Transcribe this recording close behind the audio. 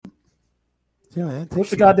Yeah, man.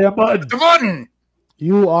 Push the goddamn button. The button.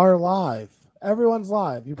 You are live. Everyone's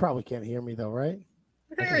live. You probably can't hear me though, right?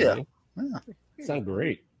 I hear you. Yeah. Sound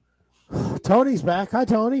great. Tony's back. Hi,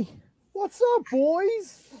 Tony. What's up,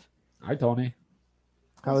 boys? Hi, Tony.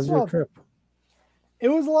 How was What's your up? trip? It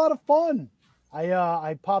was a lot of fun.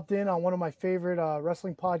 I popped in on one of my favorite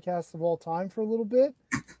wrestling podcasts of all time for a little bit.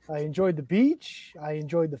 I enjoyed the beach. I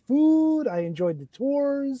enjoyed the food. I enjoyed the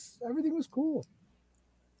tours. Everything was cool.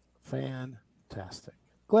 Fantastic.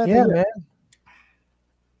 Glad Yeah, to hear. man.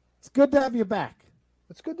 It's good to have you back.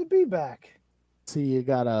 It's good to be back. See, you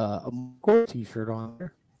got a Core t-shirt on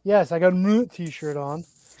there. Yes, I got a Moot t-shirt on.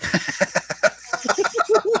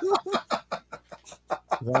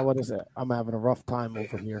 Is that what is it? I'm having a rough time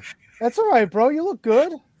over here. That's all right, bro. You look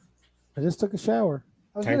good. I just took a shower.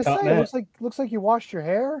 I was Tank gonna top, say, Matt. looks like you washed your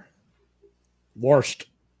hair. Worst.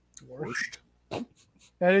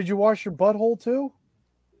 Now, did you wash your butthole too?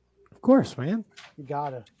 Of course, man. You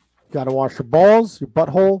gotta. You got to wash your balls, your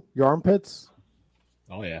butthole, your armpits.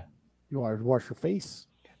 Oh yeah. You want to wash your face.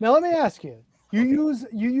 Now let me ask you. You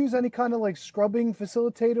use any kind of like scrubbing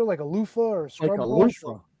facilitator, like a loofah or a scrub Like a brush?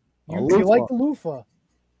 loofah. You like the loofah.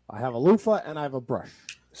 I have a loofah and I have a brush.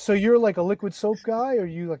 So you're like a liquid soap guy, or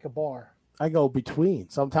you like a bar? I go between.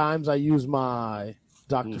 Sometimes I use my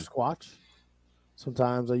Dr. Squatch.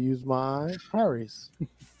 Sometimes I use my Harry's.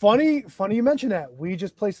 Funny you mention that. We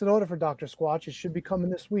just placed an order for Dr. Squatch. It should be coming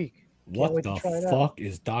this week. Can't What wait the to try it out. fuck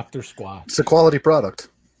is Dr. Squatch? It's a quality product.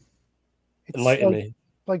 It's Enlighten like, me.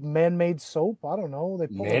 like man-made soap. I don't know. They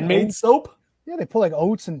put like Man-made oats- soap? Yeah, they put like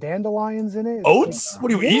oats and dandelions in it. Oats?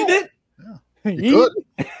 What are you eating it? You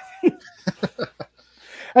could.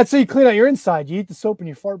 That's how you clean out your inside. You eat the soap and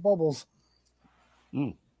you fart bubbles.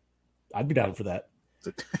 I'd be down for that.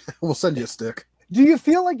 We'll send you a stick. Do you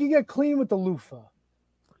feel like you get clean with the loofah?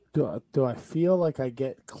 Do I feel like I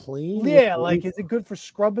get clean? Yeah, like is it good for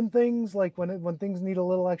scrubbing things? Like when things need a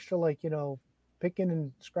little extra, like picking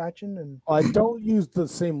and scratching and. I don't use the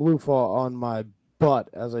same loofah on my butt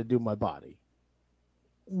as I do my body.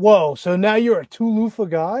 Whoa! So now you're a two loofah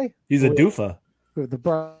guy? He's a doofa. With the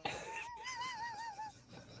brush.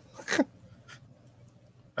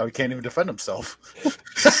 Oh, he can't even defend himself.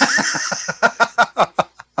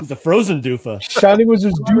 He's a frozen doofa. Shining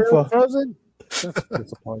Wizard's doofa. Frozen? That's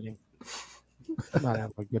disappointing. I'm not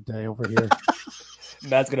having a good day over here.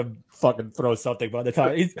 Matt's gonna fucking throw something by the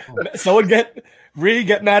time someone get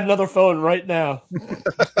Matt another phone right now.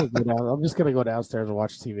 I'm just gonna go downstairs and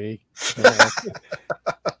watch TV.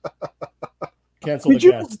 Cancel the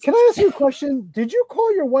guest. Can I ask you a question? Did you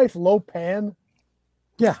call your wife Lopan?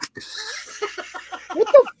 Yeah. What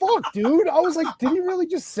the fuck, dude? I was like, did he really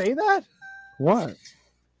just say that? What?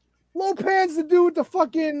 Lopan's the dude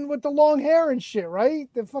with the long hair and shit, right?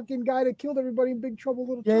 The fucking guy that killed everybody in Big Trouble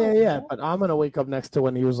Little Trouble. Yeah. But I'm gonna wake up next to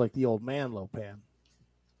when he was like the old man Lopan.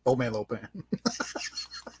 Old man Lopan.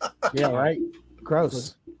 Yeah, right.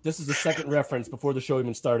 Gross. This is the second reference before the show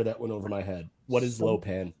even started that went over my head. What is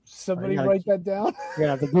Lopan? Somebody I gotta- write that down. You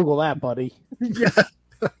have to Google that, buddy.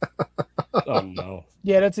 Oh no.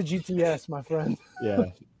 Yeah, that's a GTS, my friend. Yeah,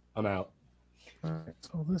 I'm out. All right,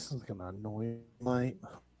 so this is gonna annoy my.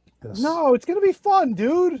 No, it's gonna be fun,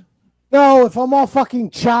 dude. No, if I'm all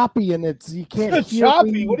fucking choppy and you can't hear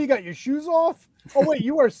Choppy. me. What do you got? Your shoes off? Oh wait,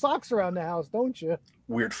 you wear socks around the house, don't you?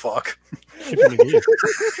 Weird fuck.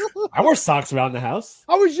 I wear socks around the house.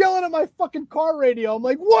 I was yelling at my fucking car radio. I'm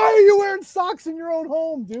like, why are you wearing socks in your own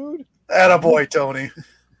home, dude? Attaboy, Tony.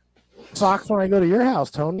 Socks when I go to your house,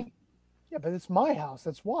 Tony. Yeah, but it's my house.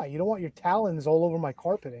 That's why. You don't want your talons all over my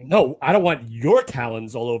carpeting. No, I don't want your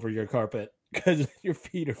talons all over your carpet because your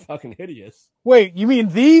feet are fucking hideous. Wait, you mean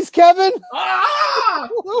these, Kevin?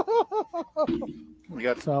 We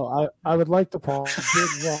got So I would like to poll.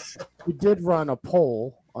 We did run a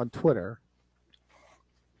poll on Twitter.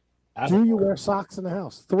 Do you wear socks in the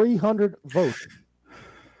house? 300 votes.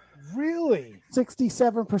 Really?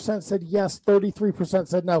 67% said yes, 33%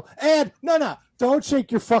 said no. And no, don't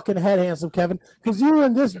shake your fucking head, handsome Kevin, because you're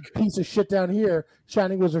in this piece of shit down here,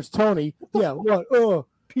 Shining Wizards Tony. Yeah, what?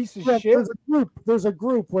 Piece of Yeah, shit. There's a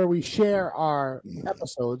group where we share our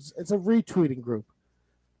episodes. It's a retweeting group.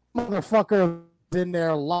 Motherfucker in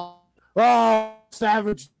there,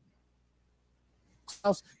 savage.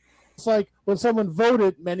 It's like when someone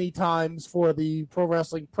voted many times for the pro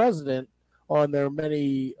wrestling president on their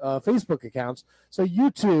many Facebook accounts. So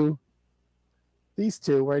you two, these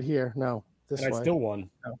two right here, no, this And way. I still won.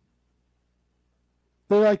 No.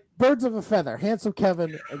 They're like birds of a feather. Handsome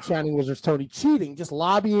Kevin and Shining Wizards Tony cheating, just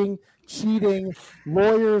lobbying, cheating,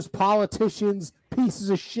 lawyers, politicians, pieces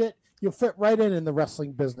of shit. You'll fit right in the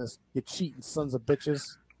wrestling business, you cheating sons of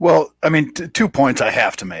bitches. Well, I mean, 2 points I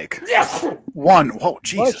have to make. Yes. One, whoa,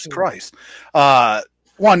 Jesus you. Christ.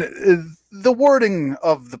 One, the wording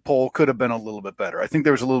of the poll could have been a little bit better. I think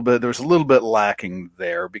there was a little bit lacking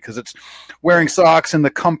there because it's wearing socks in the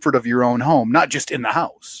comfort of your own home, not just in the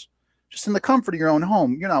house. Just in the comfort of your own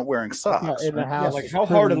home, you're not wearing socks. in the right? Yeah, house. like is how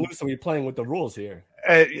hard and pretty- loose are we playing with the rules here?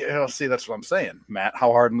 See, that's what I'm saying, Matt.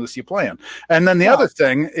 How hard and loose you playing? And then the Yeah. other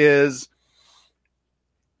thing is,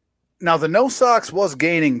 now the no socks was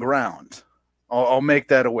gaining ground. I'll make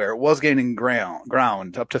that aware. It was gaining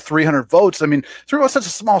ground up to 300 votes. I mean, through such a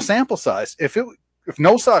small sample size, if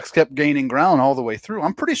no socks kept gaining ground all the way through,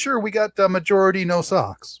 I'm pretty sure we got the majority no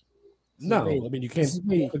socks. No, me. I mean you This can't is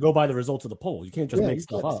me. you have to go by the results of the poll. You can't just Yeah, make you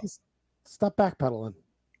stuff can't- up. Stop backpedaling.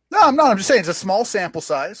 No, I'm not. I'm just saying it's a small sample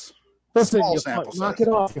size. Listen, Small you sample knock size.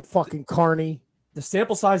 it off, you fucking carny. The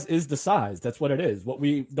sample size is the size. That's what it is.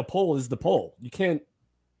 The poll is the poll. You can't.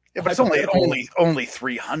 Yeah, but it's only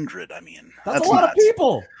 300. I mean, That's a lot of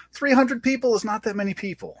people. 300 people is not that many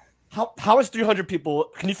people. How is 300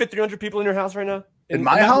 people? Can you fit 300 people in your house right now? In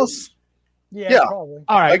my house? Yeah, Yeah. probably.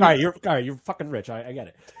 All right, Like- all right. You're fucking rich. I get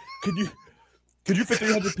it. Could you fit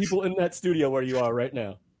 300 people in that studio where you are right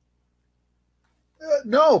now?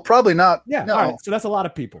 No, probably not. Yeah. no. All right. So that's a lot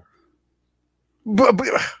of people. But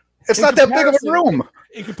it's In not that big of a comparison- room.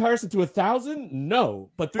 In comparison to 1,000, no.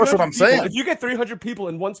 But That's what 300 I'm people, saying. if you get 300 people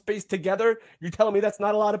in one space together, you're telling me that's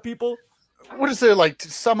not a lot of people? What is there, like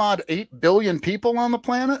some odd 8 billion people on the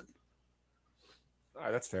planet? All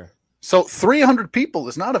right, that's fair. So 300 people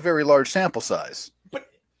is not a very large sample size.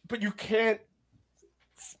 But you can't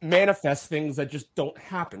manifest things that just don't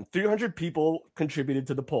happen. 300 people contributed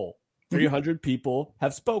to the poll. 300 people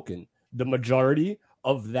have spoken. The majority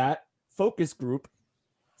of that focus group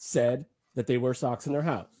said that they wear socks in their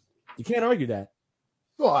house. You can't argue that.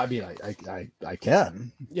 Well, I mean, I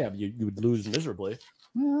can. Yeah, but you would lose miserably.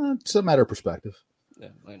 It's a matter of perspective. Yeah,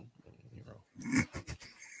 you're wrong.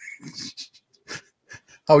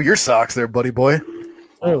 Oh, your socks there, buddy boy.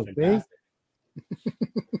 Oh, fantastic.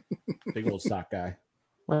 Big old sock guy.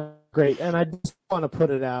 Great. And I just want to put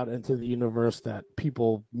it out into the universe that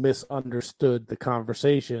people misunderstood the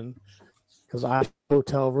conversation because I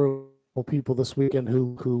hotel room people this weekend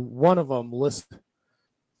who one of them listened,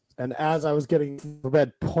 and as I was getting to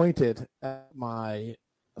bed, pointed at my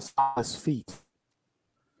sockless feet.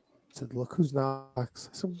 Said, "Look who's knocks."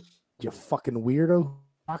 I said, "You fucking weirdo, who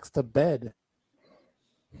knocks to bed."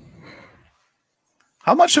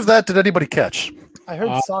 How much of that did anybody catch? I heard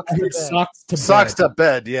socks I to heard bed. socks to Socks bed. to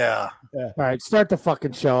bed, yeah. All right, start the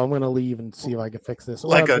fucking show. I'm gonna leave and see if I can fix this.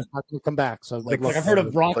 Like Or I'm a- just not gonna come back. So like- good luck Like I've heard to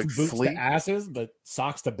of you. rocks, Like boots Flea? to asses, but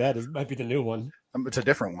socks to bed might be the new one. It's a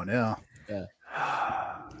different one, yeah.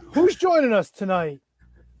 Who's joining us tonight?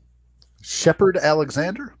 Shepherd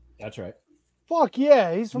Alexander? That's right. Fuck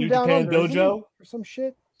yeah, he's from New down Japan under, isn't he? Dojo? Or some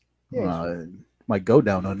shit. Yeah. he's- Might go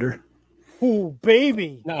down under. Ooh,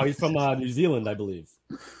 baby. No, he's from New Zealand, I believe.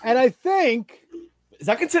 And I think Is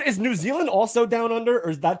that considered? Is New Zealand also down under, or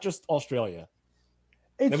is that just Australia?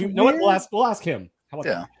 it's Maybe, you know what? weird. We'll ask him. How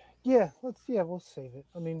about Yeah. Yeah, we'll save it.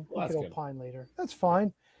 I mean, We'll we ask can him. opine later. That's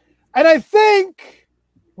fine. And I think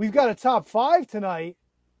we've got a top 5 tonight.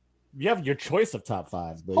 that? You have your choice of top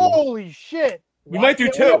fives, but Holy shit. We Why might do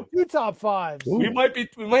can't two. we have 2 top 5s. we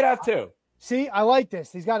might have two. See, I like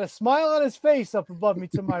this. He's got a smile on his face up above me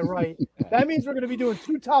to my right. That means we're going to be doing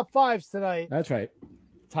 2 top 5s tonight. That's right.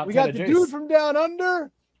 Top We 10 got of the Jace. dude from down under,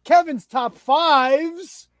 Kevin's top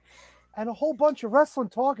 5s, and a whole bunch of wrestling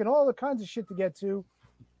talk and all the kinds of shit to get to.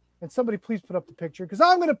 And somebody please put up the picture because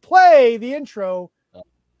I'm going to play the intro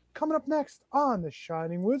coming up next on The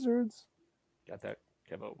Shining Wizards. Got that,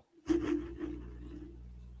 Kevo.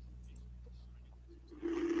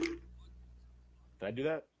 Did I do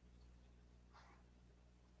that?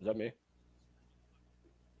 Is that me?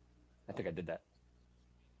 I think I did that.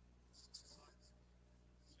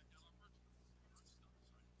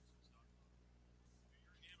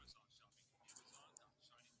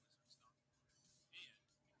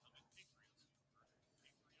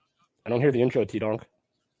 I don't hear the intro, T-Donk.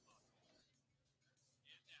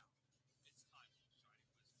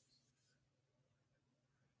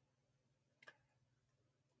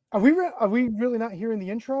 Are we really not hearing the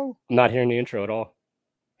intro? I'm not hearing the intro at all.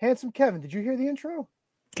 Handsome Kevin, did you hear the intro?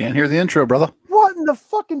 Can't hear the intro, brother. What in the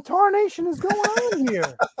fucking tarnation is going on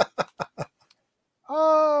here?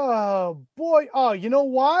 Oh boy. Oh, you know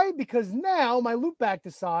why? Because now my loopback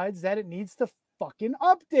decides that it needs to fucking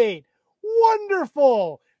update.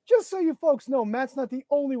 Wonderful. Just so you folks know, Matt's not the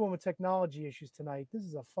only one with technology issues tonight. This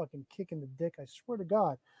is a fucking kick in the dick, I swear to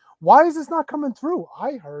God. Why is this not coming through?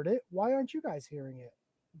 I heard it. Why aren't you guys hearing it?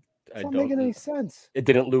 It's not making any sense. It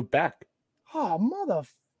didn't loop back. Oh,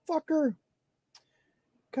 motherfucker.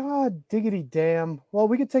 God diggity damn. Well,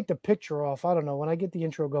 we could take the picture off. I don't know. When I get the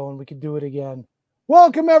intro going, we could do it again.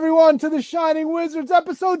 Welcome, everyone, to the Shining Wizards,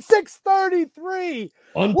 episode 633.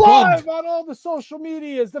 Unplugged. Live on all the social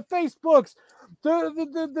medias, the Facebooks,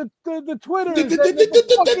 the Twitters.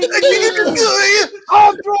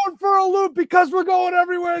 I'm thrown for a loop because we're going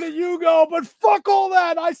everywhere that you go, but fuck all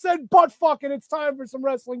that. I said butt fucking. It's time for some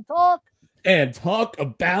wrestling talk. And talk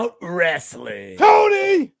about wrestling.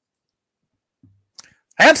 Tony!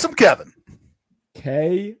 Handsome Kevin.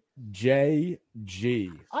 KJG.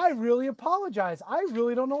 I really apologize. I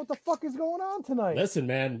really don't know what the fuck is going on tonight. Listen,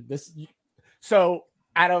 man. So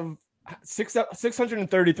out of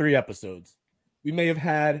 633 episodes, we may have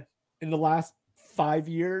had in the last 5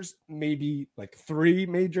 years, maybe like 3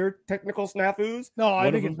 major technical snafus. No,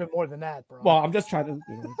 I think it's been more than that, bro. Well, I'm just trying to,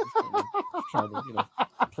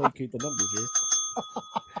 placate the numbers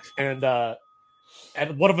here.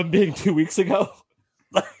 And one of them being 2 weeks ago.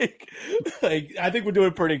 like I think we're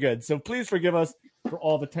doing pretty good. So please forgive us for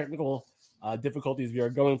all the technical difficulties we are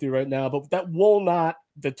going through right now, but that will not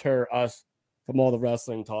deter us from all the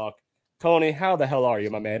wrestling talk. Tony, how the hell are you,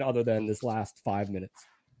 my man, other than this last 5 minutes?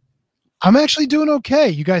 I'm actually doing okay.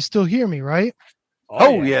 You guys still hear me, right?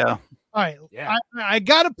 Oh yeah. All right. Yeah. I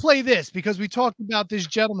got to play this because we talked about this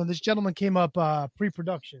gentleman. This gentleman came up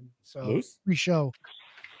pre-production, so Moose? pre-show.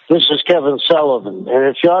 This is Kevin Sullivan, and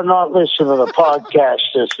if you're not listening to the podcast,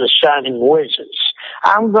 it's the Shining Wizards.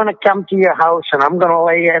 I'm going to come to your house, and I'm going to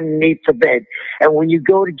lay underneath the bed. And when you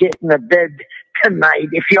go to get in the bed tonight,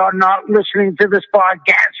 if you're not listening to this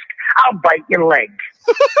podcast, I'll bite your leg.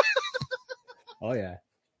 Oh, yeah.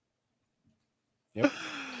 Yep.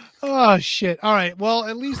 Oh shit! All right. Well,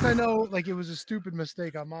 at least I know like it was a stupid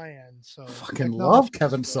mistake on my end. So Fucking love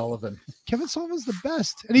Kevin Sullivan. Kevin Sullivan's the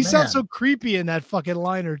best, and he sounds so creepy in that fucking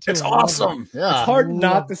liner too. It's I love awesome. it. Yeah. It's hard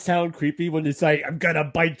not to sound creepy when you say, I'm going to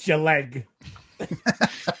bite your leg.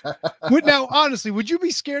 Now, honestly, would you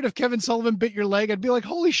be scared if Kevin Sullivan bit your leg? I'd be like,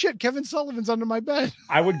 holy shit, Kevin Sullivan's under my bed.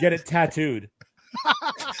 I would get it tattooed.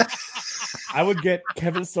 I would get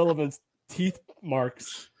Kevin Sullivan's teeth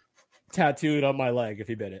marks tattooed on my leg if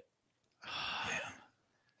he bit it.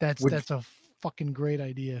 That's a fucking great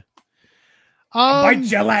idea. Bite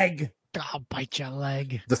your leg. I'll bite your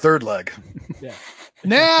leg. The third leg. Yeah.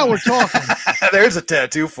 Now we're talking. There's a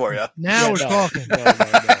tattoo for you. Now we're talking. No.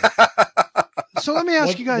 So let me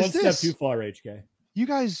ask you guys one this. step too far, HK. You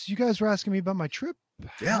guys were asking me about my trip.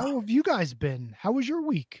 Yeah. How have you guys been? How was your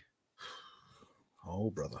week? Oh,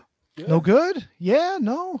 brother. No good? Yeah,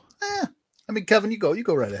 no. I mean, Kevin, you go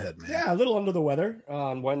right ahead, man. Yeah, a little under the weather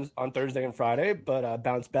on Thursday and Friday, but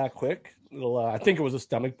bounced back quick. Little, I think it was a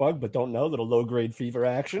stomach bug, but don't know. Little low grade fever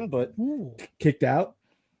action, but kicked out.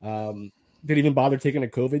 Didn't even bother taking a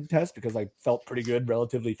COVID test because I felt pretty good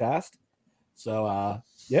relatively fast. So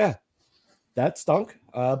yeah, that stunk.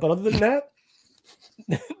 But other than that,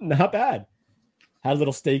 not bad. Had a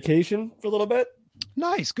little staycation for a little bit.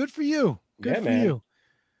 Nice. Good for you. Good for you.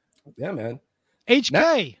 Yeah, man.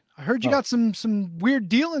 HK, I heard you got some weird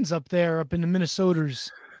dealings up there up in the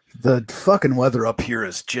Minnesotas. The fucking weather up here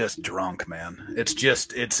is just drunk, man.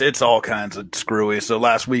 It's all kinds of screwy. So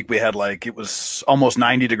last week we had it was almost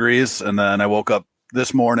 90 degrees, and then I woke up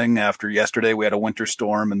this morning after yesterday we had a winter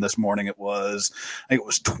storm, and this morning I think it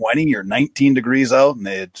was 20 or 19 degrees out, and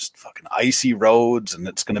they had just fucking icy roads, and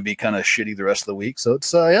it's going to be kind of shitty the rest of the week. So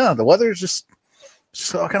it's the weather is just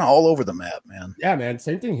kind of all over the map, man. Yeah, man.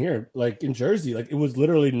 Same thing here. Like in Jersey, it was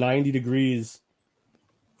literally 90 degrees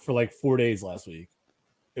for 4 days last week.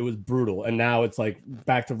 It was brutal. And now it's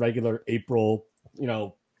back to regular April,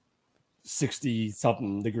 60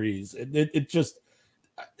 something degrees. It just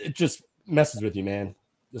messes with you, man.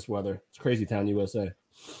 This weather. It's crazy town, USA.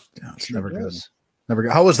 Yeah, it's never good. Never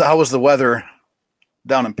good. How was the weather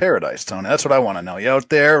down in Paradise, Tony? That's what I want to know. You out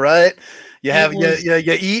there, right? You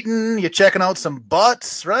eating, you checking out some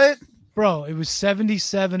butts, right? Bro, it was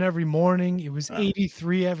 77 every morning. It was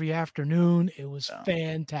 83 every afternoon. It was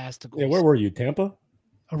fantastic. Yeah, where were you? Tampa?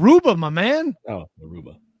 Aruba, my man. Oh,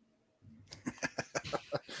 Aruba.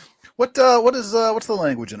 What's the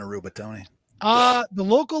language in Aruba, Tony? The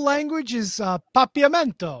local language is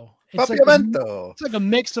Papiamento. It's Papiamento. It's like a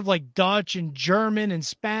mix of Dutch and German and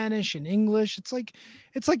Spanish and English. It's like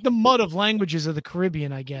the mud of languages of the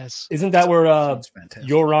Caribbean, I guess. Isn't that where fantastic.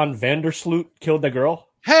 Joran Vandersloot killed the girl?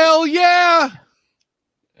 Hell yeah!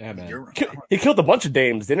 Yeah, man. He killed a bunch of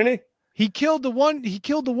dames, didn't he? He killed the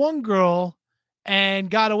one girl and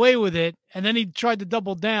got away with it, and then he tried to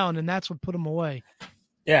double down, and that's what put him away.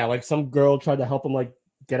 Yeah, some girl tried to help him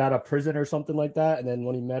get out of prison or something like that. And then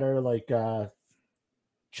when he met her, like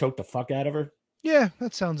choked the fuck out of her. Yeah,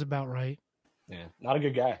 that sounds about right. Yeah, not a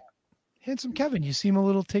good guy. Handsome Kevin, you seem a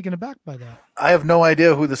little taken aback by that. I have no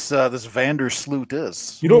idea who this Vandersloot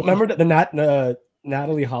is. You don't remember the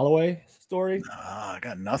Natalie Holloway story? I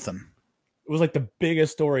got nothing. It was like the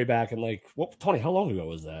biggest story back in like Tony, how long ago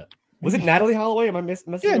was that? Was it Natalie Holloway? Am I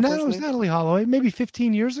missing? Yeah, her no, first it was name? Natalie Holloway. Maybe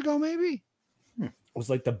 15 years ago, maybe. It was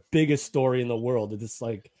like the biggest story in the world. This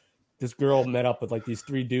girl met up with like these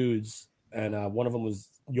 3 dudes, and one of them was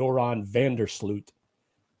Joran Vandersloot,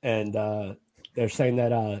 and they're saying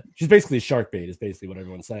that she's basically a shark bait. Is basically what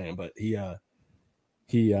everyone's saying. But he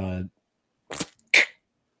gave her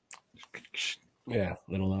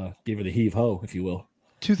the heave ho, if you will.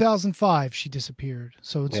 2005, she disappeared.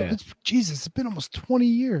 So it's Jesus. It's been almost 20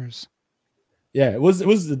 years. Yeah, it was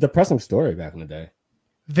a depressing story back in the day.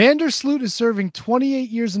 Vandersloot is serving 28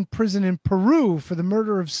 years in prison in Peru for the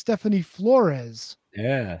murder of Stephanie Flores.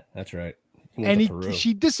 Yeah, that's right. And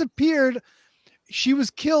she disappeared. She was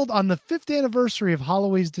killed on the 5th anniversary of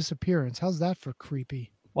Holloway's disappearance. How's that for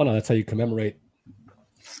creepy? Well, no, that's how you commemorate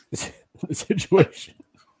the situation.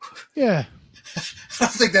 Yeah. I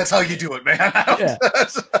think that's how you do it, man. Yeah.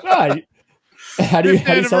 Right. How do you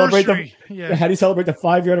celebrate how do you celebrate the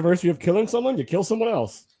 5-year anniversary of killing someone? You kill someone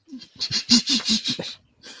else.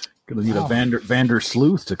 Gonna need a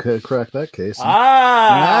Vandersloot to crack that case. Whoa!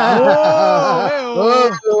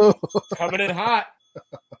 Coming in hot.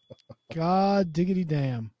 God diggity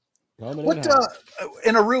damn. What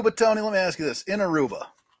in Aruba, Tony? Let me ask you this: in Aruba,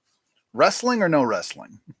 wrestling or no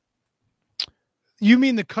wrestling? You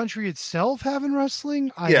mean the country itself having wrestling?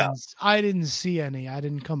 Yeah. I didn't see any. I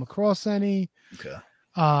didn't come across any. Okay.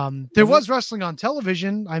 There was wrestling on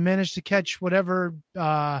television. I managed to catch whatever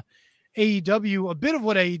AEW, a bit of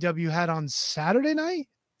what AEW had on Saturday night.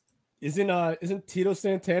 Isn't Tito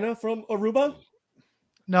Santana from Aruba?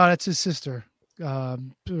 No, that's his sister,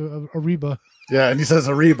 Ariba. Yeah, and he says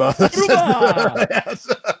Ariba.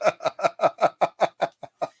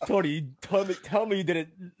 Tony, tell me you didn't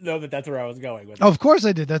know that's where I was going with it. Of course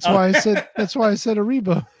I did. That's why I said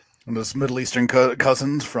Ariba. And those Middle Eastern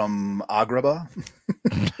cousins from Agrabah.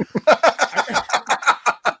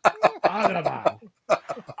 Agrabah.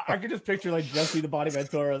 I could just picture like Jesse the Body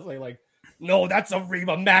Ventura like, no, that's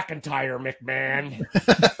Reba McIntyre, McMahon.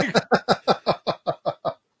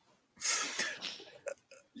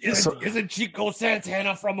 Isn't Chico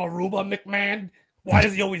Santana from Aruba, McMahon? Why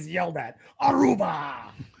does he always yell that? Aruba.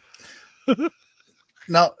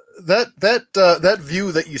 Now that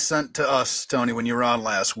view that you sent to us, Tony, when you were on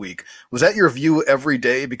last week, was that your view every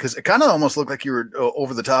day? Because it kind of almost looked like you were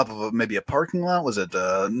over the top of maybe a parking lot. Was it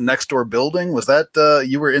a next door building? Was that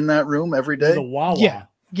you were in that room every day? It was a Wawa.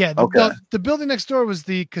 Yeah. Okay. The building next door was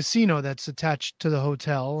the casino that's attached to the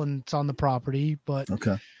hotel and it's on the property. But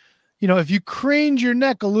okay, if you craned your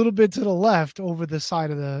neck a little bit to the left over the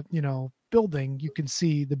side of the building, you can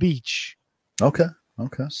see the beach. Okay.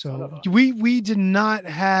 So we did not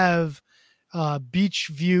have beach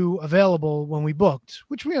view available when we booked,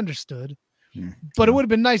 which we understood. But it would have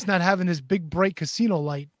been nice not having this big bright casino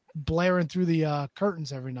light blaring through the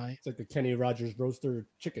curtains every night. It's like the Kenny Rogers roaster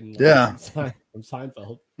chicken. Yeah. From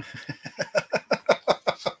Seinfeld.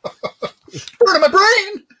 Burn my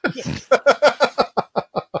brain.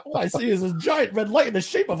 All I see is this giant red light in the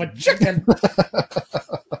shape of a chicken.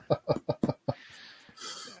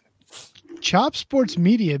 Chop Sports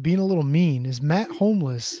Media being a little mean. Is Matt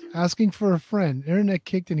homeless? Asking for a friend. Internet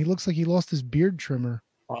kicked and he looks like he lost his beard trimmer.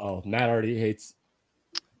 Uh-oh. Matt already hates.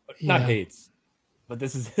 Not hates. But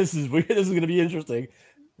this is weird. This is going to be interesting.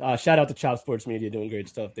 Shout out to Chop Sports Media doing great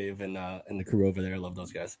stuff, Dave, and the crew over there. I love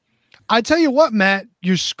those guys. I tell you what, Matt,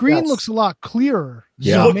 your screen looks a lot clearer.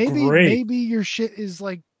 Yeah. So maybe your shit is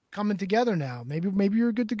like coming together now. Maybe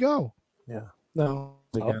you're good to go. Yeah. No.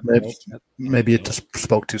 Maybe it just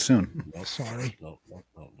spoke too soon. No, sorry. No. I'm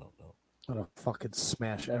gonna fucking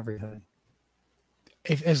smash everything.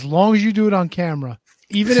 As long as you do it on camera,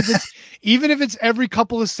 even if it's every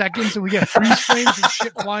couple of seconds and we get freeze frames and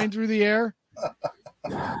shit flying through the air.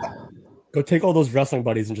 Go take all those wrestling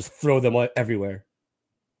buddies and just throw them everywhere.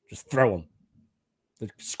 Just throw them.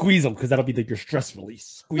 Squeeze them because that'll be your stress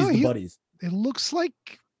release. Squeeze the buddies. It looks like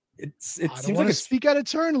it I don't seems want like to speak out of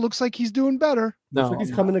turn. It looks like he's doing better. No, like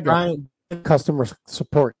he's coming together. Customer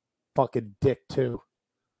support, fucking dick too.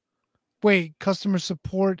 Wait, customer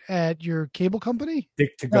support at your cable company?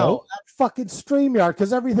 Dick to No, go. at fucking StreamYard,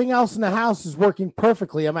 because everything else in the house is working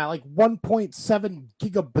perfectly. I'm at like 1.7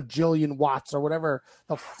 gigabajillion watts or whatever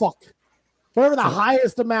the fuck. Whatever the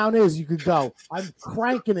highest amount is, you could go. I'm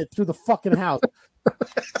cranking it through the fucking house.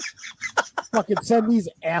 Fucking send these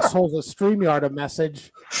assholes a StreamYard a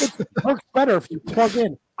message. It works better if you plug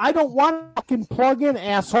in. I don't want to fucking plug in,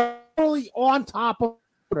 asshole, on top of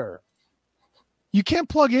the You can't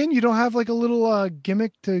plug in? You don't have like a little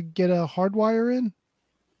gimmick to get a hard wire in?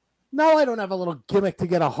 No, I don't have a little gimmick to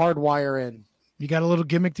get a hard wire in. You got a little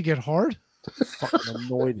gimmick to get hard? Fucking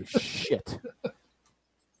annoyed as shit.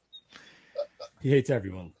 He hates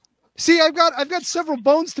everyone. See, I've got several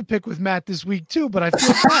bones to pick with Matt this week too, but I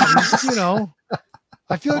feel bad. You know,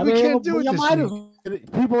 I feel like we can't do it this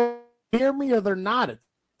week. People hear me or they're not at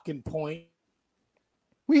fucking point.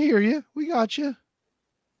 We hear you. We got you. All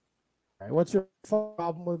right, what's your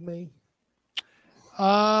problem with me?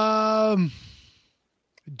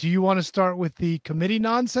 Do you want to start with the committee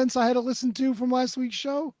nonsense I had to listen to from last week's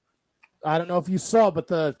show? I don't know if you saw, but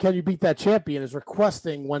the Can You Beat That Champion is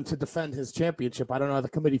requesting when to defend his championship. I don't know how the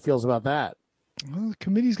committee feels about that. Well, the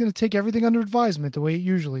committee's going to take everything under advisement the way it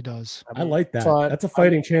usually does. I like that. So That's a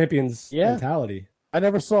fighting champion's mentality. I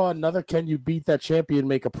never saw another Can You Beat That Champion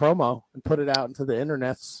make a promo and put it out into the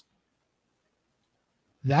internets.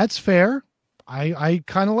 That's fair. I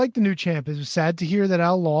kind of like the new champ. It was sad to hear that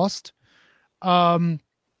Al lost.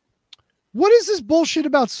 What is this bullshit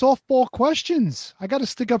about softball questions? I got to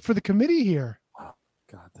stick up for the committee here. Oh,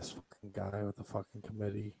 God, this fucking guy with the fucking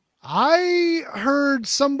committee. I heard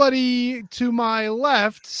somebody to my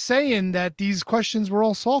left saying that these questions were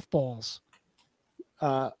all softballs.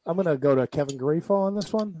 I'm going to go to Kevin Garifo on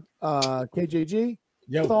this one. KJG,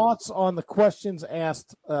 Yo. thoughts on the questions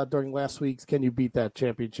asked during last week's Can You Beat That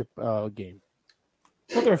Championship game?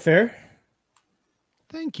 Well, they're fair.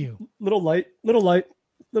 Thank you. Little light,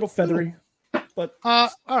 little feathery. But all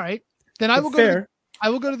right. Then I will fair. I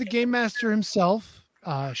will go to the game master himself,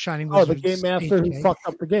 Shining Oh, Wizards. the game master who fucked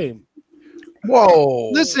up the game.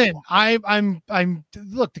 Whoa! Listen, I'm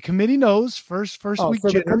look, the committee knows first week So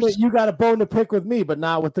jitters. you got a bone to pick with me, but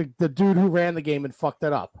not with the dude who ran the game and fucked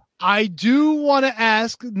it up. I do want to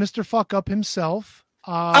ask Mr. Fuck Up himself.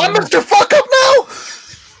 I'm Mr. Fuck Up now.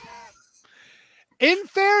 In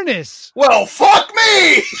fairness, Well, fuck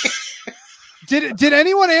me. did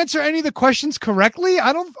anyone answer any of the questions correctly?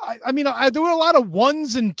 I mean, there were a lot of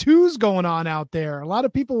ones and twos going on out there. A lot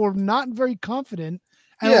of people were not very confident.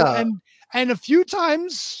 And, and a few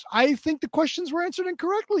times I think the questions were answered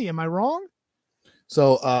incorrectly. Am I wrong?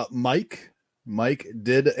 So, Mike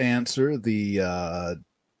did answer the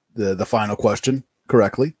final question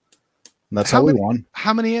correctly. And that's how we won.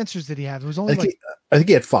 How many answers did he have? It was only I think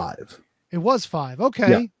he had 5. It was 5. Okay.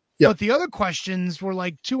 Yeah. Yep. But the other questions were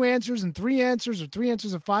like 2 answers and 3 answers, or 3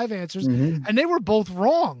 answers and 5 answers, Mhm. and they were both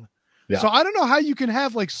wrong. Yeah. So I don't know how you can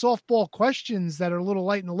have like softball questions that are a little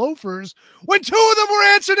light in the loafers when 2 of them were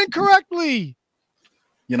answered incorrectly.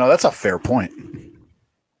 You know, that's a fair point.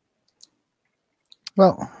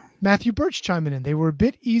 Well, Matthew Birch chiming in. They were a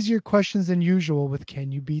bit easier questions than usual with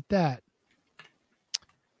Can You Beat That?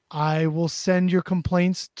 I will send your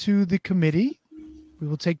complaints to the committee. We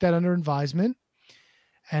will take that under advisement.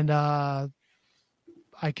 And I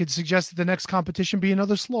could suggest that the next competition be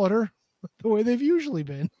another slaughter the way they've usually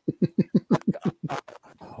been.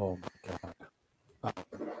 Oh, my God.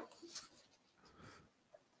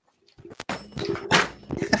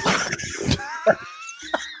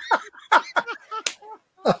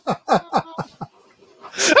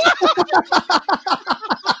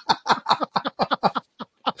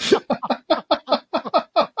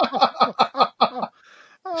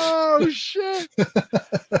 Oh, shit.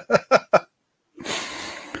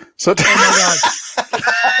 so Oh, my God.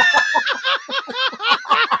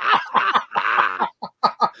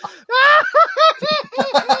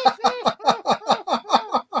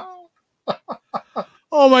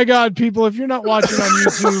 Oh my God, people, if you're not watching on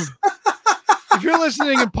YouTube, if you're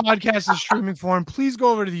listening in podcast and streaming form, please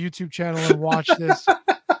go over to the YouTube channel and watch this.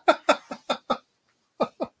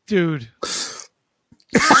 Dude.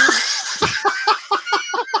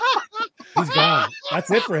 He's gone.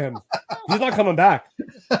 That's it for him. He's not coming back.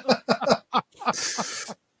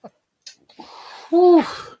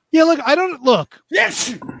 Yeah, look.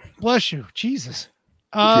 Yes. Bless you. Jesus.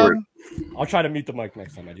 I'll try to mute the mic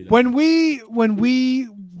next time I do that. When we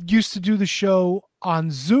used to do the show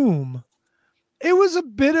on Zoom, it was a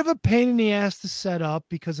bit of a pain in the ass to set up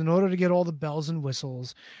because in order to get all the bells and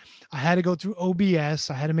whistles, I had to go through OBS.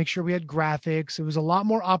 I had to make sure we had graphics. It was a lot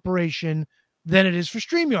more operation than it is for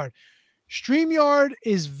StreamYard. StreamYard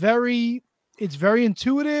is very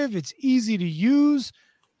intuitive. It's easy to use,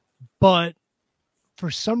 but for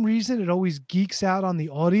some reason, it always geeks out on the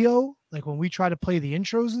audio. Like when we try to play the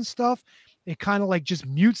intros and stuff, it kind of like just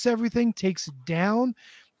mutes everything, takes it down.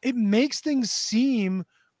 It makes things seem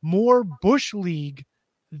more Bush League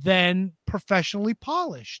than professionally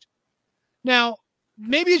polished. Now,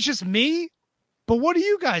 maybe it's just me, but what do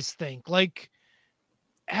you guys think? Like,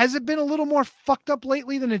 has it been a little more fucked up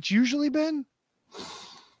lately than it's usually been?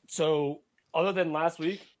 So other than last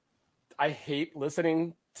week, I hate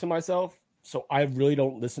listening to myself. So I really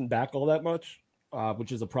don't listen back all that much,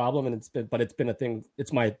 which is a problem. And it's been a thing. It's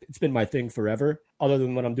been my thing forever. Other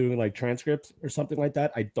than when I'm doing like transcripts or something like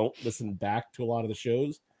that, I don't listen back to a lot of the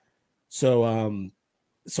shows. So,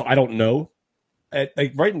 so I don't know.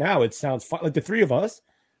 Like right now, it sounds fine. Like the three of us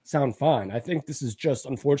sound fine. I think this is just,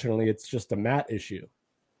 unfortunately, it's just a Matt issue.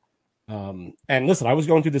 And listen, I was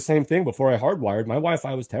going through the same thing before I hardwired. My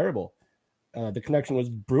Wi-Fi was terrible. The connection was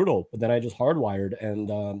brutal, but then I just hardwired,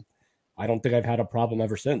 and I don't think I've had a problem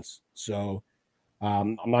ever since. So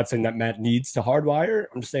I'm not saying that Matt needs to hardwire.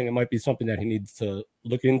 I'm just saying it might be something that he needs to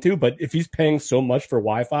look into. But if he's paying so much for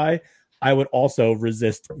Wi-Fi, I would also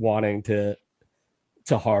resist wanting to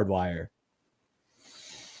hardwire.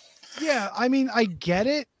 Yeah, I mean, I get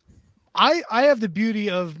it. I have the beauty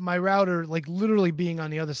of my router like literally being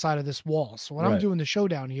on the other side of this wall. So when I'm doing the show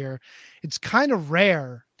down here, it's kind of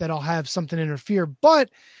rare that I'll have something interfere. But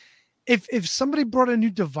if somebody brought a new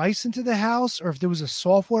device into the house, or if there was a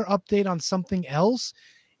software update on something else,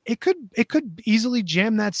 it could easily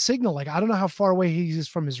jam that signal. Like, I don't know how far away he is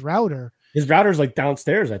from his router. His router's like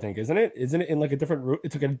downstairs, I think, isn't it? Isn't it in like a different room?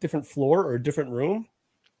 It's like a different floor or a different room.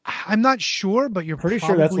 I'm not sure, but you're pretty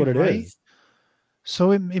sure that's what it is.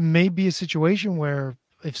 So it may be a situation where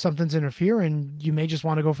if something's interfering, you may just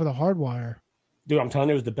want to go for the hardwire. Dude, I'm telling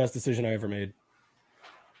you, it was the best decision I ever made.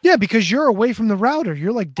 Yeah, because you're away from the router.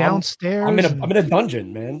 You're like downstairs. I'm in a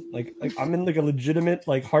dungeon, man. Like I'm in like a legitimate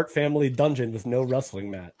like Hart family dungeon with no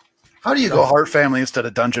wrestling mat. How do you go Hart family instead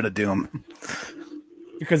of Dungeon of Doom?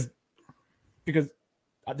 Because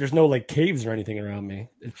there's no like caves or anything around me.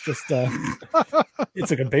 It's just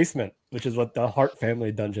it's like a basement, which is what the Hart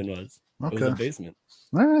family dungeon was. Okay. It was a basement.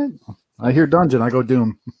 All right. I hear dungeon, I go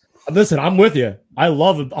Doom. Listen, I'm with you.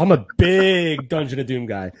 I'm a big Dungeon of Doom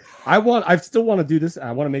guy. I still want to do this.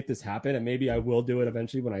 I want to make this happen, and maybe I will do it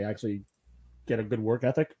eventually when I actually get a good work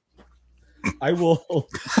ethic. I will.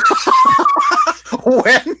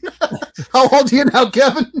 When? How old are you now,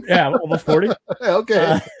 Kevin? Yeah, almost 40.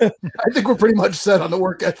 Okay. I think we're pretty much set on the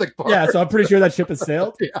work ethic part. Yeah, so I'm pretty sure that ship has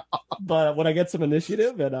sailed. Yeah. But when I get some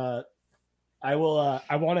initiative, and I will.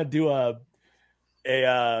 I want to do a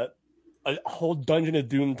whole Dungeon of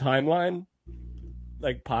Doom timeline,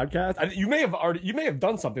 like podcast. You may have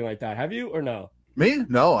done something like that. Have you or no? Me?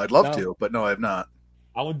 No, I'd love to, but no, I have not.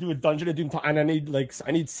 I would do a Dungeon of Doom, and I need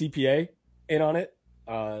CPA in on it,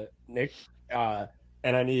 Nick,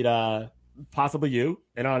 and I need possibly you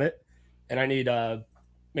in on it, and I need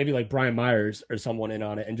maybe like Brian Myers or someone in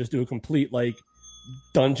on it, and just do a complete like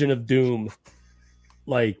Dungeon of Doom,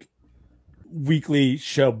 like weekly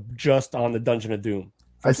show just on the Dungeon of Doom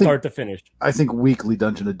from start to finish. I think weekly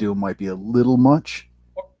Dungeon of Doom might be a little much.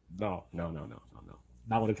 No. Not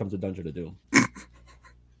when it comes to Dungeon of Doom.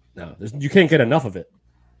 No, you can't get enough of it.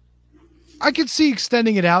 I could see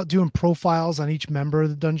extending it out, doing profiles on each member of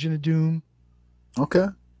the Dungeon of Doom. Okay.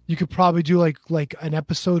 You could probably do like an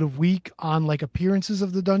episode a week on like appearances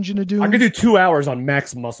of the Dungeon of Doom. I could do 2 hours on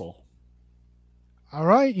Max Muscle. All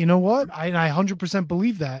right, you know what? I 100%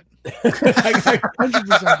 believe that. I 100% believe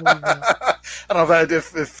that. I don't know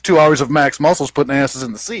if 2 hours of Max Muscle's putting asses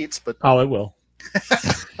in the seats, but it will.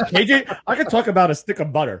 KJ, I could talk about a stick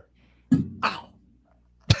of butter. Ow.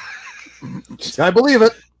 I believe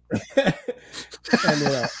it.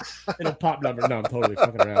 And it'll pop number. No, I'm totally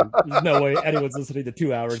fucking around. There's no way anyone's listening to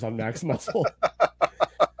 2 hours on Max Muscle.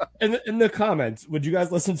 In the comments, would you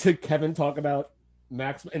guys listen to Kevin talk about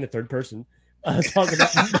Max in the third person? Talk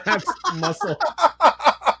about Max Muscle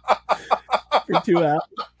for 2 hours.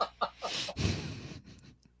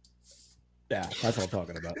 Yeah, that's what I'm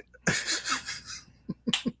talking about.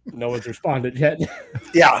 No one's responded yet.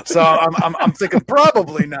 Yeah, so I'm thinking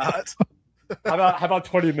probably not. How about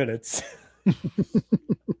 20 minutes?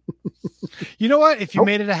 You know what? If you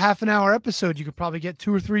made it a half an hour episode, you could probably get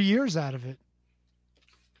 2 or 3 years out of it.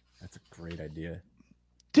 That's a great idea.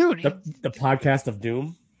 Dude. The podcast of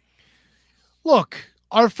Doom. Look,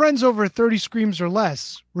 our friends over at 30 Screams or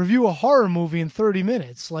Less review a horror movie in 30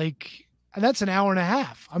 minutes. And that's an hour and a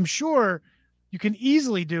half. I'm sure you can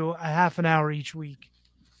easily do a half an hour each week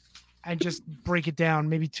and just break it down,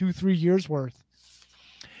 maybe 2-3 years worth.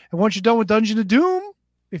 And once you're done with Dungeon of Doom,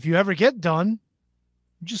 if you ever get done,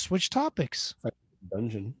 just switch topics.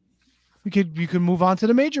 Dungeon. You could move on to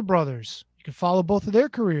the Major Brothers. You could follow both of their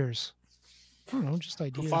careers. I don't know, just Who,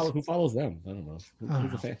 ideas. who follows them? I don't know.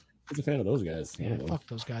 Who's a fan of those guys? I Yeah, don't know. fuck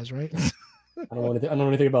those guys, right? I don't know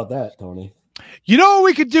anything about that, Tony. You know what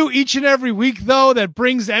we could do each and every week though that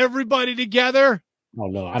brings everybody together? Oh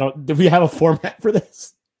no, I don't. Do we have a format for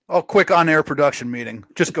this? Oh, quick on-air production meeting.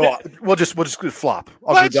 Just go. We'll just flop.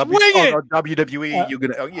 Let's wing it. WWE. You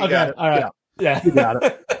got it. All right. Yeah, you got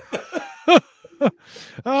it.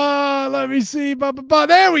 Let me see.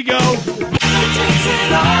 There we go.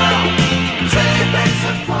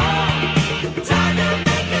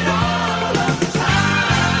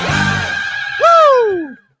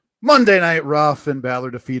 Woo! Monday Night Raw, Finn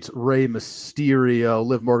Balor defeats Rey Mysterio.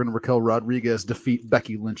 Liv Morgan and Raquel Rodriguez defeat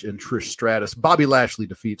Becky Lynch and Trish Stratus. Bobby Lashley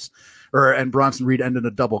and Bronson Reed end in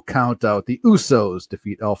a double countout. The Usos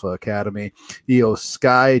defeat Alpha Academy. Io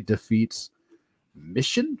Sky defeats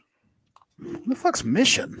Mission? What the fuck's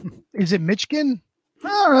Mission? Is it Michigan?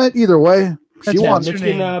 All right, either way. She won.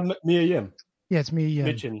 Mitchin, Mia Yim. Yeah, it's me. Yeah.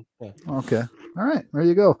 Mitchin. Yeah. Okay. All right. There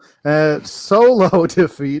you go. Solo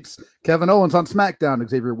defeats Kevin Owens on SmackDown.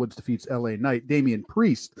 Xavier Woods defeats LA Knight. Damian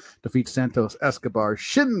Priest defeats Santos Escobar.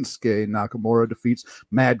 Shinsuke Nakamura defeats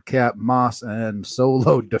Madcap Moss. And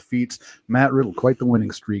Solo defeats Matt Riddle. Quite the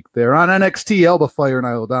winning streak there. On NXT, Elba Fire and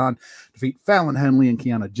Isle Dawn defeat Fallon Henley and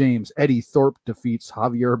Kiana James. Eddie Thorpe defeats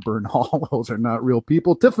Javier Bernal. Those are not real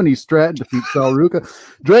people. Tiffany Stratton defeats Sal Ruka.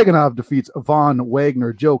 Dragunov defeats Von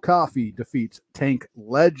Wagner. Joe Coffey defeats Tank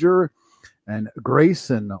Ledger. And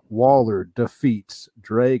Grayson Waller defeats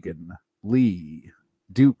Dragon Lee,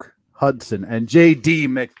 Duke Hudson, and J.D.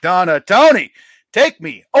 McDonough. Tony, take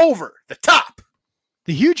me over the top.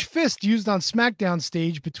 The huge fist used on SmackDown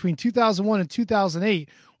stage between 2001 and 2008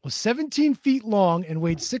 was 17 feet long and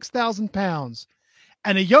weighed 6,000 pounds.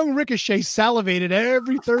 And a young Ricochet salivated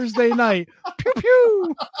every Thursday night. Pew,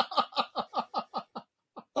 pew.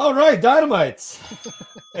 All right, Dynamites.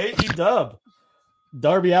 AEW.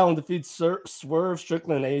 Darby Allin defeats Swerve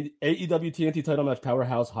Strickland. AEW TNT title match.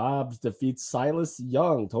 Powerhouse Hobbs defeats Silas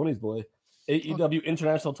Young, Tony's boy. AEW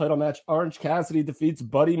International title match. Orange Cassidy defeats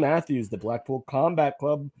Buddy Matthews. The Blackpool Combat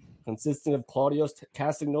Club, consisting of Claudio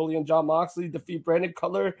Castagnoli and Jon Moxley, defeat Brandon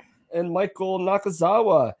Cutler and Michael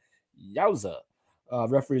Nakazawa. Yowza.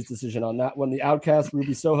 Referee's decision on that one. The Outcast,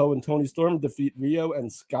 Ruby Soho and Tony Storm defeat Rio and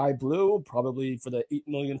Sky Blue, probably for the 8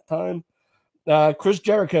 millionth time. Chris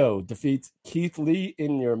Jericho defeats Keith Lee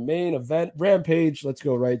in your main event. Rampage, let's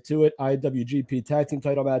go right to it. IWGP Tag Team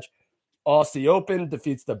title match. Aussie Open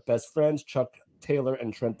defeats the Best Friends, Chuck Taylor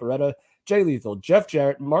and Trent Beretta. Jay Lethal, Jeff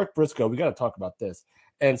Jarrett, Mark Briscoe, we got to talk about this,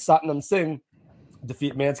 and Satnam Singh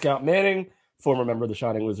defeat Man Scout Manning, former member of the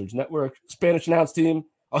Shining Wizards Network. Spanish Announce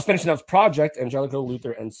Project, Angelico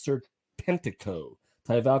Luther and Serpentico.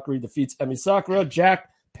 Ty Valkyrie defeats Emi Sakura.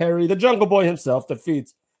 Jack Perry, the Jungle Boy himself,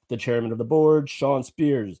 defeats the chairman of the board, Sean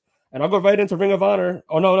Spears. And I'll go right into Ring of Honor.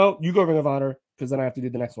 Oh, no, you go Ring of Honor, because then I have to do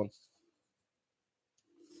the next one.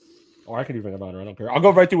 Or I can do Ring of Honor. I don't care. I'll go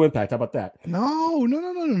right through Impact. How about that?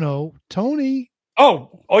 No. Tony.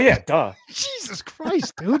 Oh, yeah, duh. Jesus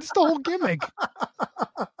Christ, dude. It's the whole gimmick.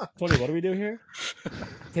 Tony, what do we do here?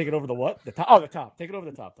 Take it over the what? The top. Oh, the top. Take it over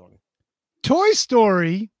the top, Tony. Toy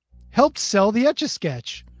Story helped sell the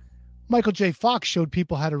Etch-a-Sketch. Michael J. Fox showed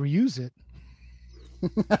people how to reuse it.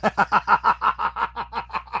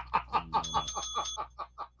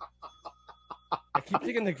 I keep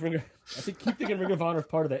thinking Ring of Honor is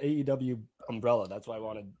part of the AEW umbrella. That's why I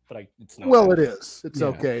wanted, but it's not. Well, it is. It's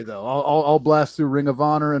okay though. I'll blast through Ring of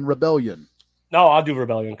Honor and Rebellion. No, I'll do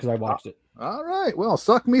Rebellion because I watched it. All right. Well,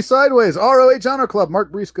 suck me sideways. ROH Honor Club.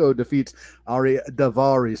 Mark Briscoe defeats Ari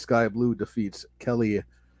Daivari. Sky Blue defeats Kelly.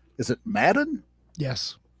 Is it Madden?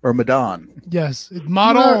 Yes. Or Madon? Yes.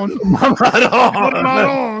 Madon.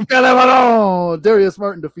 Darius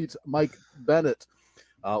Martin defeats Mike Bennett.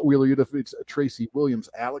 Wheeler defeats Tracy Williams.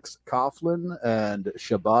 Alex Coughlin and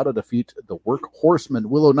Shibata defeat the Workhorseman.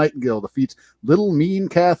 Willow Nightingale defeats Little Mean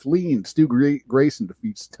Kathleen. Stu Grayson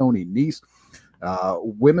defeats Tony Nese.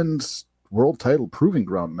 Women's World Title Proving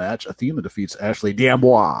Ground match. Athena defeats Ashley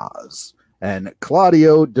D'Amboise. And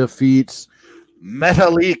Claudio defeats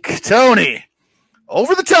Metalik. Tony,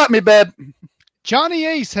 over the top, me babe. Johnny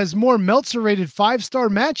Ace has more Meltzer-rated 5-star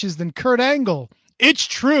matches than Kurt Angle. It's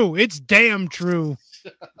true. It's damn true.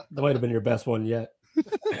 That might have been your best one yet. All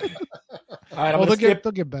right,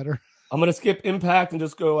 they'll get better. I'm going to skip Impact and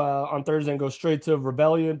just go on Thursday and go straight to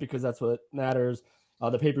Rebellion because that's what matters.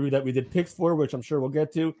 The pay-per-view that we did picks for, which I'm sure we'll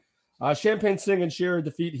get to. Champagne Singh and Shearer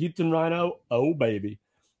defeat Heath and Rhino. Oh, baby.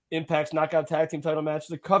 Impact's Knockout Tag Team title match.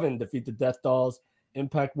 The Coven defeat the Death Dolls.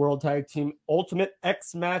 Impact World Tag Team Ultimate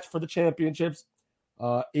X match for the championships.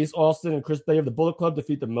 Ace Austin and Chris Bay of the Bullet Club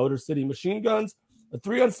defeat the Motor City Machine Guns. A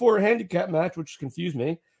 3-on-4 handicap match, which confused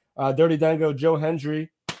me. Dirty Dango, Joe Hendry,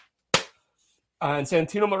 and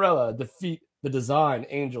Santino Marella defeat the Design,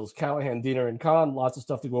 Angels, Callahan, Diener, and Khan. Lots of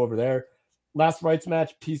stuff to go over there. Last rights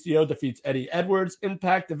match, PCO defeats Eddie Edwards.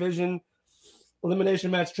 Impact Division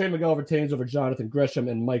elimination match, Trey Miguel retains over Jonathan Gresham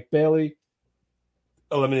and Mike Bailey,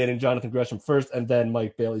 eliminating Jonathan Gresham first and then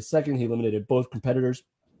Mike Bailey second. He eliminated both competitors.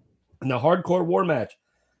 In the Hardcore War match,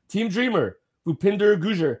 Team Dreamer, Bhupinder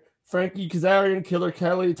Gujar, Frankie Kazarian, Killer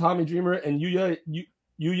Kelly, Tommy Dreamer, and Yuya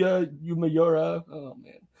Umayura. Oh,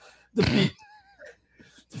 man. Defeat.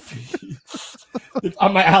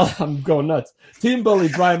 I'm going nuts. Team Bully,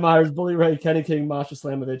 Brian Myers, Bully Ray, Kenny King, Masha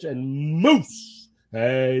Slamovich, and Moose.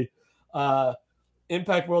 Hey.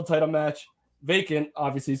 Impact World title match. Vacant,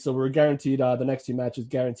 obviously, so we're guaranteed the next two matches,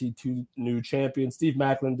 guaranteed 2 new champions. Steve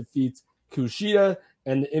Macklin defeats Kushida,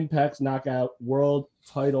 and the Impact's Knockout World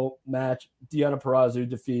title match. Deanna Purrazzo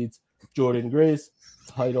defeats Jordan Grace.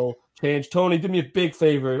 Title change. Tony, do me a big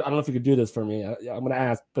favor. I don't know if you could do this for me. I'm going to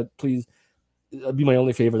ask, but please, it'll be my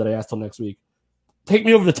only favor that I ask till next week. Take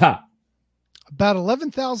me over the top. About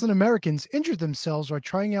 11,000 Americans injure themselves while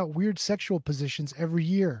trying out weird sexual positions every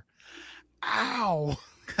year. Ow.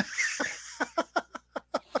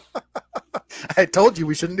 I told you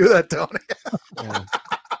we shouldn't do that, Tony. Yeah.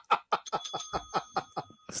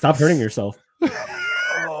 Stop hurting yourself.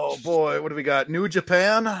 Oh, boy. What do we got? New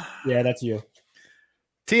Japan? Yeah, that's you.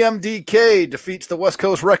 TMDK defeats the West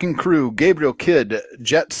Coast Wrecking Crew, Gabriel Kidd,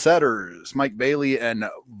 Jet Setters, Mike Bailey, and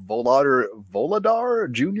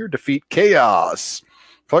Voladar Jr. defeat Chaos.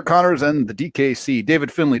 Clark Connors and the DKC. David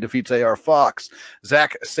Finley defeats AR Fox.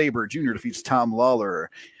 Zack Sabre Jr. defeats Tom Lawler.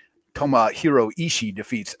 Tomohiro Ishii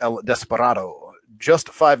defeats El Desperado. Just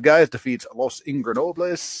Five Guys defeats Los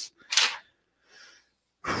Ingrenobles.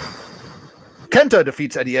 Kenta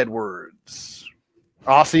defeats Eddie Edwards.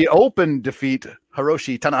 Aussie Open defeat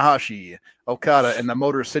Hiroshi Tanahashi, Okada, and the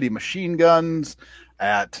Motor City Machine Guns.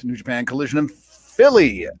 At New Japan Collision in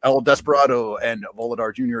Philly, El Desperado and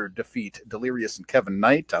Voladar Jr. defeat Delirious and Kevin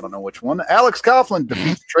Knight. I don't know which one. Alex Coughlin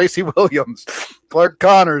defeats Tracy Williams. Clark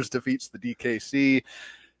Connors defeats the DKC.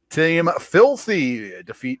 Team Filthy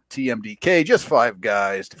defeat TMDK. Just Five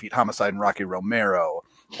Guys defeat Homicide and Rocky Romero.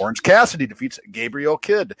 Orange Cassidy defeats Gabriel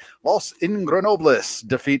Kidd. Los Ingrenobles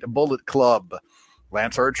defeat Bullet Club.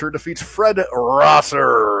 Lance Archer defeats Fred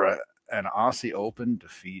Rosser. And Aussie Open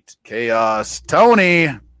defeat Chaos. Tony,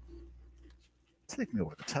 take me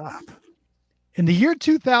over the top. In the year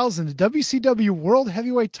 2000, the WCW World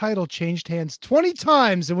Heavyweight title changed hands 20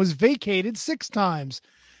 times and was vacated 6 times.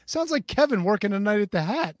 Sounds like Kevin working a night at the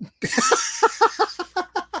Hat.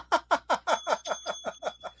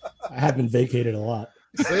 I have been vacated a lot.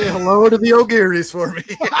 Say hello to the O'Gearys for me.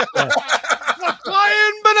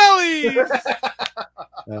 Ryan Benelli.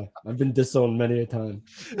 Yeah, I've been disowned many a time.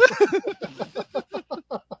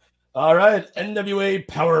 All right, NWA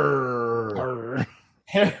Power.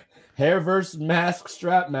 Hair versus mask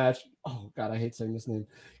strap match. Oh, God, I hate saying this name.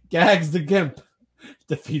 Gags the Gimp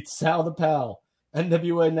defeats Sal the Pal.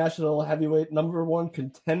 NWA National Heavyweight #1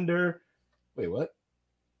 contender. Wait, what?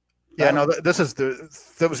 Yeah, no,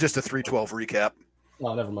 that was just a 312 recap.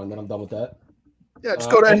 Oh, never mind. Then I'm done with that. Yeah,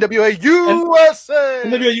 just go to NWA USA.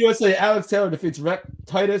 NWA USA. Alex Taylor defeats Rec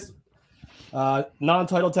Titus.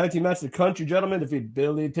 Non-title tag team match. The Country Gentlemen defeat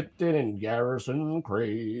Billy Tipton and Garrison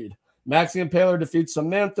Creed. Maxie Impaler defeats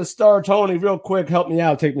Samantha Star. Tony, real quick, help me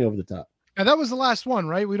out. Take me over the top. And that was the last one,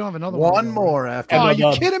 right? We don't have another one. One more after. Oh, are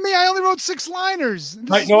you kidding me? I only wrote 6-liners.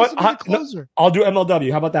 Right, you know what? I'll do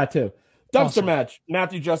MLW. How about that too? Dumpster match.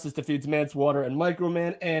 Matthew Justice defeats Mance Water and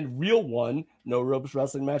Microman. And Real One, No Ropes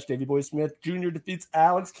Wrestling match. Davey Boy Smith Jr. defeats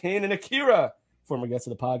Alex Kane and Akira. Former guest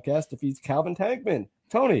of the podcast defeats Calvin Tankman.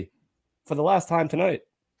 Tony, for the last time tonight,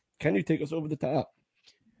 can you take us over the top?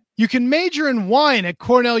 You can major in wine at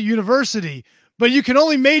Cornell University, but you can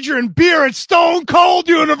only major in beer at Stone Cold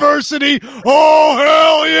University. Oh,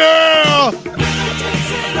 hell yeah!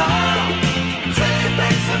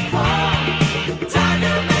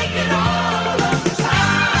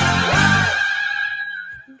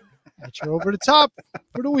 Got you over the top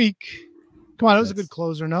for the week. Come on, that was a good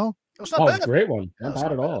closer, no? It was a great one. Not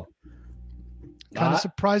bad at all. Kind of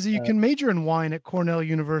surprised that you can major in wine at Cornell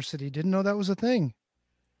University. Didn't know that was a thing.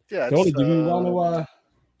 Yeah, Tony, do you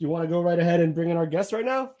want to go right ahead and bring in our guest right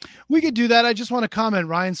now? We could do that. I just want to comment.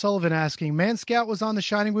 Ryan Sullivan asking, Man Scout was on the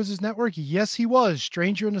Shining Wizards Network? Yes, he was.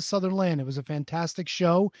 Stranger in the Southern Land. It was a fantastic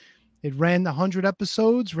show. It ran 100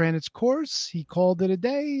 episodes, ran its course. He called it a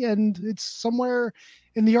day, and it's somewhere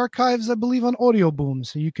in the archives, I believe, on Audio Boom,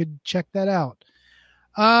 so you could check that out.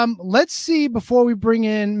 Let's see before we bring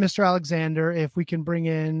in Mr. Alexander if we can bring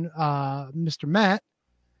in Mr. Matt.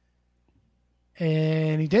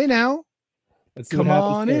 Any day now. Let's see what Come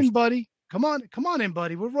happens on first. in, buddy. Come on in,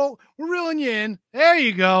 buddy. We're reeling you in. There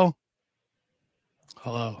you go.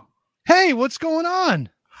 Hello. Hey, what's going on?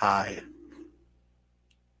 Hi.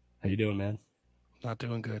 How you doing, man? Not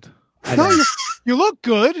doing good. I No, know. you look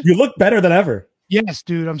good. You look better than ever. Yes,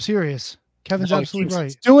 dude. I'm serious. Kevin's No, it absolutely keeps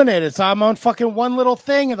right. doing it. I'm on fucking one little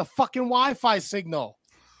thing of the fucking Wi-Fi signal.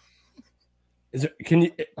 Is it? Can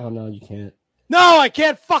you? Oh no, you can't. No, I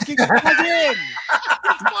can't fucking plug in.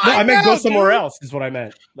 No, I meant go know, somewhere dude. else. Is what I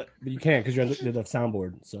meant. But you can't because you're the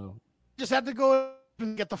soundboard. So Just had to go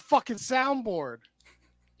and get the fucking soundboard.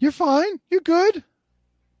 You're fine. You're good.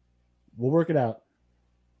 we'll work it out.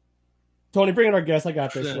 Tony, bring in our guest. I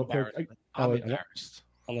got this. I'm Real quick. embarrassed. Oh, I'm wait, embarrassed.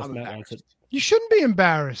 unless I'm Matt wants embarrassed. it. You shouldn't be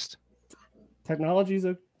embarrassed. Technology's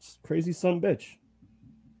a crazy son of a bitch.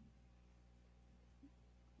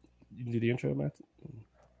 You can do the intro, Matt.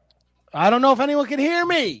 I don't know if anyone can hear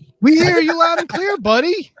me. We hear you loud and clear,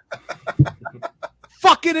 buddy.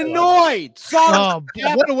 Fucking annoyed. Sorry. Oh,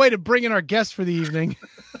 what a way to bring in our guest for the evening.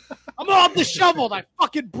 I'm all disheveled. I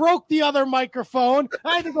fucking broke the other microphone.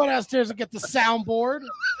 I had to go downstairs and get the soundboard.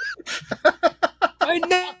 I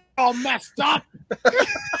know all messed up.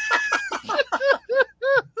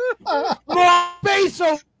 More bass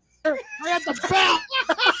over there. I had the bell.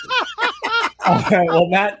 All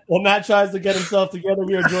right. Well, Matt tries to get himself together.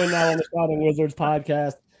 We are joined now on the Shouting Wizards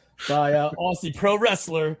podcast by Aussie pro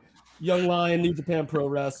wrestler, Young Lion, New Japan Pro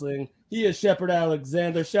Wrestling. He is Shepard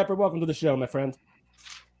Alexander. Shepard, welcome to the show, my friend.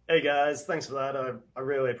 Hey guys, thanks for that. I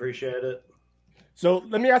really appreciate it. So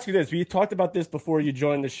let me ask you this. We talked about this before you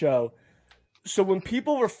joined the show. So when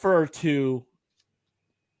people refer to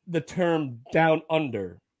the term down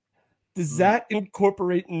under, does that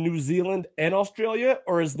incorporate New Zealand and Australia,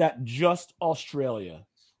 or is that just Australia?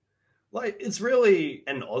 Like, it's really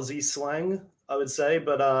an Aussie slang, I would say,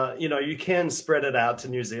 but you can spread it out to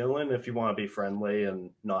New Zealand if you want to be friendly and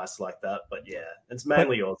nice like that. But yeah, it's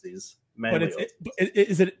mainly Aussies. But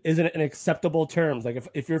is it an acceptable terms? Like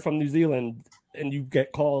if you're from New Zealand and you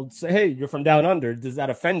get called, say, hey, you're from down under, does that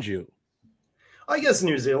offend you? I guess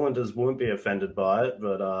New Zealanders wouldn't be offended by it,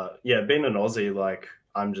 but yeah, being an Aussie, like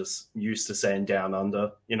I'm just used to saying down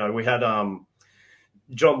under. You know, we had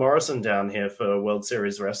John Morrison down here for World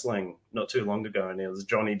Series Wrestling not too long ago, and it was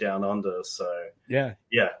Johnny Down Under. So Yeah.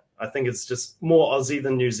 I think it's just more Aussie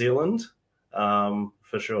than New Zealand,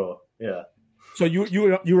 for sure. Yeah. So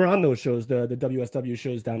you were on those shows, the WSW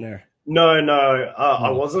shows down there. No, I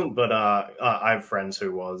wasn't, but I have friends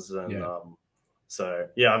who was, and so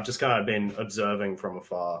yeah, I've just kind of been observing from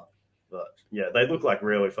afar. But yeah, they look like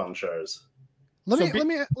really fun shows. Let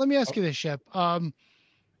me ask you this, Shep.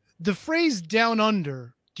 The phrase "down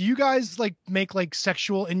under." Do you guys like make like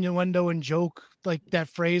sexual innuendo and joke like that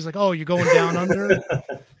phrase? Like, oh, you're going down under.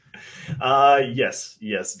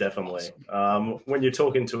 Yes, definitely. When you're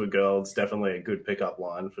talking to a girl, it's definitely a good pickup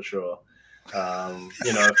line for sure. If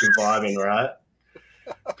you're vibing right.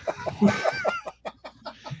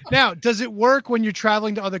 Now, does it work when you're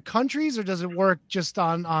traveling to other countries, or does it work just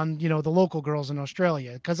on the local girls in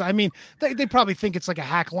Australia? Because I mean, they probably think it's like a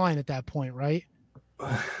hack line at that point, right?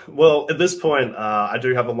 Well, at this point, I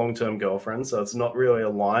do have a long-term girlfriend, so it's not really a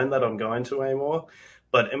line that I'm going to anymore.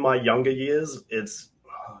 But in my younger years, it's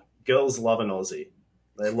girls love an Aussie.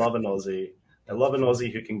 They love an Aussie. They love an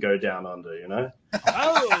Aussie who can go down under, you know?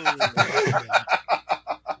 Oh.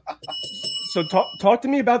 So talk to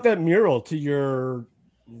me about that mural to your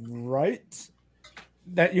right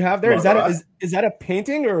that you have there. Is that a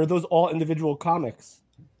painting, or are those all individual comics?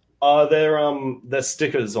 They're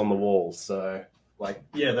stickers on the wall, so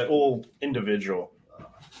they're all individual.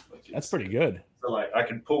 That's pretty good. So I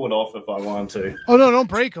could pull it off if I wanted to. Oh no! Don't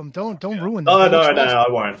break them. Don't ruin them. Oh no, I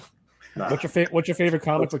won't. No. What's your favorite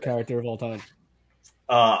comic book character of all time?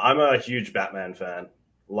 I'm a huge Batman fan.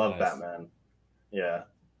 Love Nice. Batman. Yeah.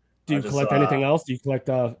 Do you collect anything else? Do you collect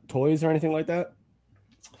toys or anything like that?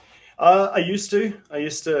 I used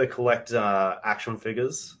to collect action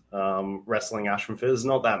figures, wrestling action figures.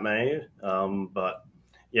 Not that many, but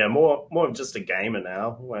yeah, more of just a gamer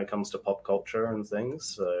now when it comes to pop culture and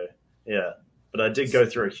things. So yeah, but I did go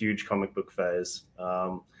through a huge comic book phase.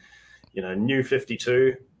 New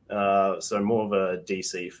 52. So more of a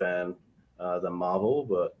DC fan than Marvel,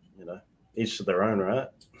 but each to their own, right?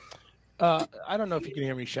 I don't know if you can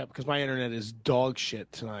hear me, Shep, because my internet is dog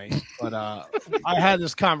shit tonight. But I had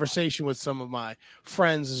this conversation with some of my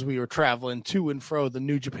friends as we were traveling to and fro the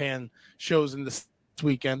New Japan shows in this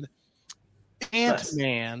weekend.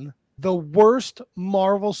 Ant-Man the worst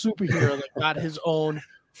Marvel superhero that got his own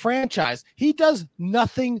franchise. He does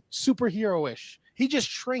nothing superhero-ish. He just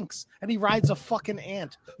shrinks and he rides a fucking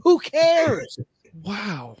ant. Who cares?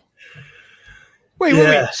 Wow. Wait.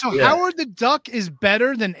 So Howard the Duck is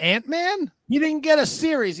better than Ant-Man? He didn't get a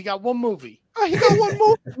series. He got one movie. Oh, he got one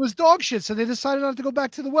movie. It was dog shit, so they decided not to go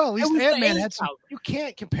back to the well. At least Ant-Man had some. You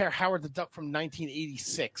can't compare Howard the Duck from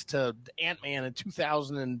 1986 to Ant-Man in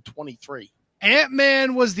 2023.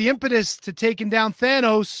 Ant-Man was the impetus to taking down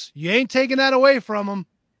Thanos. You ain't taking that away from him.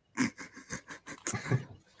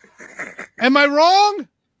 Am I wrong?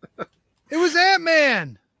 It was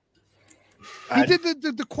Ant-Man. He did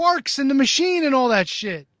the quarks and the machine and all that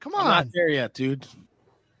shit. Come on. I'm not there yet, dude.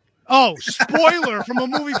 Oh, spoiler from a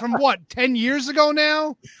movie from what, 10 years ago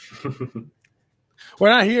now? We're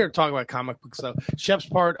not here to talk about comic books, though. Shep's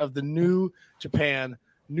part of the New Japan,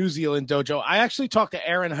 New Zealand dojo. I actually talked to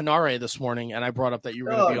Aaron Hanare this morning, and I brought up that you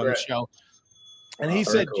were going to be on the show. And he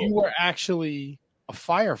said you were actually a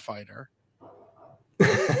firefighter.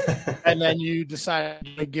 And then you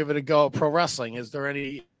decided to give it a go at pro wrestling. Is there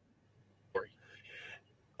any...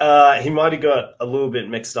 He might have got a little bit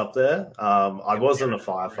mixed up there. I wasn't a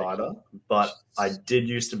firefighter, but I did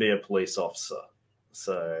used to be a police officer.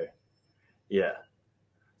 So, yeah.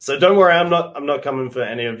 So don't worry, I'm not coming for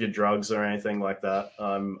any of your drugs or anything like that.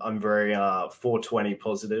 I'm very 420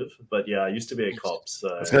 positive, but yeah, I used to be a cop. So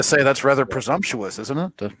I was gonna say that's rather presumptuous, isn't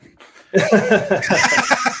it?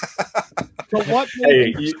 So what?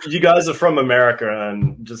 Hey, you guys are from America,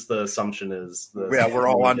 and just the assumption is we're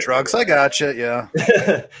all on drugs. I gotcha. Yeah.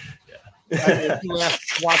 If you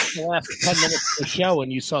watched the last 10 minutes of the show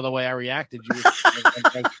and you saw the way I reacted, you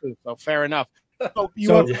would, so fair enough. So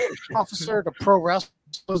you were officer to pro wrestling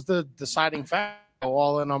was the deciding factor.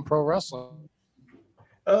 All in on pro wrestling.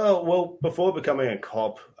 Well, before becoming a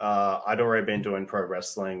cop, I'd already been doing pro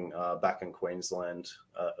wrestling back in Queensland,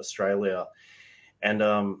 Australia, and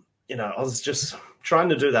I was just trying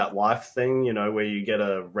to do that life thing, where you get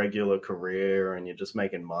a regular career and you're just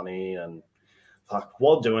making money. And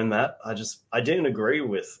while doing that, I didn't agree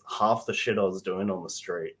with half the shit I was doing on the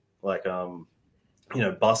street. Like,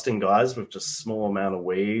 busting guys with just a small amount of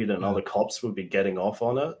weed, and other cops would be getting off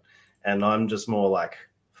on it. And I'm just more like,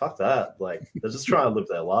 fuck that. Like, they're just trying to live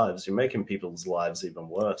their lives. You're making people's lives even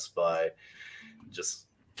worse by just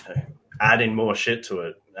adding more shit to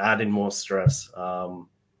it, adding more stress.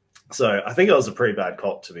 So I think I was a pretty bad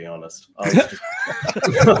cop, to be honest. I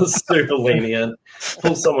was super lenient.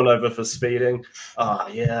 Pull someone over for speeding.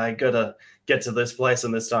 I gotta get to this place,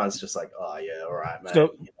 and this time it's just like, all right, man.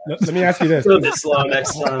 So let me ask you this. A bit slow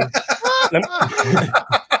next time.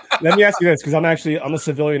 Let me ask you this, because I'm a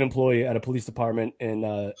civilian employee at a police department in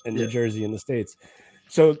New Jersey in the States.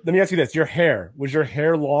 So let me ask you this: was your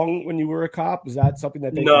hair long when you were a cop? Was that something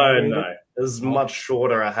that they No. It was much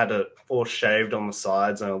shorter. I had it all shaved on the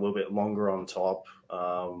sides and a little bit longer on top.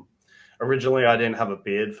 Originally, I didn't have a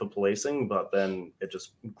beard for policing, but then it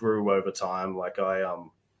just grew over time. Like I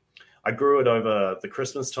grew it over the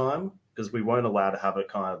Christmas time because we weren't allowed to have it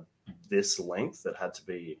kind of this length. It had to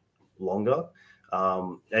be longer.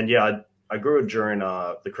 I grew it during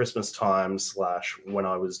the Christmas time / when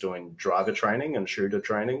I was doing driver training and shooter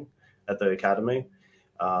training at the academy.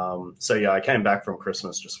 I came back from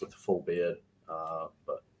Christmas just with a full beard.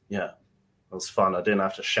 But yeah, it was fun. I didn't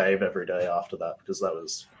have to shave every day after that because that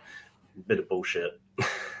was a bit of bullshit.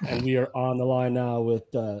 And we are on the line now with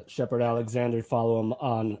Shepard Alexander. Follow him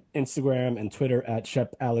on Instagram and Twitter at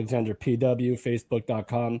Shep Alexander PW,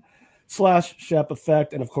 Facebook.com/Shep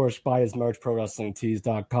Effect, and of course buy his merch,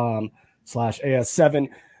 ProWrestlingTees.com/AS7.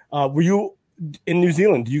 Were you in New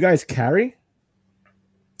Zealand? Do you guys carry?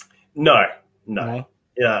 No.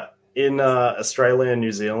 Yeah. In Australia and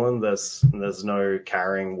New Zealand, there's no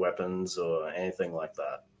carrying weapons or anything like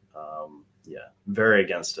that. Very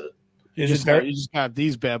against it. You just got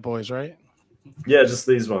these bad boys, right? Yeah, just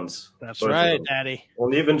these ones. That's Both right, Daddy.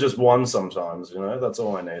 Well, even just one sometimes, that's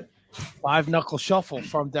all I need. 5-knuckle shuffle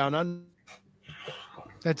from down under.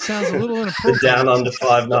 That sounds a little The inappropriate. down under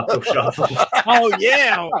 5-knuckle shuffle. Oh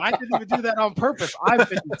yeah, I didn't even do that on purpose. I've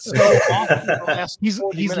been so off the last He's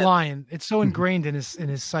 40 minutes. lying. It's so ingrained in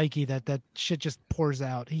his psyche that shit just pours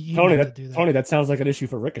out. He Tony, had to do that. Tony, that sounds like an issue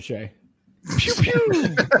for Ricochet. Pew,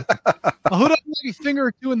 pew. I'll hook up a finger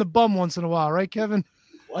or two in the bum once in a while, right, Kevin?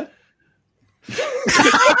 What?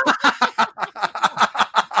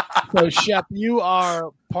 So, Shep, you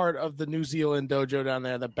are part of the New Zealand dojo down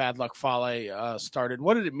there that Bad Luck Fale started.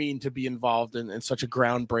 What did it mean to be involved in such a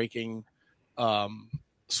groundbreaking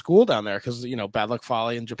school down there? Because, Bad Luck Fale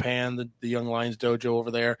in Japan, the Young Lions dojo over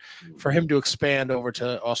there, for him to expand over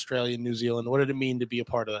to Australia and New Zealand, what did it mean to be a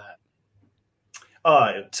part of that?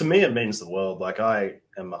 To me, it means the world. Like, I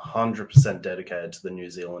am 100% dedicated to the New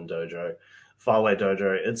Zealand dojo, Farley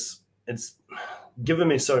Dojo. It's given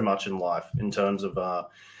me so much in life in terms of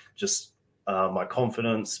just my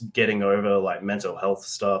confidence, getting over like mental health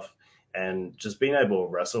stuff, and just being able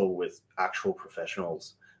to wrestle with actual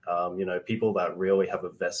professionals. People that really have a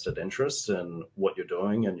vested interest in what you're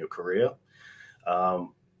doing and your career.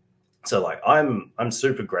 So like I'm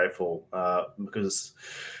super grateful because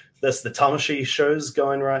there's the Tamashi shows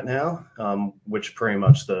going right now, which pretty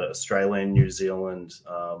much the Australian, New Zealand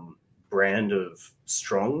brand of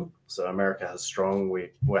Strong. So America has Strong,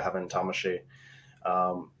 we're having Tamashi.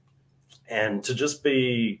 And to just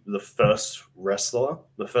be the first wrestler,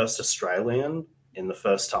 the first Australian in the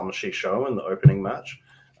first Tamashi show in the opening match,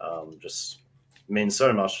 just means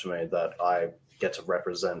so much to me that I get to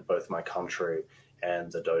represent both my country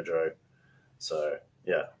and the dojo. So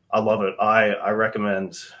yeah, I love it. I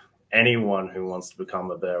recommend anyone who wants to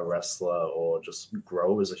become a better wrestler or just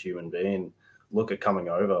grow as a human being, look at coming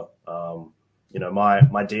over.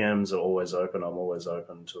 My DMs are always open. I'm always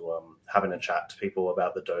open to having a chat to people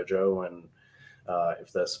about the dojo. And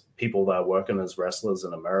if there's people that are working as wrestlers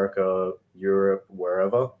in America, Europe,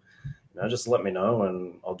 wherever, just let me know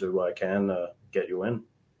and I'll do what I can to get you in.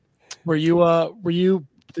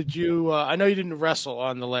 Did you? I know you didn't wrestle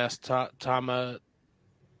on the last Tamashi.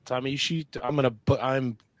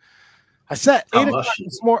 I said 8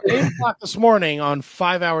 o'clock this morning on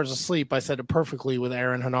 5 hours of sleep. I said it perfectly with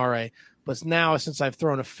Aaron Hanare, but now since I've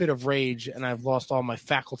thrown a fit of rage and I've lost all my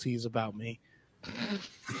faculties about me,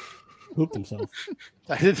 pooped himself.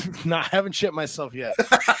 I haven't shit myself yet.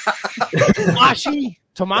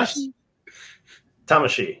 Tamashi.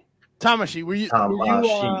 Were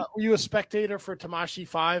you a spectator for Tamashi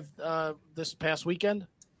 5 this past weekend?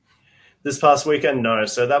 This past weekend, no.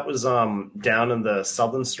 So that was down in the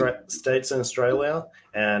southern states in Australia,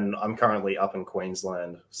 and I'm currently up in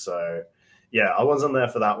Queensland. So yeah, I wasn't there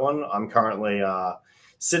for that one. I'm currently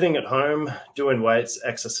sitting at home, doing weights,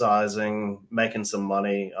 exercising, making some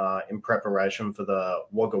money in preparation for the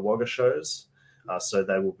Wagga Wagga shows. So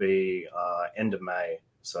they will be end of May.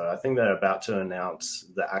 So I think they're about to announce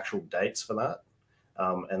the actual dates for that.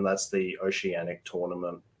 And that's the Oceanic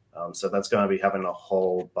tournament. So that's going to be having a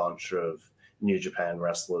whole bunch of New Japan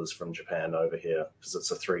wrestlers from Japan over here because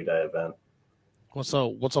it's a 3-day event. What's a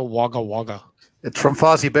Wagga Wagga? It's from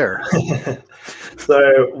Fozzie Bear.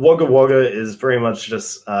 So Wagga Wagga is pretty much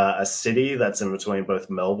just a city that's in between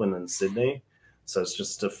both Melbourne and Sydney. So it's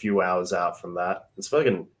just a few hours out from that. It's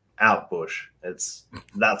fucking out bush. That's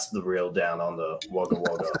the real down under Wagga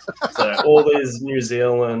Wagga. So all these all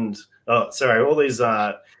these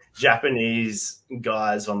Japanese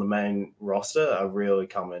guys on the main roster are really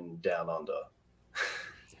coming down under.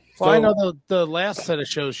 Well, I know the last set of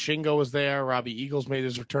shows, Shingo was there, Robbie Eagles made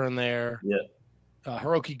his return there. Yeah.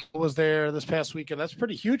 Hiroki was there this past weekend. That's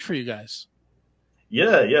pretty huge for you guys.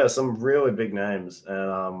 Yeah, some really big names.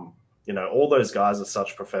 And all those guys are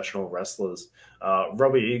such professional wrestlers.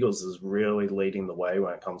 Robbie Eagles is really leading the way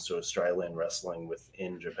when it comes to Australian wrestling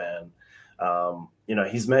within Japan.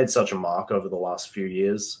 He's made such a mark over the last few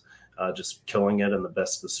years, just killing it in the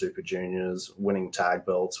best of the Super Juniors, winning tag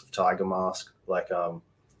belts with Tiger Mask. Like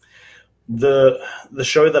the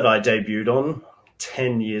show that I debuted on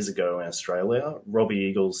 10 years ago in Australia, Robbie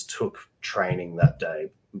Eagles took training that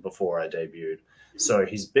day before I debuted. So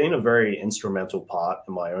he's been a very instrumental part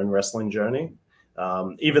in my own wrestling journey.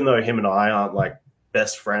 Even though him and I aren't like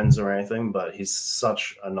best friends or anything, but he's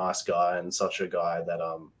such a nice guy and such a guy that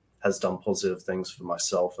has done positive things for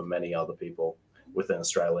myself and many other people within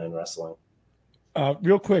Australian wrestling.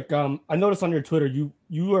 Real quick, I noticed on your Twitter,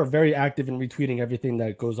 you are very active in retweeting everything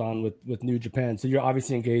that goes on with New Japan. So you're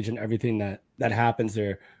obviously engaged in everything that happens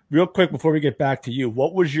there. Real quick, before we get back to you,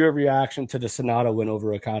 what was your reaction to the Sonata win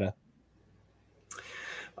over Okada?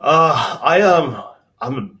 I'm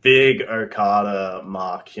a big Okada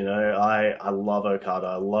mark. I love Okada.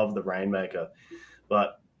 I love the Rainmaker,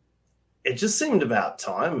 but it just seemed about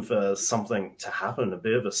time for something to happen, a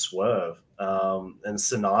bit of a swerve. And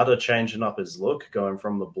Sonata changing up his look, going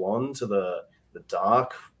from the blonde to the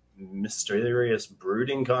dark, mysterious,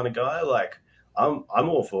 brooding kind of guy. Like, I'm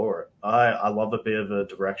all for it. I love a bit of a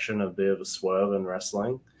direction, a bit of a swerve in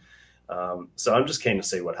wrestling. So I'm just keen to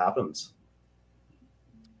see what happens.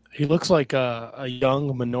 He looks like a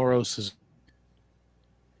young Minoru Suzuki.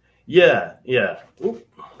 Yeah. Ooh,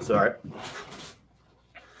 sorry.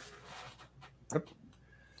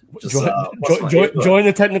 Just, join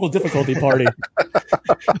the technical difficulty party.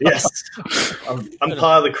 Yes, I'm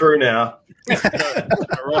part of the crew now. It's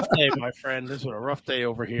been a rough day, my friend. This was a rough day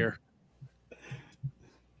over here.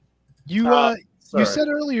 You said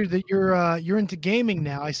earlier that you're into gaming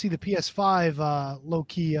now. I see the PS5 low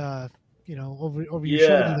key, over your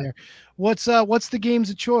shoulder there. What's the games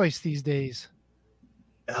of choice these days?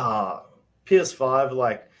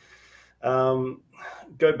 PS5,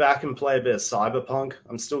 go back and play a bit of Cyberpunk.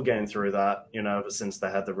 I'm still getting through that, ever since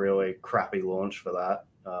they had the really crappy launch for that.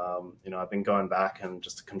 I've been going back, and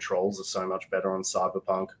just the controls are so much better on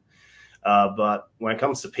Cyberpunk. But when it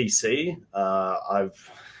comes to PC,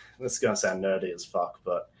 this is going to sound nerdy as fuck,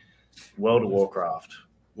 but World of Warcraft.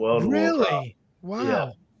 Really?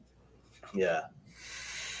 Wow. Yeah.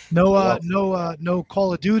 No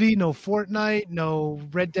Call of Duty, no Fortnite, no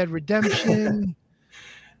Red Dead Redemption.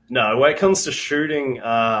 No, when it comes to shooting,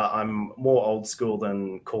 I'm more old school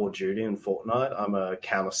than Call of Duty and Fortnite. I'm a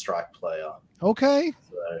Counter-Strike player. Okay.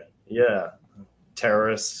 So, yeah.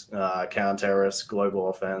 Terrorists, counter-terrorists, global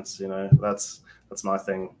offense, that's my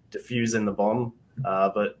thing. Defusing the bomb.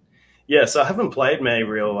 But yeah, so I haven't played many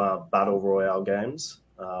real battle royale games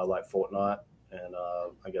like Fortnite and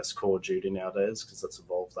I guess Call of Duty nowadays, because that's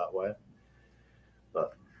evolved that way.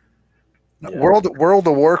 But yeah. World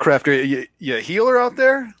of Warcraft, you a healer out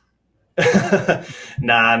there?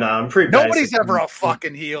 Nah, I'm pretty Nobody's basic. ever a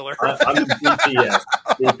fucking healer. I'm a DPS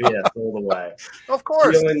all the way. Of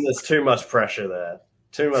course. Healing, there's too much pressure there.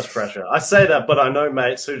 Too much pressure. I say that, but I know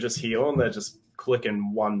mates who just heal and they're just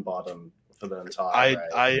clicking one button for the entire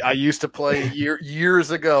raid. I used to play years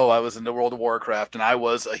ago. I was into World of Warcraft, and I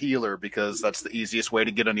was a healer because that's the easiest way to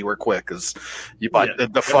get anywhere quick. Because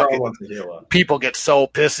the fucking people get so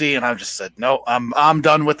pissy, and I just said no. I'm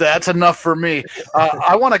done with that. That's enough for me.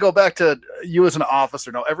 I want to go back to you as an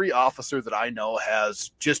officer. Now, every officer that I know has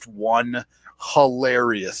just one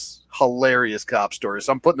hilarious cop story.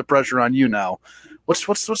 So I'm putting the pressure on you now.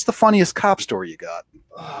 What's the funniest cop story you got?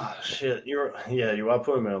 Oh, shit, you are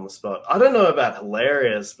putting me on the spot. I don't know about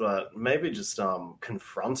hilarious, but maybe just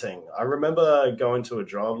confronting. I remember going to a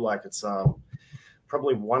job it's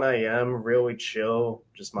probably 1 a.m., really chill,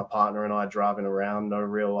 just my partner and I driving around, no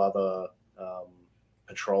real other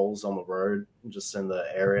patrols on the road, just in the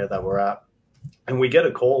area that we're at. And we get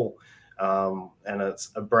a call, and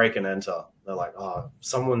it's a break and enter. They're like, oh,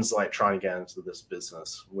 someone's trying to get into this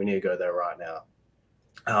business. We need to go there right now.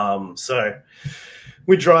 So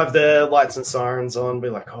we drive there, lights and sirens on, be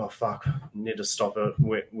like, oh fuck, need to stop it.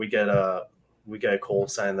 We get a call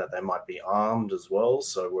saying that they might be armed as well,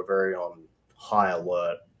 so we're very on high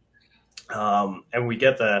alert. And we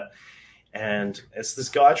get there, and it's this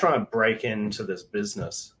guy trying to break into this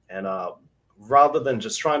business, and rather than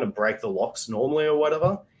just trying to break the locks normally or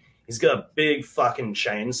whatever, he's got a big fucking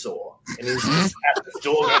chainsaw, and he's just at the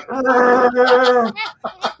door.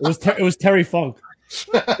 It was Terry Funk.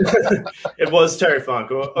 It was Terry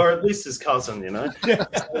Funk, or at least his cousin, So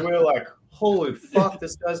we were like, holy fuck,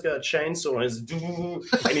 this guy's got a chainsaw and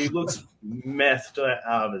he looks methed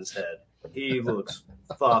out of his head. He looks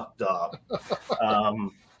fucked up.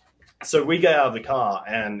 So we get out of the car,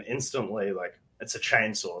 and instantly, it's a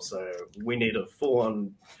chainsaw, so we need to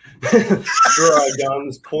full-on draw our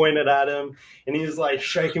guns, point it at him, and he's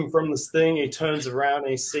shaking from this thing. He turns around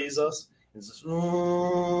and he sees us. He's just,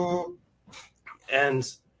 and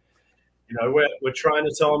we're trying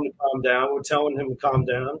to tell him to calm down. We're telling him to calm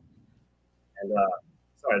down, and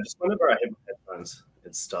just whenever I hit my headphones,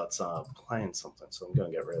 it starts playing something, so I'm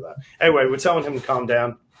going to get rid of that. Anyway, we're telling him to calm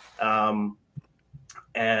down,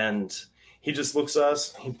 and he just looks at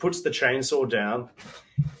us. He puts the chainsaw down,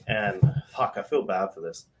 and fuck, I feel bad for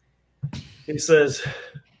this. He says,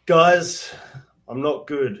 guys, I'm not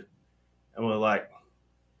good. And we're like,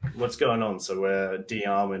 what's going on? So we're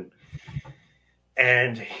de-arming.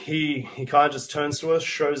 And he kind of just turns to us,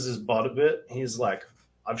 shows his butt a bit. He's like,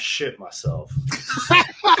 I've shit myself.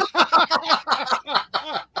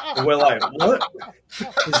 And we're like, what?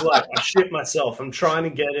 He's like, I shit myself. I'm trying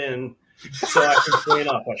to get in so I can clean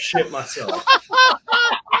up. I shit myself.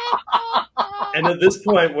 And at this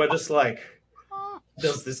point, we're just like,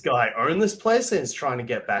 does this guy own this place and is trying to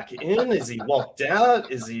get back in? Is he locked out?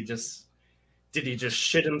 Did he just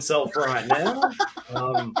shit himself right now?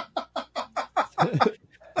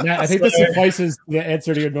 Matt, I think this suffices the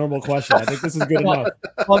answer to your normal question. I think this is good enough.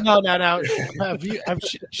 Well, no. Have you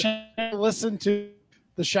listened to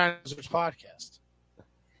the Shining Wizards podcast?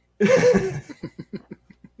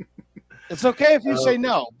 It's okay if you say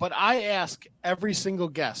no, but I ask every single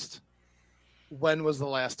guest, when was the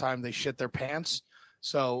last time they shit their pants?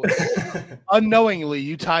 So unknowingly,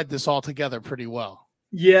 you tied this all together pretty well.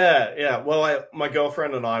 Yeah. Well, my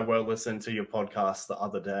girlfriend and I were listening to your podcast the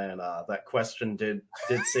other day, and that question did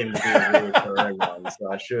seem to be a recurring one,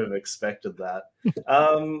 so I should have expected that.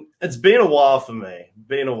 It's been a while for me.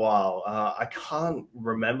 Been a while. I can't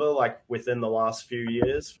remember like within the last few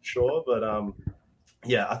years for sure, but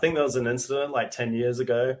yeah, I think there was an incident like 10 years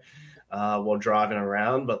ago while driving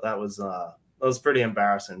around, but that was pretty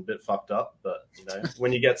embarrassing, a bit fucked up. But you know,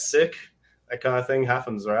 when you get sick, that kind of thing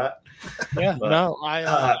happens, right? Yeah, But, no,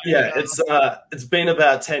 it's been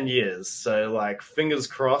about 10 years, so like fingers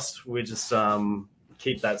crossed we just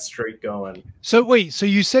keep that streak going. So wait, so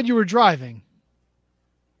you said you were driving?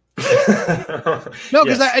 No,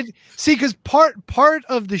 because Yes. I see, because part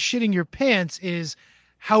of the shitting your pants is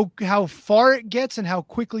how far it gets and how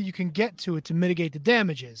quickly you can get to it to mitigate the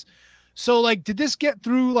damages. So like, did this get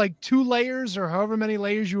through like 2 layers or however many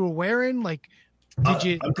layers you were wearing? Like, did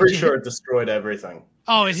you? I'm pretty did you sure hit- it destroyed everything.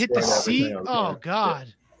 Oh, it hit the destroyed seat. everything on Oh there.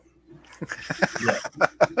 God. Yeah.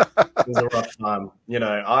 It was a rough time. You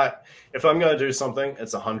know, if I'm going to do something,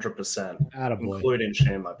 it's 100%, Attaboy. including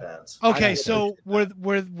shitting my pants. Okay, so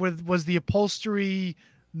was the upholstery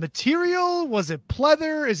material? Was it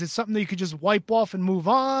pleather? Is it something that you could just wipe off and move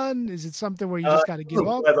on? Is it something where you just got to give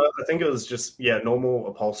up? I think it was just normal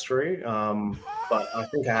upholstery. But I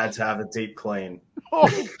think I had to have a deep clean.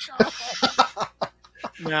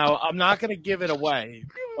 Now, I'm not going to give it away,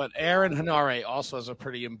 but Aaron Hanare also has a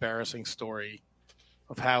pretty embarrassing story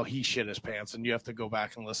of how he shit his pants, and you have to go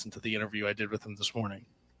back and listen to the interview I did with him this morning.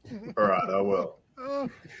 All right, I will.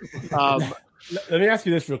 Let me ask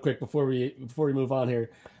you this real quick before we move on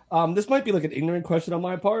here. This might be like an ignorant question on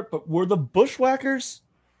my part, but were the bushwhackers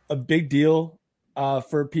a big deal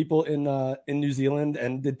for people in New Zealand,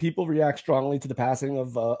 and did people react strongly to the passing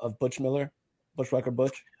of Butch Miller, Bushwhacker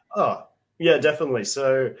Butch? Oh, yeah, definitely.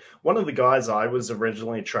 So one of the guys I was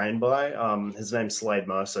originally trained by, his name's Slade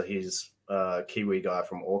Mercer. He's a Kiwi guy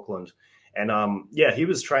from Auckland. And he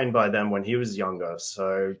was trained by them when he was younger.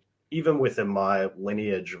 So even within my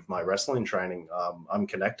lineage of my wrestling training, I'm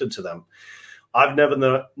connected to them. I've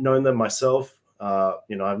never known them myself. I've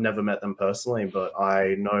never met them personally, but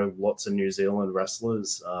I know lots of New Zealand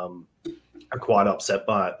wrestlers are quite upset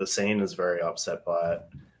by it. The scene is very upset by it.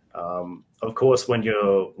 Of course, when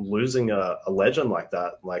you're losing a legend like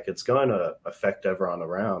that, like it's going to affect everyone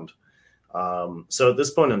around. So at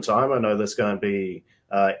this point in time, I know there's going to be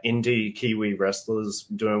indie Kiwi wrestlers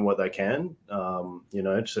doing what they can,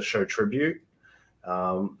 to show tribute.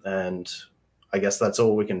 And I guess that's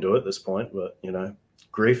all we can do at this point. But,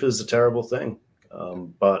 grief is a terrible thing.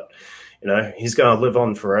 But he's going to live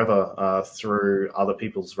on forever through other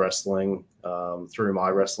people's wrestling, through my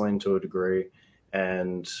wrestling to a degree.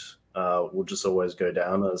 And will just always go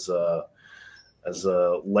down as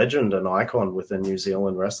a legend and icon within New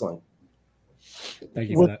Zealand wrestling. Thank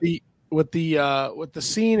you for that. With the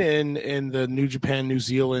scene in the New Japan New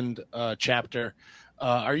Zealand chapter,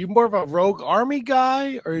 are you more of a Rogue Army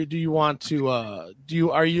guy, or do you want to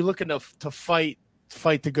are you looking to fight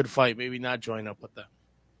the good fight, maybe not join up with them?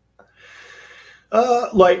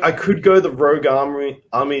 I could go the Rogue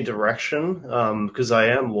Army direction because I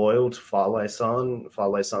am loyal to Fale-san.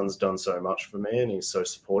 Fale-san's done so much for me, and he's so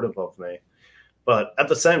supportive of me. But at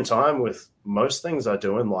the same time, with most things I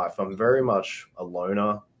do in life, I'm very much a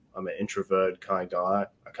loner. I'm an introvert kind of guy.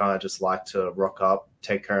 I kind of just like to rock up,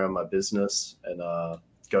 take care of my business, and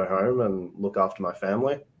go home and look after my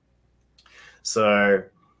family. So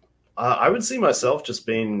I would see myself just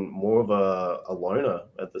being more of a loner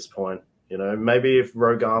at this point. Maybe if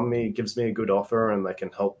Rogue Army gives me a good offer and they can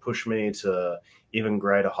help push me to even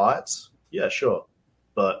greater heights, yeah, sure.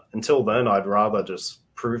 But until then, I'd rather just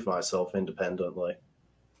prove myself independently.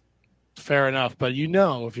 Fair enough, but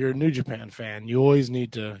if you're a New Japan fan, you always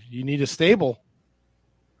need a stable.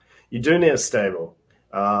 You do need a stable.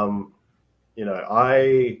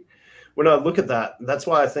 When I look at that, that's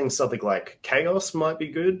why I think something like Chaos might be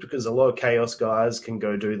good, because a lot of Chaos guys can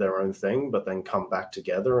go do their own thing, but then come back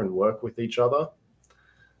together and work with each other.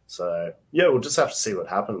 So, yeah, we'll just have to see what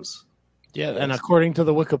happens. Yeah, and according to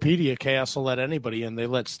the Wikipedia, Chaos will let anybody in. They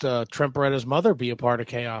let Trent Beretta's mother be a part of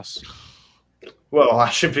Chaos. Well, I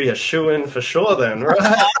should be a shoo-in for sure then, right?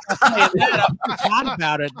 I forgot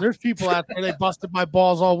about it. There's people out there, they busted my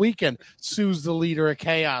balls all weekend. Sue's the leader of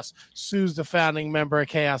Chaos. Sue's the founding member of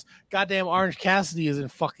Chaos. Goddamn Orange Cassidy is in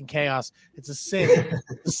fucking Chaos. It's a sin.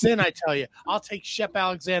 It's a sin, I tell you. I'll take Shep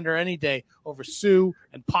Alexander any day over Sue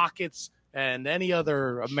and Pockets and any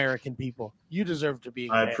other American people. You deserve to be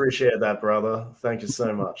in I Chaos. appreciate that, brother. Thank you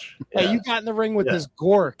so much. Hey, Yeah. you got in the ring with this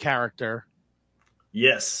Gore character.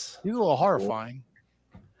 Yes. He's a little horrifying.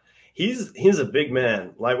 he's a big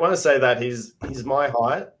man. Like when I say that, he's my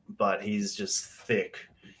height, but he's just thick.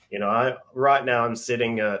 You know, right now I'm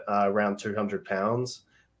sitting at around 200 pounds,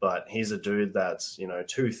 but he's a dude that's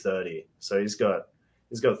 230. So he's got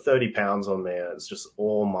 30 pounds on there. It's just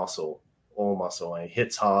all muscle. And he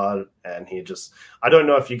hits hard, and I don't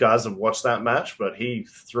know if you guys have watched that match, but he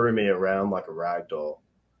threw me around like a rag doll.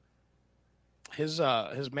 His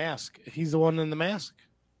mask. He's the one in the mask.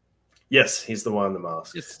 Yes, he's the one in the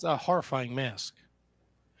mask. It's a horrifying mask.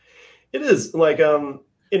 It is. Like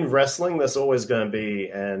in wrestling, there's always going to be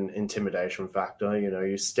an intimidation factor.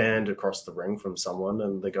 You stand across the ring from someone,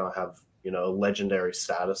 and they're going to have legendary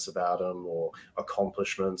status about them, or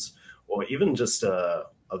accomplishments, or even just a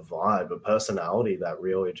vibe, a personality that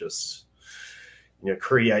really just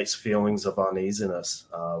creates feelings of uneasiness.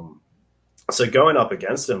 So going up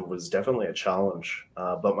against him was definitely a challenge.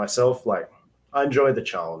 But myself, I enjoyed the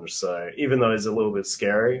challenge. So even though it's a little bit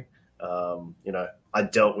scary, I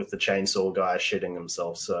dealt with the chainsaw guy shitting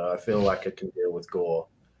himself. So I feel like I can deal with gore.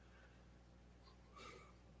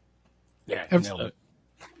 Yeah,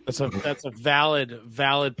 that's a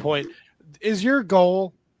valid point. Is your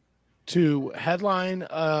goal to headline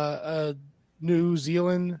a New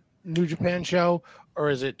Japan show, or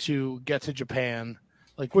is it to get to Japan?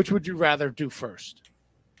 Like, which would you rather do first?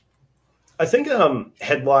 I think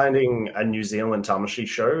headlining a New Zealand Tamashii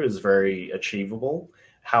show is very achievable.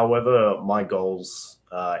 However, my goals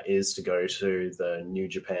is to go to the New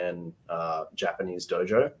Japan Japanese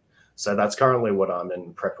dojo. So that's currently what I'm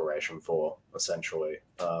in preparation for, essentially.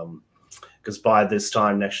 Because by this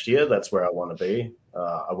time next year, that's where I want to be.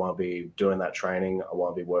 I want to be doing that training. I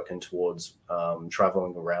want to be working towards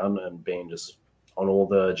traveling around and being just on all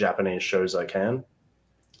the Japanese shows I can.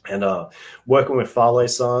 And working with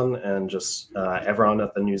Fale-san and just everyone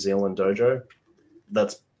at the New Zealand dojo,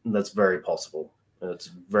 that's very possible. It's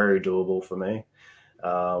very doable for me.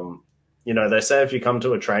 They say if you come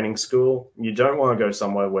to a training school, you don't want to go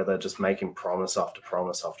somewhere where they're just making promise after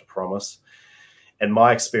promise after promise. In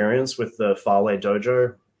my experience with the Fale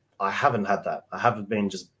dojo, I haven't had that. I haven't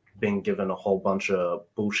been given a whole bunch of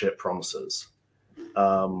bullshit promises.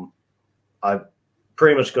 I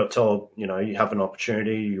pretty much got told, you have an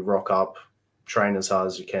opportunity, you rock up, train as hard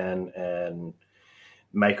as you can, and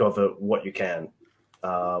make of it what you can.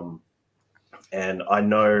 And I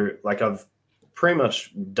know, I've pretty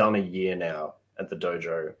much done a year now at the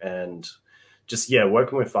dojo, and just,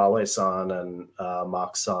 working with Fale-san and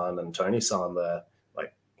Mark-san and Tony-san there,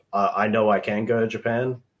 I know I can go to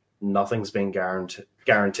Japan. Nothing's been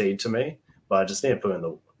guaranteed to me, but I just need to put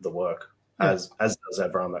in the work, as does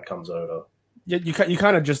everyone that comes over. Yeah, you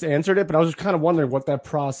kind of just answered it, but I was just kind of wondering what that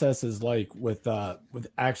process is like with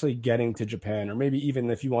actually getting to Japan, or maybe even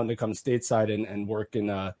if you wanted to come stateside and work in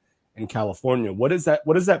California. What is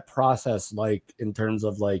that process like in terms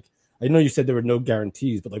of I know you said there were no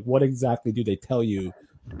guarantees, but what exactly do they tell you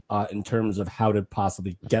in terms of how to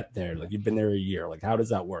possibly get there? You've been there a year. How does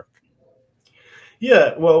that work?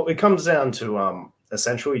 Yeah, well, it comes down to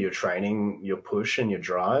essentially your training, your push, and your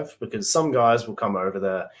drive, because some guys will come over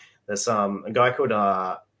there. There's a guy called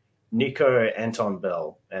Nico Anton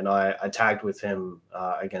Bell, and I tagged with him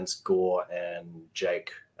against Gore and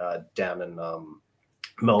Jake down in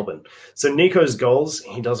Melbourne. So Nico's goals,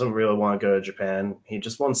 he doesn't really want to go to Japan. He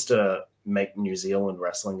just wants to make New Zealand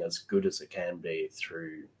wrestling as good as it can be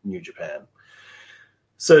through New Japan.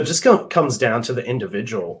 So it just comes down to the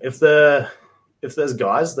individual. If there's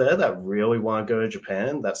guys there that really want to go to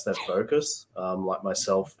Japan, that's their focus, like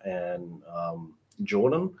myself and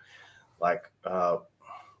Jordan.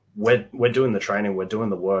 We're doing the training, we're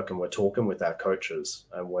doing the work, and we're talking with our coaches,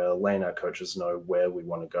 and we're letting our coaches know where we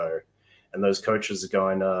want to go. And those coaches are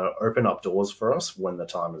going to open up doors for us when the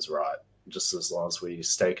time is right, just as long as we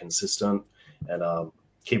stay consistent and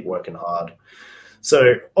keep working hard.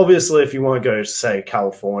 So obviously, if you want to go, say,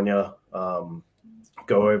 California, go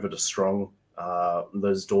over to Strong,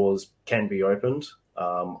 those doors can be opened.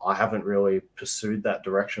 I haven't really pursued that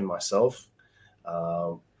direction myself.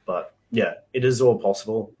 But yeah, it is all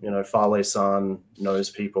possible. Fale-san knows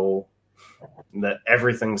people, that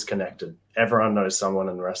everything's connected. Everyone knows someone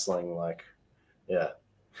in wrestling. Yeah.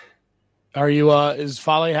 Are you, is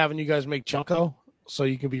Fale having you guys make Chunko so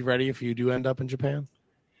you can be ready if you do end up in Japan?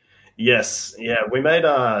 Yes. Yeah. We made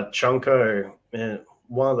Chunko in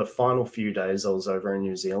one of the final few days I was over in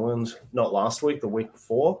New Zealand, not last week, the week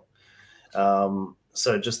before.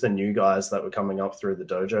 So just the new guys that were coming up through the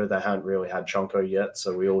dojo, they hadn't really had Chunko yet.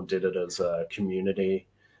 So we all did it as a community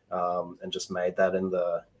and just made that in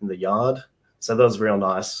the yard. So that was real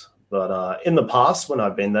nice. But in the past, when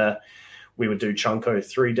I've been there, we would do chunko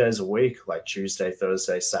 3 days a week, like Tuesday,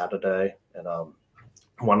 Thursday, Saturday, and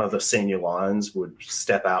one of the senior lions would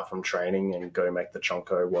step out from training and go make the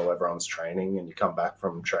chunko while everyone's training, and you come back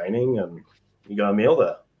from training and you got a meal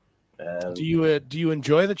there. And Do you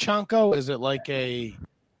enjoy the Chonko? Is it like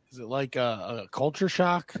a culture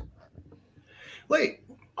shock? like,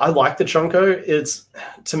 I like the chunko.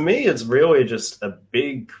 To me, it's really just a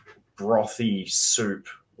big brothy soup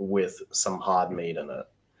with some hard meat in it.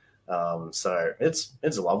 So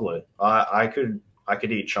it's lovely. I could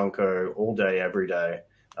eat chunko all day, every day,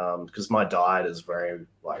 because my diet is very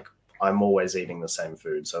like I'm always eating the same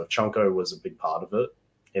food. So if chunko was a big part of it,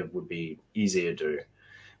 it would be easy to do.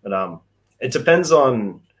 But it depends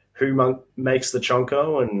on who makes the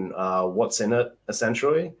chunko and what's in it,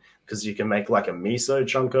 essentially, because you can make like a miso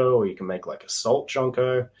chunko or you can make like a salt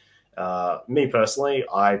chunko. Me personally,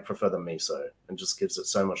 I prefer the miso. It just gives it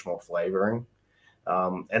so much more flavoring.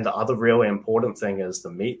 And the other really important thing is the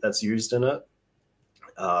meat that's used in it.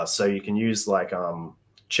 So you can use like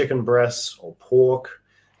chicken breasts or pork.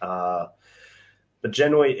 But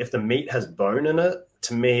generally, if the meat has bone in it,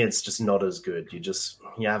 to me, it's just not as good.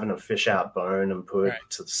 You're having to fish out bone and put it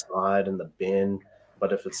to the side in the bin.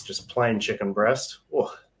 But if it's just plain chicken breast,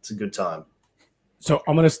 it's a good time. So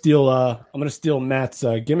I'm gonna steal Matt's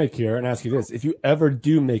gimmick here and ask you this: if you ever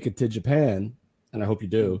do make it to Japan, and I hope you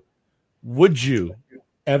do, would you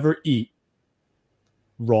ever eat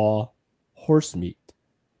raw horse meat?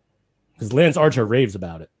 Because Lance Archer raves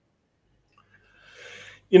about it.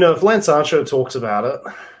 If Lance Archer talks about it,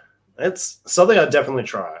 it's something I'd definitely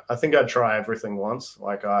try. I think I'd try everything once.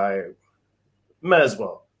 Like, I may as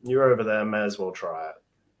well. You're over there, may as well try it.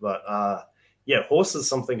 But horse is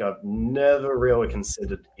something I've never really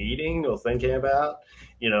considered eating or thinking about.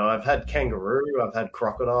 I've had kangaroo, I've had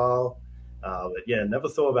crocodile, but never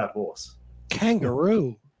thought about horse.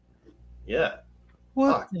 Kangaroo? Yeah.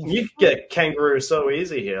 What? You can get kangaroo so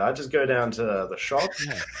easy here. I just go down to the shop,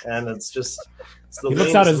 and it's the he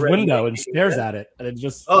looks out his window and stares at it, and it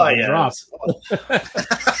just drops.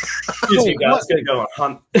 Excuse me, guys. Gonna go on a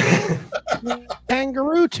hunt.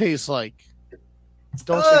 Kangaroo tastes like? It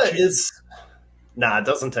doesn't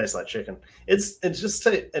taste like chicken.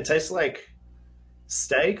 It tastes like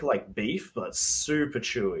steak, like beef, but super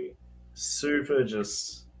chewy, super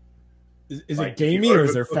just. Is it gamey, or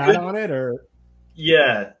is there fat on it, or?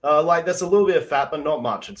 Yeah, like there's a little bit of fat, but not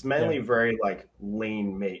much. It's mainly very like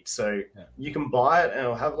lean meat. So you can buy it and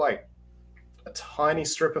it'll have like a tiny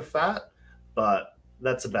strip of fat, but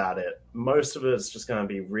that's about it. Most of it's just going to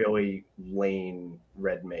be really lean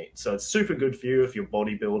red meat. So it's super good for you if you're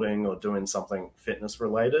bodybuilding or doing something fitness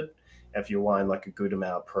related, if you want like a good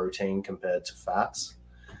amount of protein compared to fats.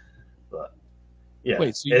 But yeah,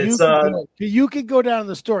 wait, so you could go down to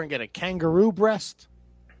the store and get a kangaroo breast?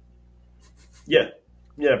 Yeah,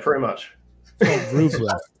 pretty much. This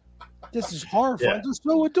is horrifying. Yeah. They're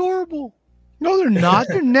so adorable. No, they're not.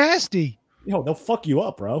 They're nasty. Yo, they'll fuck you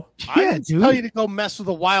up, bro. I didn't tell you to go mess with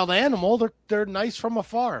a wild animal. They're nice from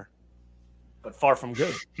afar, but far from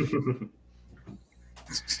good.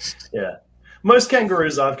 Yeah. Most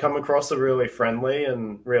kangaroos I've come across are really friendly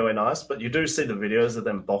and really nice, but you do see the videos of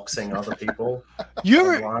them boxing other people.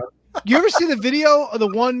 You ever see the video of the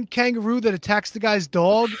one kangaroo that attacks the guy's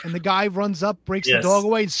dog, and the guy runs up, breaks the dog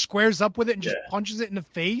away, and squares up with it and just punches it in the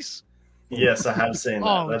face? Yes, I have seen that.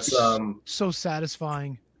 Oh, that's so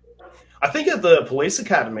satisfying. I think at the police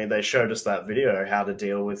academy they showed us that video, how to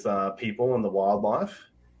deal with people and the wildlife.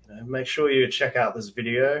 Make sure you check out this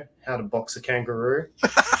video, how to box a kangaroo.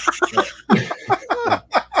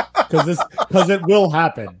 Because it will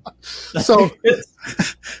happen. So it's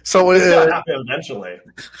gonna happen eventually.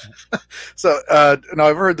 So now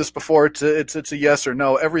I've heard this before. It's a yes or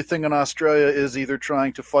no. Everything in Australia is either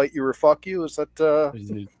trying to fight you or fuck you. Is that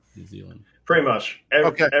New Zealand? Pretty much.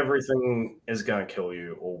 Everything is going to kill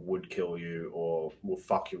you, or would kill you, or will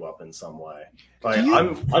fuck you up in some way. Like,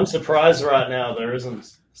 I'm surprised right now there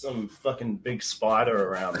isn't some fucking big spider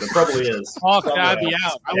around. There probably is. Oh, I'd be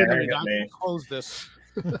out. I staring would at me. close this.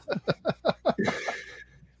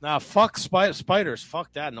 Nah, fuck spiders.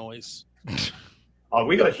 Fuck that noise. Oh,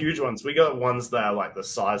 we got huge ones. We got ones that are like the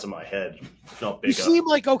size of my head, if not bigger. You seem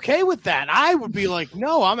like okay with that. I would be like,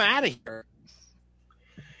 no, I'm out of here.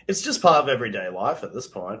 It's just part of everyday life at this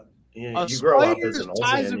point. You grow up as an Aussie,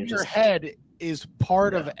 size and of you your just head is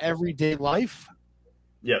part of everyday life.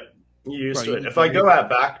 Yep, you used to it. If I go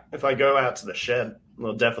out to the shed,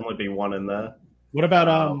 there'll definitely be one in there. What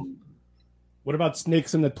about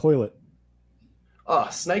snakes in the toilet? Oh,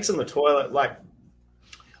 snakes in the toilet. Like,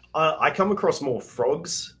 I come across more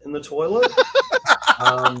frogs in the toilet.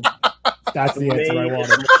 That's the answer I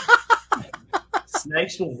wanted.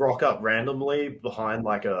 snakes will rock up randomly behind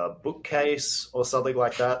like a bookcase or something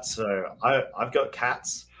like that. So I've got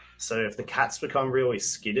cats. So if the cats become really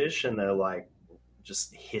skittish and they're like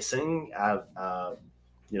just hissing at a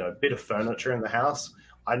bit of furniture in the house,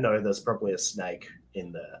 I know there's probably a snake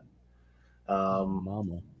in there.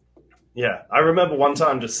 Mama. Yeah, I remember one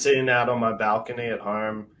time just sitting out on my balcony at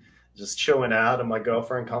home, just chilling out, and my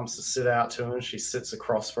girlfriend comes to sit out too, and she sits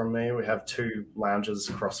across from me. We have two lounges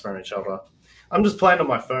across from each other. I'm just playing on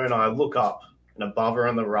my phone, and I look up, and above her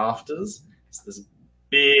on the rafters is this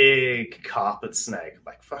big carpet snake,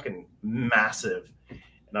 like fucking massive.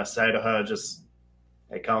 And I say to her, just,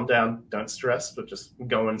 hey, calm down, don't stress, but just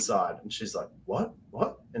go inside. And she's like, what?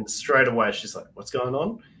 And straight away, she's like, what's going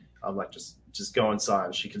on? I'm like, just go inside.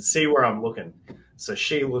 And she can see where I'm looking. So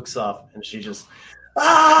she looks up, and she just,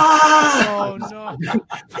 Oh no!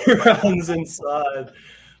 runs inside.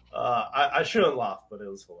 I shouldn't laugh, but it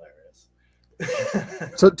was hilarious.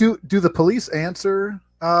 So do the police answer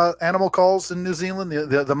animal calls in New Zealand?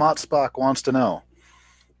 The Mott Spock wants to know.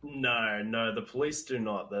 No, the police do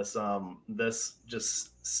not. There's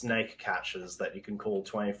just snake catchers that you can call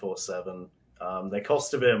 24/7. They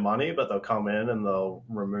cost a bit of money, but they'll come in and they'll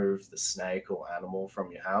remove the snake or animal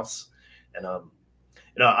from your house. And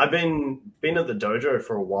I've been at the dojo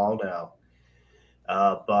for a while now,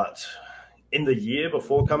 but in the year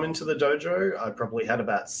before coming to the dojo, I probably had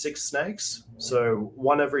about 6 snakes. So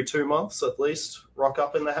one every 2 months at least rock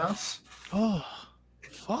up in the house. Oh,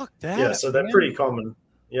 fuck that. Yeah, so they're man. pretty common.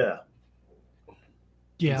 Yeah,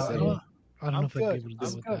 Yeah, So, I don't know I'm if I'd be good. able to deal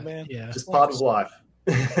I'm with good, that. man. Yeah. just part of life.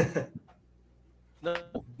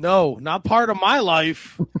 No, not part of my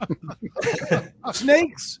life.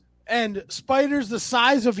 Snakes and spiders the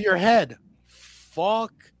size of your head.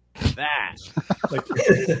 Fuck that.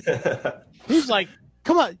 He's like,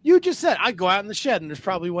 come on, you just said I'd go out in the shed and there's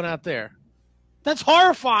probably one out there. That's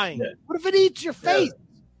horrifying. Yeah. What if it eats your face?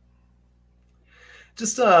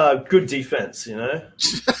 Just good defense, you know.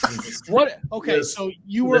 What? Okay, There's- so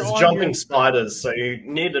you were There's on jumping your... spiders, so you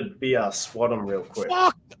need to be swat them real quick.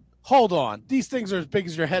 Fuck. Hold on. These things are as big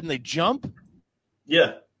as your head and they jump?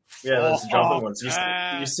 Yeah, there's jumping Fuck ones. You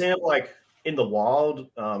that. see them like in the wild,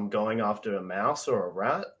 going after a mouse or a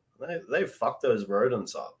rat. They fuck those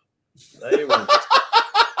rodents up. They will just,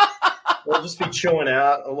 they'll just be chilling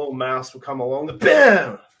out. A little mouse will come along, and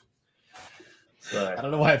bam. So I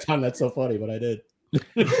don't know why I found that so funny, but I did.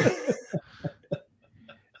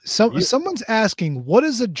 Someone's asking, what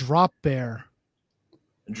is a drop bear?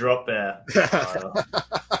 drop bear.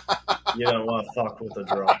 You don't want to fuck with a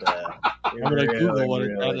drop bear. You I'm gonna really, Google what that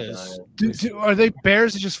really is. don't. Are they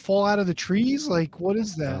bears that just fall out of the trees? Like, what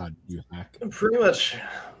is that? God, you hack. Pretty much,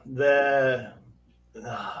 they're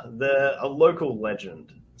a local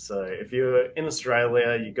legend. So if you're in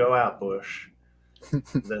Australia, you go out bush.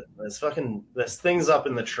 There's things up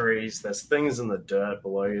in the trees. There's things in the dirt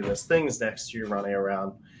below you. There's things next to you running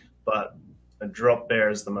around. But a drop bear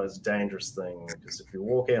is the most dangerous thing because if you're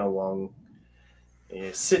walking along, and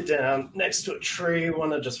you sit down next to a tree, you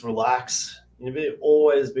want to just relax. You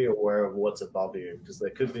always be aware of what's above you because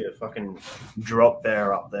there could be a fucking drop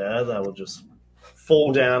bear up there that will just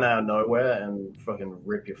fall down out of nowhere and fucking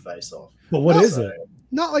rip your face off. But what is it?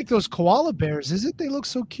 Not like those koala bears, is it? They look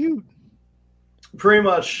so cute. Pretty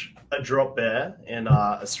much a drop bear in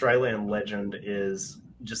Australian legend is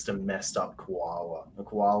just a messed up koala. A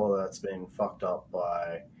koala that's been fucked up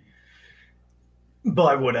by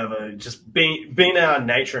whatever, just being out in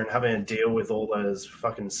nature and having to deal with all those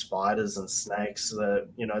fucking spiders and snakes that,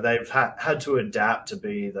 you know, they've had to adapt to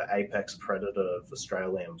be the apex predator of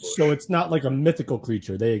Australian bush. So it's not like a mythical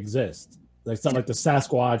creature. They exist. Like it's not like the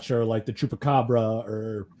Sasquatch or like the Chupacabra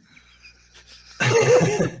or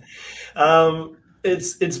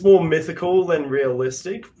It's more mythical than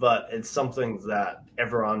realistic, but it's something that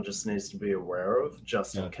everyone just needs to be aware of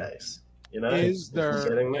just in case. You know, Is If you're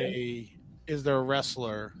getting me? is there a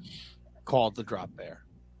wrestler called the Drop Bear?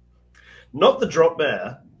 Not the drop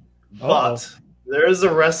bear, but there is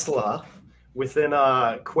a wrestler within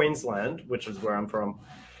Queensland, which is where I'm from,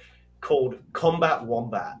 called Combat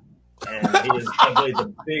Wombat, and he is probably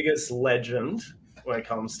the biggest legend when it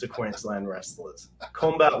comes to Queensland wrestlers.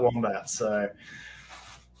 Combat Wombat. So,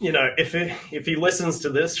 you know, if he listens to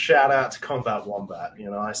this, shout out to Combat Wombat. You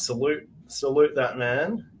know, I salute that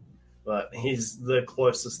man, but he's the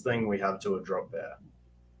closest thing we have to a drop bear.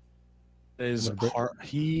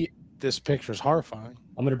 This picture is horrifying.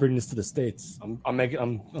 I'm gonna bring this to the States. I'm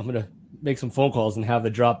gonna make some phone calls and have the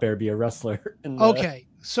drop bear be a wrestler. Okay,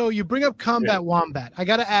 so you bring up Combat Wombat. I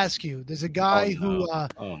got to ask you. There's a guy who.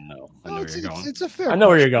 Oh no! I know where you're going. It's a fair. I know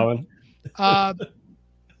where you're going.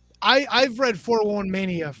 I've read 401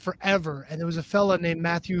 Mania forever, and there was a fella named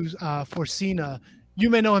Matthew Forcina. You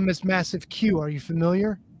may know him as Massive Q. Are you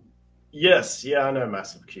familiar? Yes, yeah, I know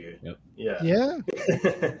Massive Q. Yep. Yeah. Yeah.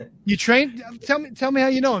 You train? Tell me how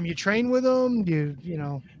you know him. You train with him? You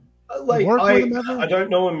know? Like work with him ever? I don't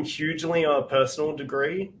know him hugely on a personal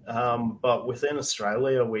degree, but within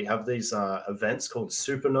Australia we have these events called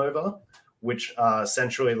Supernova, which are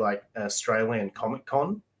essentially like an Australian Comic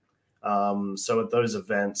Con. So at those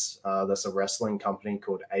events, there's a wrestling company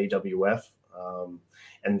called AWF,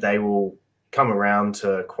 and they will come around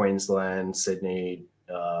to Queensland, Sydney,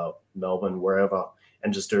 Melbourne, wherever,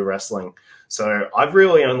 and just do wrestling. So I've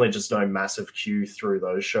really only just known Massive Q through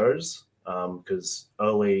those shows, because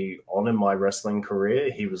early on in my wrestling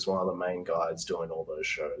career, he was one of the main guys doing all those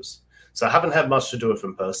shows. So I haven't had much to do with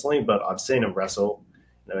him personally, but I've seen him wrestle.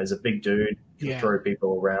 You know, he's a big dude, can throw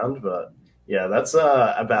people around, but yeah, that's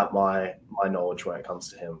about my knowledge when it comes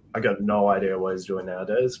to him. I got no idea what he's doing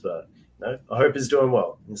nowadays, but I hope he's doing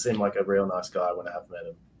well. He seemed like a real nice guy when I have met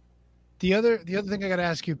him. The other thing I got to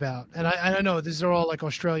ask you about, and I know these are all like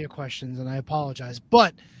Australia questions, and I apologize,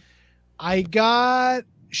 but I got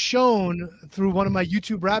shown through one of my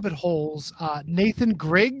YouTube rabbit holes, Nathan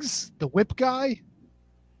Griggs, the whip guy.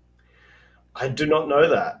 I do not know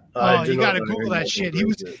that. Oh, you got to Google that shit.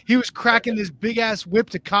 He was cracking this big ass whip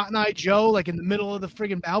to Cotton Eye Joe, like in the middle of the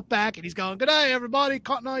friggin' Outback, and he's going, "Good day, everybody,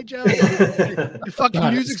 Cotton Eye Joe." The fucking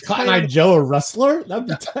music's Cotton Eye Joe a wrestler? That'd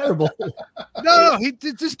be terrible. No,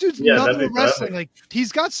 this dude's nothing but wrestling. Perfect. Like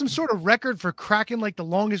he's got some sort of record for cracking like the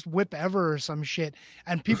longest whip ever or some shit,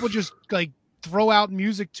 and people just like throw out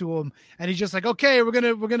music to him, and he's just like, "Okay, we're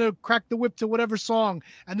gonna crack the whip to whatever song,"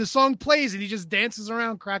 and the song plays, and he just dances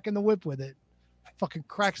around cracking the whip with it. Fucking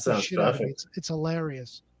cracks the Sounds shit out of perfect. it. It's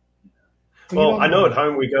hilarious. But Well, I know at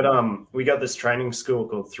home we got this training school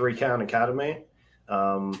called 3 Count Academy.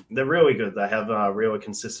 They're really good. They have really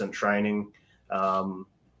consistent training.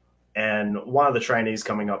 And one of the trainees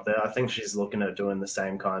coming up there, I think she's looking at doing the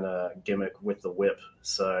same kind of gimmick with the whip.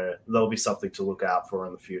 So there'll be something to look out for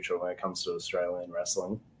in the future when it comes to Australian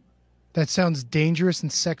wrestling. That sounds dangerous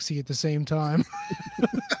and sexy at the same time.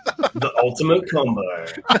 The ultimate combo.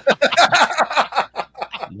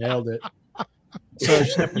 Nailed it. So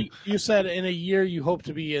Shep, you said in a year you hope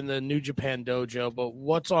to be in the New Japan Dojo, but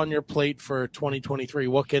what's on your plate for 2023?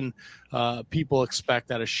 What can people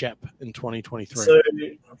expect out of Shep in 2023? So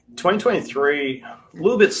 2023, a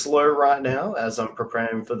little bit slow right now as I'm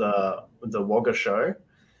preparing for the Wagga show.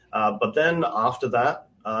 But then after that,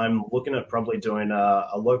 I'm looking at probably doing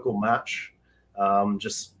a local match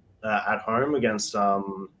just at home against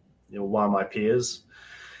one of my peers.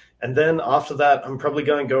 And then after that, I'm probably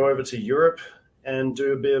going to go over to Europe and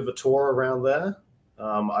do a bit of a tour around there.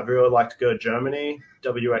 I'd really like to go to Germany,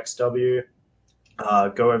 WXW,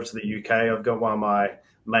 go over to the UK. I've got one of my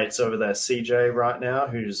mates over there, CJ, right now,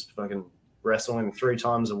 who's fucking wrestling 3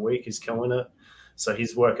 times a week. He's killing it. So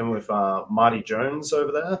he's working with Marty Jones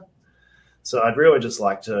over there. So I'd really just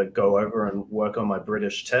like to go over and work on my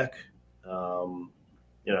British tech.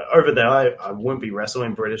 Over there, I wouldn't be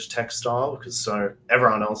wrestling British tech style because so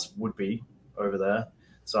everyone else would be over there.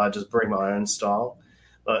 So I just bring my own style.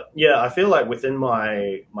 But yeah, I feel like within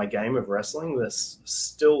my game of wrestling, there's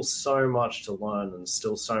still so much to learn and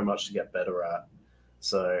still so much to get better at.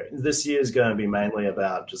 So this year is going to be mainly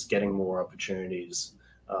about just getting more opportunities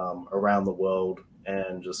around the world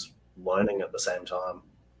and just learning at the same time.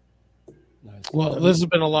 Nice. Well, this has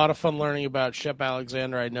been a lot of fun learning about Shep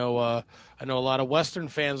Alexander. I know a lot of Western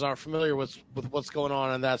fans aren't familiar with what's going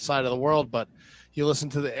on that side of the world, but you listen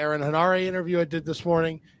to the Aaron Hanare interview I did this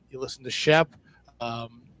morning. You listen to Shep.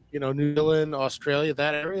 New Zealand, Australia,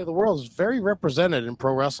 that area of the world is very represented in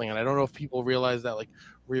pro wrestling, and I don't know if people realize that. Like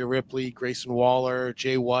Rhea Ripley, Grayson Waller,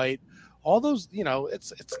 Jay White, all those.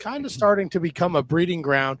 It's kind of starting to become a breeding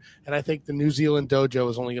ground, and I think the New Zealand dojo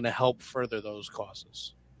is only going to help further those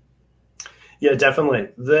causes. Yeah, definitely.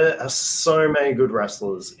 There are so many good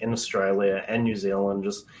wrestlers in Australia and New Zealand,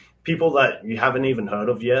 just people that you haven't even heard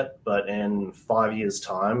of yet, but in 5 years'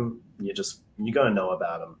 time, you're going to know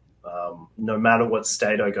about them. No matter what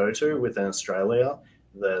state I go to within Australia,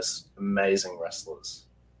 there's amazing wrestlers.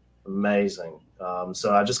 Amazing.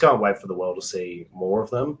 So I just can't wait for the world to see more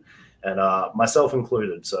of them, and myself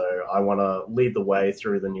included. So I want to lead the way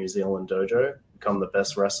through the New Zealand dojo, become the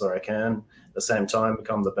best wrestler I can, at the same time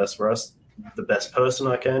become the best person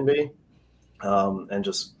I can be, and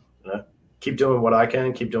just keep doing what I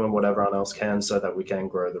can, keep doing what everyone else can, so that we can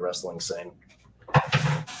grow the wrestling scene.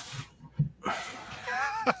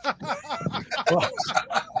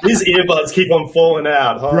 These earbuds keep on falling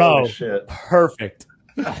out. Holy Bro, shit. Perfect.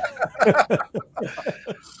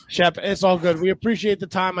 Shep, it's all good. We appreciate the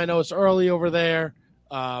time. I know it's early over there.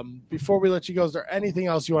 Before we let you go, is there anything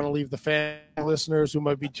else you want to leave the fan listeners who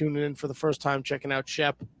might be tuning in for the first time checking out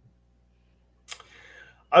Shep?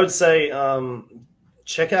 I would say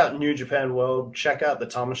check out New Japan World. Check out the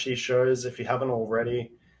Tamashii shows if you haven't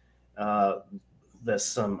already. There's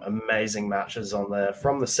some amazing matches on there.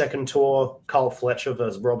 From the second tour, Carl Fletcher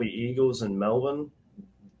versus Robbie Eagles in Melbourne.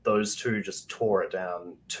 Those two just tore it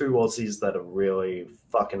down. Two Aussies that are really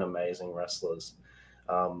fucking amazing wrestlers.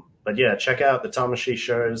 But yeah, check out the Tamashii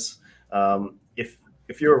shows. If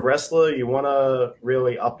you're a wrestler, you want to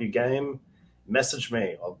really up your game, message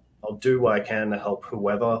me. I'll do what I can to help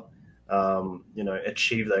whoever,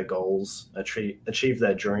 achieve their goals, achieve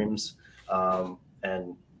their dreams.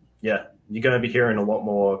 And yeah, you're going to be hearing a lot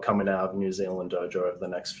more coming out of New Zealand Dojo over the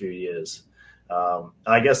next few years.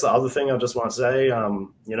 I guess the other thing I just want to say,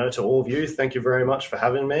 to all of you, thank you very much for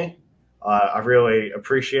having me. I really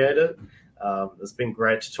appreciate it. It's been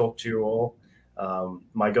great to talk to you all.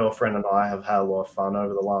 My girlfriend and I have had a lot of fun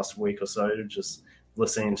over the last week or so, just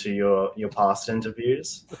listening to your past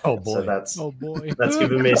interviews. Oh boy! So that's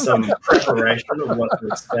given me some preparation of what to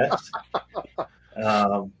expect.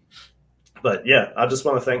 But yeah, I just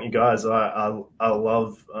want to thank you guys. I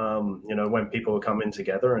love when people are coming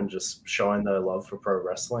together and just showing their love for pro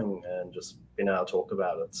wrestling and just being able to talk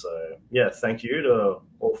about it. So yeah, thank you to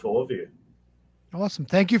all four of you. Awesome.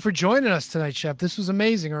 Thank you for joining us tonight, Shep. This was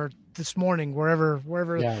amazing. Or this morning, wherever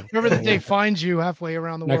the day finds you halfway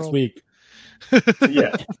around the next world. Week.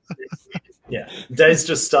 Yeah. Day's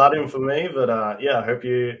just starting for me, but I hope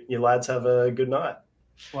you lads have a good night.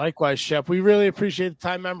 Likewise, Shep. We really appreciate the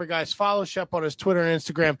time. Remember, guys, follow Shep on his Twitter and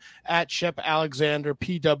Instagram at Shep Alexander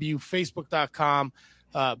PW, Facebook.com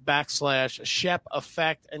 / Shep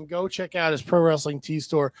Effect, and go check out his Pro Wrestling Tees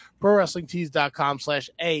store, ProWrestlingTees.com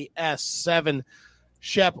 /AS7.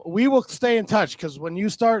 Shep, we will stay in touch because when you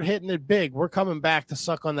start hitting it big, we're coming back to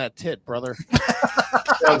suck on that tit, brother.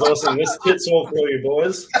 Sounds awesome. This kit's all for you,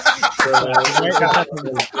 boys. That's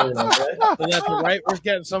right. We're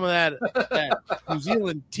getting some of that New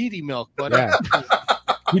Zealand TD milk, buddy. Yeah.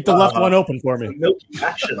 Keep the left one open for me. Milky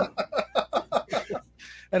action.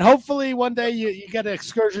 And hopefully one day you get an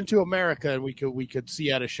excursion to America and we could see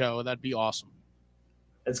you at a show. That'd be awesome.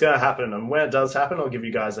 It's gonna happen, and when it does happen, I'll give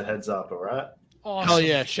you guys a heads up. All right. Awesome. Hell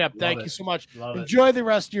yeah, Shep. Thank you so much. Enjoy the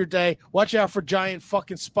rest of your day. Watch out for giant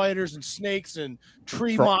fucking spiders and snakes and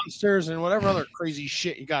tree monsters and whatever other crazy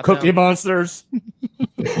shit you got. Cookie monsters.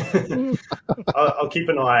 I'll keep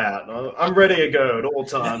an eye out. I'm ready to go at all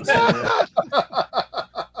times.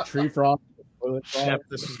 Tree frog. Shep,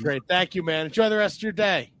 this is great. Thank you, man. Enjoy the rest of your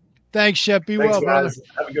day. Thanks, Shep. Be well, brother. Guys.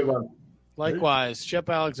 Have a good one. Likewise, Shep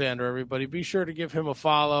Alexander, everybody. Be sure to give him a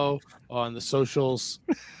follow on the socials.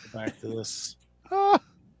 Back to this.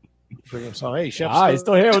 Bring him some. Hey, Shep. He's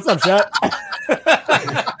still here. What's up, Shep?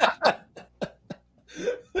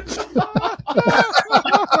 This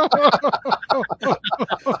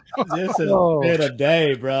has been a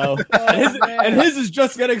day, bro. And his is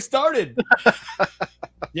just getting started.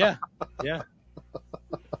 Yeah.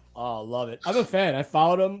 Oh, love it. I'm a fan. I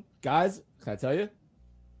followed him. Guys, can I tell you?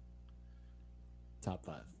 Top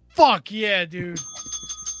 5. Fuck yeah, dude.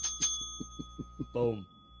 Boom.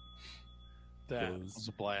 That was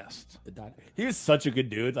a blast. He was such a good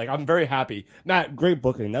dude. Like, I'm very happy. Not great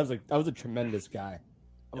booking. That was a tremendous guy.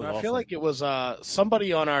 I feel like it was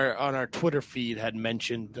somebody on our Twitter feed had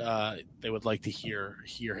mentioned they would like to hear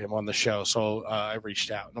him on the show, so I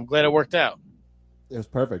reached out, and I'm glad it worked out. It was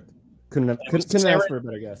perfect. Couldn't ask for a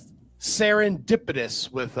better guest.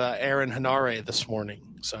 Serendipitous with Aaron Hanare this morning,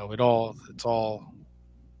 so it's all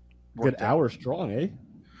good hour strong, eh?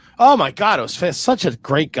 Oh my God, it was such a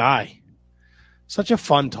great guy. Such a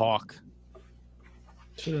fun talk.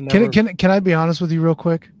 Can I be honest with you real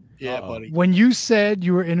quick? Yeah, buddy. When you said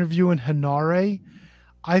you were interviewing Hanare,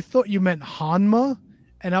 I thought you meant Hanma,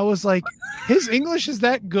 and I was like, his English is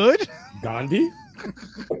that good? Gandhi?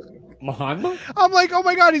 Mahatma? I'm like, oh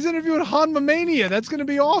my God, he's interviewing Hanma Mania. That's going to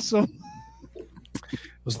be awesome. It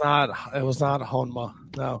was not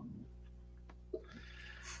Hanma.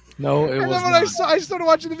 No, it was not. And then when I started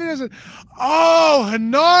watching the video, I said, oh,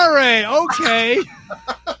 Hanare, okay.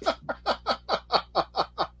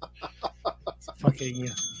 Fucking,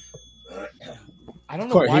 I don't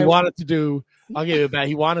know why he wanted to do. I'll give you that.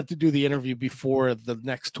 He wanted to do the interview before the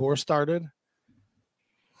next tour started,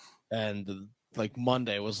 and like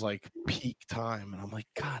Monday was like peak time, and I'm like,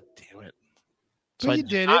 God damn it! So you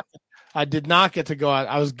did it. I did not get to go out.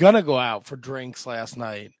 I was gonna go out for drinks last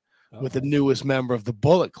night with the newest member of the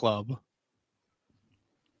Bullet Club.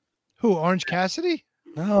 Who? Orange Cassidy?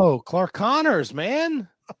 No, Clark Connors, man.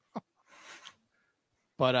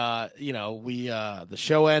 But we the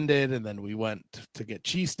show ended and then we went to get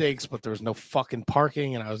cheesesteaks, but there was no fucking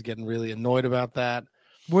parking, and I was getting really annoyed about that.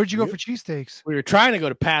 Where'd you go for cheesesteaks? We were trying to go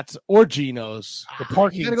to Pat's or Gino's. The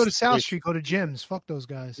parking. You gotta go to South Street, go to Jim's. Fuck those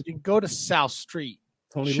guys. You can go to South Street.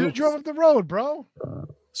 Tony Should have Luke's. drove up the road, bro.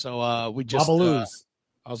 So we just Babaloo's.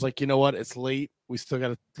 I was like, you know what? It's late. We still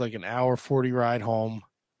got like an hour 40 ride home.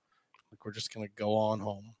 Like we're just gonna go on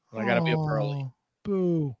home. And I gotta be up early.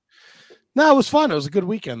 Boo. No, it was fun. It was a good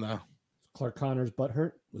weekend though. Clark Connor's butt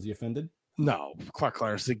hurt. Was he offended? No, Clark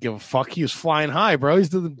Connors didn't give a fuck. He was flying high, bro. He's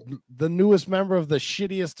the newest member of the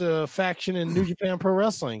shittiest faction in New Japan Pro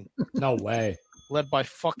Wrestling, No way. led by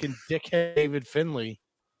fucking dickhead David Finley.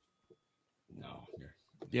 No. You're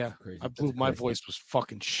Yeah, crazy. I blew That's my crazy. voice was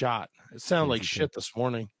fucking shot. It sounded like Crazy shit this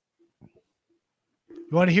morning.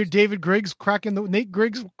 You want to hear Nate Griggs cracking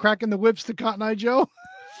the whips to Cotton Eye Joe?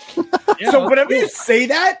 So whenever you say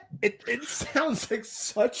that, it sounds like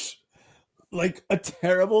such like a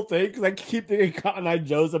terrible thing because I keep thinking Cotton Eye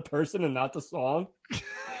Joe's a person and not the song,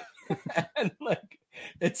 and like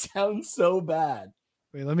it sounds so bad.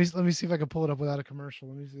 Wait, let me see if I can pull it up without a commercial.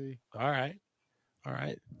 Let me see. All right.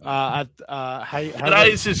 How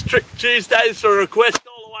Today's is Trick Tuesdays for a request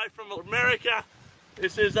all the way from America.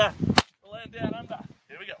 This is the land down under.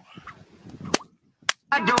 Here we go.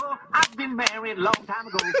 Joe, I've been married a long time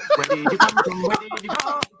ago. Where did you come from? Where did you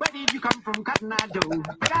go? Where did you come from, Cotton Eye Joe?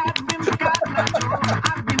 I remember Cotton Eye Joe.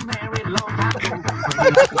 I've been married a long time ago. Where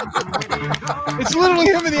did you come from? Where did you go? It's literally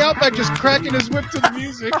him in the Outback just cracking his whip to the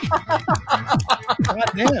music.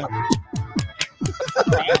 God damn.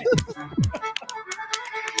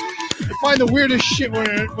 I find the weirdest shit when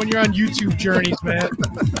you're on YouTube journeys, man.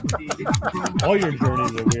 All your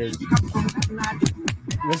journeys are weird.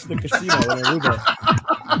 Miss the casino in Aruba.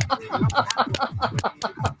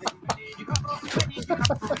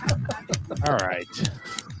 All right.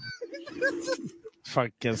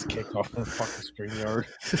 Fuck, get us kicked off the fucking screen yard.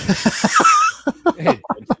 Hey,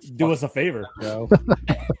 do us a favor, bro.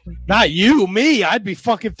 Not you, me. I'd be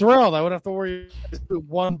fucking thrilled. I would have to worry about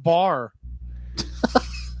one bar.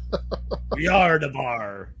 We are the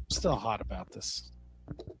bar. I'm still hot about this.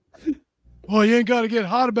 Well, you ain't got to get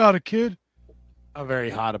hot about it, kid. I'm very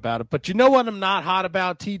hot about it. But you know what I'm not hot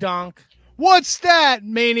about, T-Donk? What's that,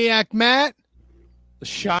 Maniac Matt? The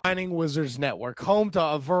Shining Wizards Network, home to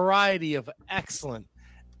a variety of excellent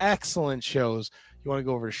shows. You want to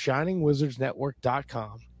go over to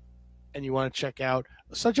shiningwizardsnetwork.com and you want to check out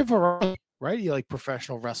such a variety, right? You like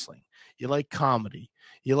professional wrestling. You like comedy.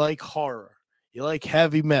 You like horror. You like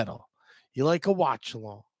heavy metal. You like a watch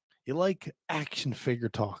along. You like action figure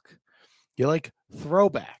talk. You like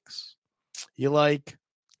throwbacks. You like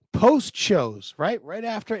post shows, right? Right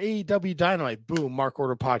after AEW Dynamite, boom, Mark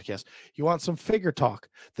Order podcast. You want some figure talk,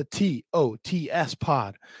 the TOTS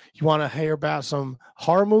pod. You want to hear about some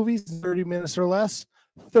horror movies, 30 minutes or less,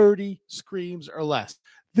 30 screams or less.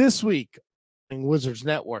 This week, Wizards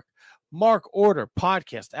Network, Mark Order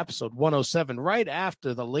podcast, episode 107, right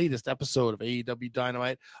after the latest episode of AEW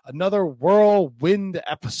Dynamite, another whirlwind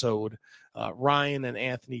episode. Ryan and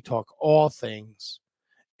Anthony talk all things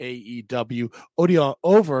AEW.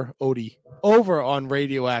 Odie over on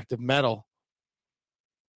Radioactive Metal.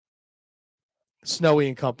 Snowy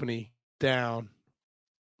and Company down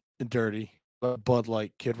and dirty. Bud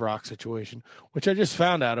Light Kid Rock situation, which I just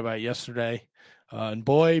found out about yesterday. And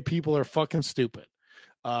boy, people are fucking stupid.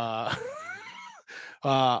 Our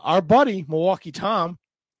buddy Milwaukee Tom,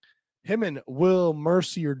 him and Will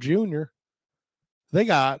Mercier Jr., they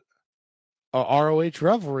got a ROH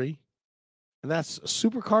Revelry, and that's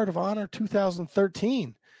Supercard of Honor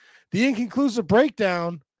 2013. The Inconclusive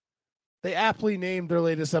Breakdown, they aptly named their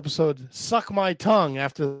latest episode Suck My Tongue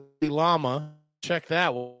after the llama. Check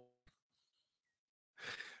that one.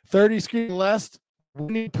 30 screen less,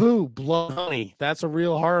 Winnie Pooh, Blood Honey. That's a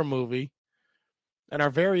real horror movie. And our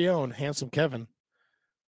very own Handsome Kevin,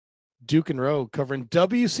 Duke and Rogue, covering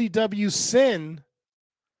WCW Sin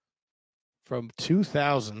from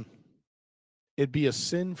 2000. It'd be a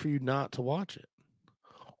sin for you not to watch it.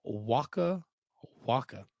 Waka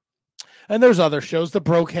Waka. And there's other shows. The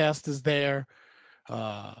Broadcast is there.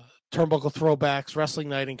 Turnbuckle Throwbacks, Wrestling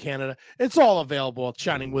Night in Canada. It's all available at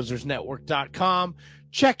shiningwizardsnetwork.com.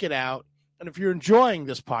 Check it out. And if you're enjoying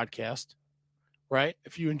this podcast, right?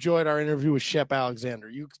 If you enjoyed our interview with Shep Alexander,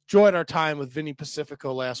 you enjoyed our time with Vinny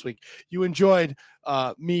Pacifico last week, you enjoyed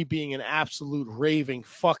me being an absolute raving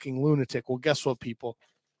fucking lunatic. Well, guess what, people?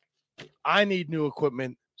 I need new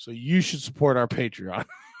equipment, so you should support our Patreon.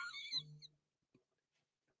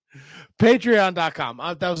 Patreon.com.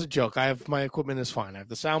 That was a joke. My equipment is fine. I have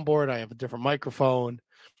the soundboard. I have a different microphone.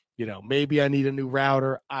 maybe I need a new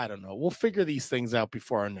router. I don't know. We'll figure these things out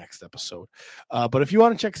before our next episode. But if you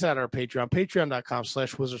want to check us out on our Patreon,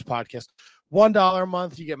 patreon.com/Wizards Podcast. $1 a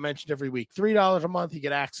month, you get mentioned every week. $3 a month, you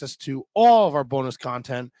get access to all of our bonus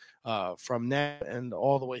content from now and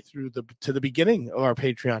all the way through to the beginning of our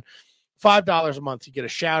Patreon. $5 a month, you get a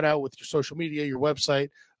shout out with your social media, your website,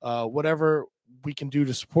 whatever we can do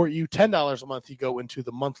to support you. $10 a month, you go into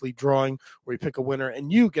the monthly drawing where you pick a winner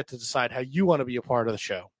and you get to decide how you want to be a part of the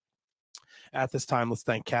show. At this time, let's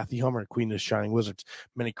thank Kathy Hummer, Queen of the Shining Wizards,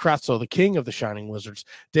 Manny Kratzo, the King of the Shining Wizards,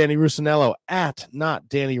 Danny Rusinello at not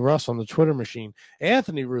Danny Russ on the Twitter machine,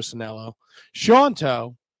 Anthony Rusinello, Sean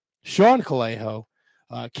Toe, Sean Calejo,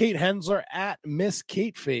 Kate Hensler at Miss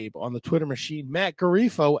Kate Fabe on the Twitter machine, Matt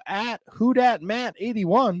Garifo at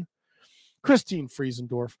WhoDatMatt81, Christine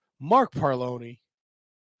Friesendorf, Mark Parloni.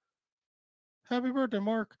 Happy birthday,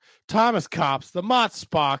 Mark. Thomas Cops, the Mott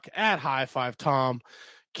Spock at High Five Tom,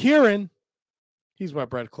 Kieran. He's my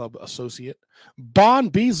Bread Club associate. Bon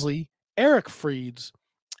Beasley, Eric Freeds,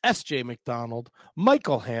 S.J. McDonald,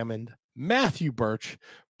 Michael Hammond, Matthew Birch,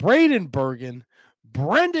 Braden Bergen,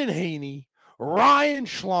 Brendan Haney, Ryan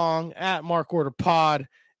Schlong at Mark Order Pod,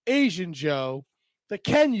 Asian Joe, the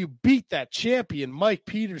Can You Beat That Champion, Mike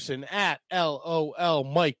Peterson at LOL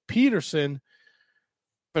Mike Peterson,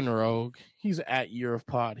 Evan Rogue, he's at Year of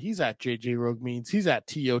Pod, he's at JJ Rogue Means, he's at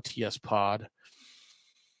TOTS Pod.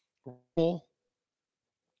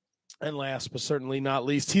 And last but certainly not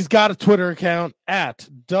least, he's got a Twitter account at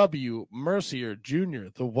W Mercier Jr.,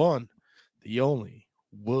 the one, the only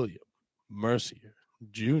William Mercier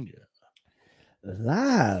Jr.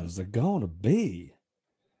 Lives are going to be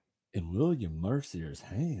in William Mercier's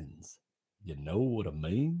hands. You know what I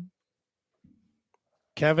mean?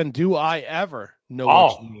 Kevin, do I ever know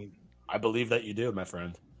what you mean? I believe that you do, my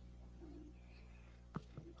friend.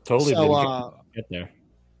 Totally So, get there.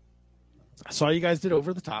 I saw you guys did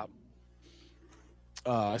Over the Top.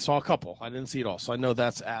 I saw a couple. I didn't see it all, so I know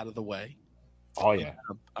that's out of the way. Oh, yeah.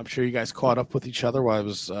 I'm sure you guys caught up with each other while I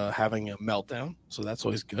was having a meltdown, so that's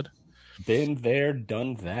always good. Been there,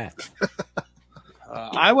 done that.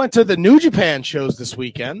 I went to the New Japan shows this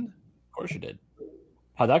weekend. Of course you did.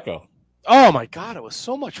 How'd that go? Oh, my God. It was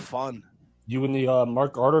so much fun. You and the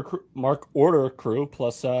Mark Order crew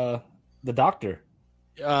plus the doctor.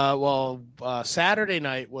 Saturday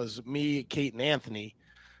night was me, Kate, and Anthony.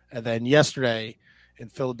 And then yesterday in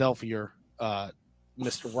Philadelphia,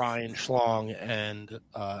 Mr. Ryan Schlong and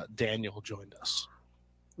Daniel joined us.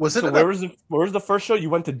 Where was the first show? You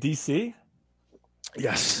went to DC?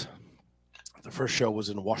 Yes. The first show was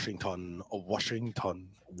in Washington.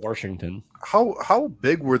 How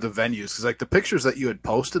big were the venues? Because like the pictures that you had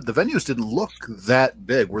posted, the venues didn't look that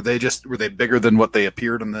big. Were they bigger than what they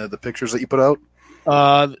appeared in the pictures that you put out?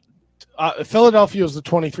 Philadelphia was the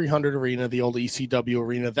 2300 arena, the old ECW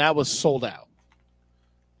arena. That was sold out.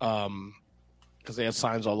 Because they had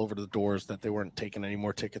signs all over the doors that they weren't taking any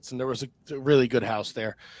more tickets, and there was a really good house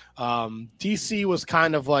there. DC was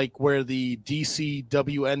kind of like where the DC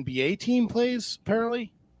WNBA team plays,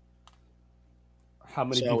 apparently. How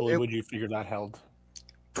many people would you figure that held?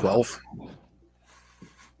 12.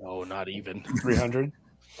 No, not even 300.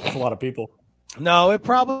 That's a lot of people. No, it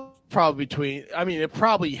probably between. I mean, it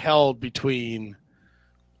probably held between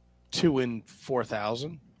 2,000 and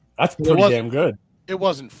 4,000. That's pretty damn good. It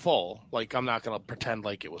wasn't full. Like, I'm not going to pretend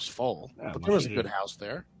like it was full, but there was a good house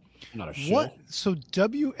there. Not a show. What? So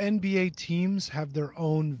WNBA teams have their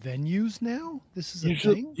own venues now? This is a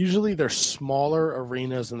thing? Usually they're smaller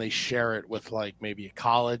arenas and they share it with like maybe a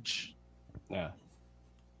college. Yeah.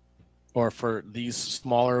 Or for these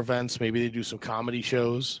smaller events, maybe they do some comedy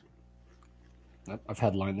shows. I've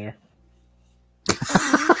had line there.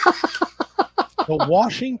 The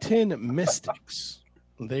Washington Mystics.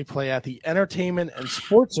 They play at the Entertainment and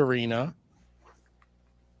Sports Arena.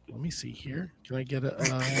 Let me see here. Can I get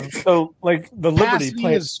a? So like the Liberty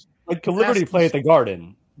plays, like the Liberty play at the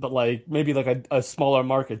Garden, but like maybe like a smaller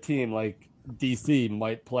market team like DC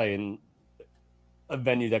might play in a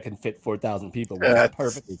venue that can fit 4,000 people. That's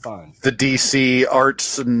perfectly fine. The DC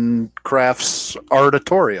Arts and Crafts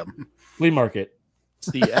Auditorium, flea market.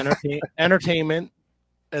 It's the Entertainment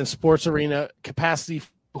and Sports Arena, capacity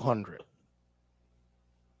 200.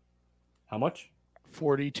 How much?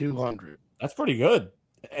 4,200. That's pretty good.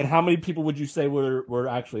 And how many people would you say were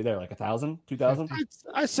actually there? Like 1,000, 2,000?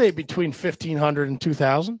 I'd say between 1,500 and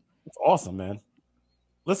 2,000. It's awesome, man.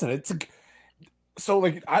 Listen, so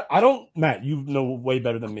like I don't, Matt, you know way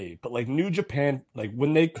better than me, but like New Japan, like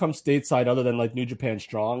when they come stateside, other than like New Japan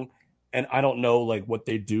Strong, and I don't know like what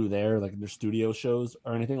they do there, like their studio shows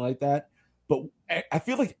or anything like that. But I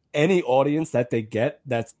feel like any audience that they get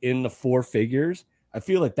that's in the four figures, I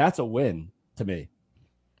feel like that's a win to me.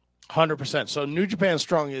 100%. So New Japan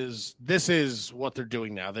Strong is what they're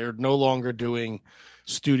doing now. They're no longer doing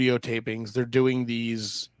studio tapings. They're doing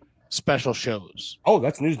these special shows. Oh,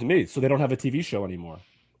 that's news to me. So they don't have a TV show anymore.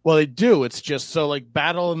 Well, they do. It's just so like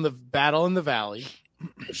Battle in the Valley,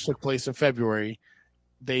 which took place in February.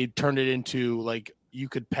 They turned it into like you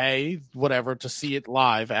could pay whatever to see it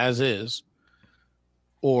live as is,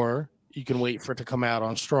 or you can wait for it to come out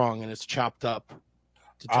on Strong and it's chopped up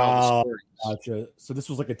to tell the story. Gotcha. So this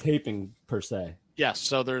was like a taping per se. Yes.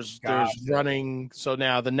 So there's Gotcha. running. So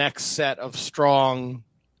now the next set of Strong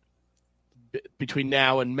between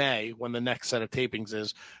now and May, when the next set of tapings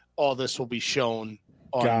is, all this will be shown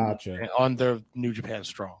on their New Japan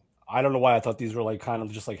Strong. I don't know why I thought these were like kind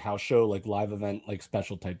of just like house show, like live event, like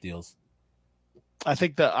special type deals. I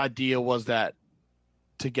think the idea was that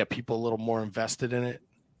to get people a little more invested in it,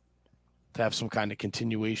 to have some kind of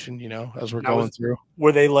continuation, as we're going through.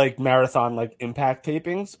 Were they like marathon, like Impact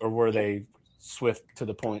tapings, or were they swift to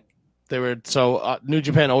the point? They were. So New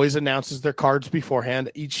Japan always announces their cards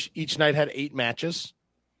beforehand. Each night had 8 matches.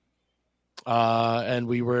 And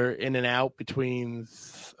we were in and out between,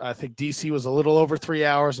 I think DC was a little over 3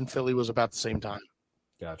 hours and Philly was about the same time.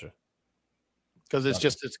 Gotcha. Because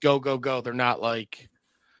it's go, go, go. They're not like,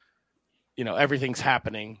 everything's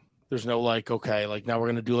happening. There's no like, okay, like now we're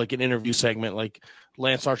going to do like an interview segment. Like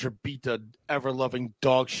Lance Archer beat the ever-loving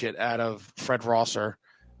dog shit out of Fred Rosser.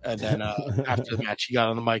 And then after the match, he got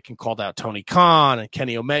on the mic and called out Tony Khan and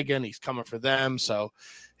Kenny Omega, and he's coming for them. So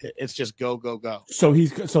it's just go, go, go. So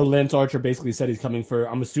Lance Archer basically said he's coming for,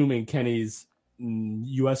 I'm assuming, Kenny's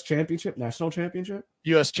U.S. championship, national championship?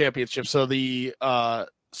 U.S. championship. So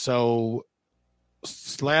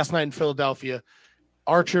last night in Philadelphia,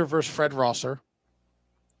 Archer versus Fred Rosser.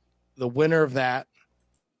 The winner of that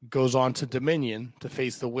goes on to Dominion to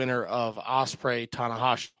face the winner of Ospreay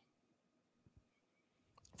Tanahashi.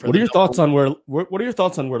 What are your thoughts on where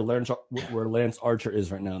Lance Archer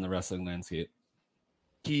is right now in the wrestling landscape?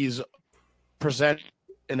 He's presented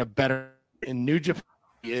in New Japan.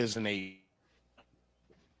 He is in a.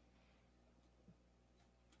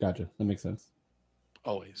 Gotcha. That makes sense.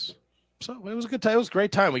 Always. So it was a good time. It was a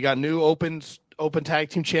great time. We got new open tag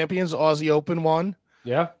team champions. Aussie Open won.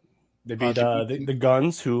 Yeah. They beat the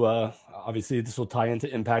Guns, who obviously this will tie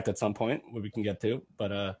into Impact at some point, where we can get to.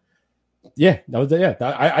 But yeah, that was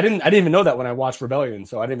I didn't even know that when I watched Rebellion,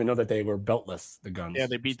 so I didn't even know that they were beltless. The Guns. Yeah,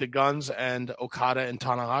 they beat the Guns and Okada and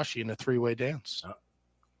Tanahashi in a 3-way dance.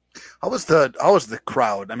 How was the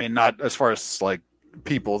crowd? I mean, not as far as like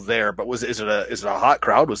people there, but is it a hot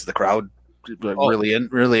crowd? Was the crowd really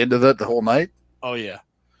into the whole night? Oh yeah.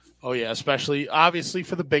 Especially obviously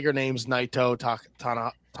for the bigger names, Naito,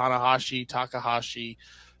 Tanahashi, Takahashi,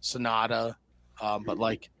 Sonata, but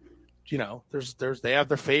like, they have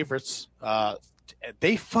their favorites.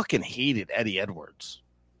 They fucking hated Eddie Edwards,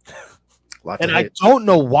 and I don't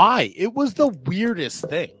know why. It was the weirdest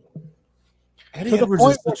thing. Eddie Edwards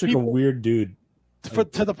is such a weird dude.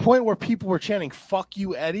 To the point where people were chanting "Fuck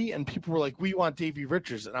you, Eddie," and people were like, "We want Davey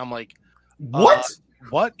Richards," and I'm like, "What?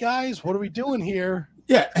 What, guys? What are we doing here?"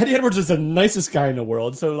 Yeah, Eddie Edwards is the nicest guy in the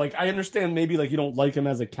world. So, like, I understand maybe like you don't like him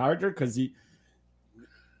as a character because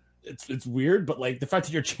it's weird, but like the fact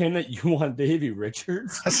that you're chanting that you want Davey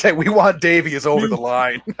Richards, I say we want Davey is over the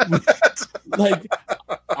line. Like,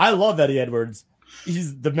 I love Eddie Edwards;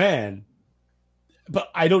 he's the man. But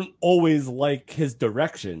I don't always like his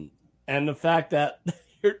direction, and the fact that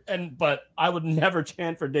but I would never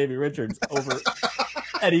chant for Davey Richards over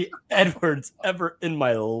Eddie Edwards ever in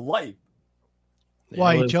my life.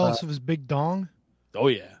 Why, you jealous of his big dong? Oh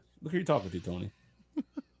yeah. Look who you're talking to, Tony.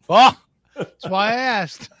 Oh, that's why I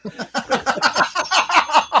asked.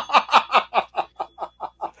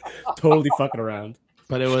 Totally fucking around.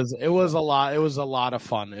 But it was a lot. It was a lot of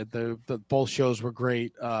fun. The both shows were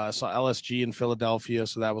great. Saw LSG in Philadelphia,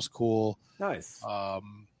 so that was cool. Nice.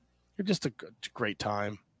 Just a great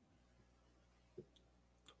time.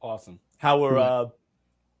 Awesome. How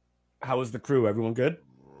was the crew? Everyone good?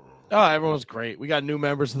 Oh, everyone was great. We got new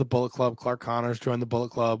members of the Bullet Club. Clark Connors joined the Bullet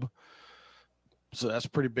Club, so that's a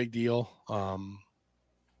pretty big deal.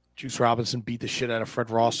 Juice Robinson beat the shit out of Fred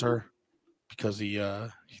Rosser because he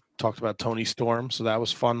talked about Tony Storm, so that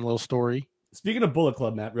was fun little story. Speaking of Bullet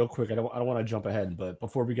Club, Matt, real quick, I don't want to jump ahead, but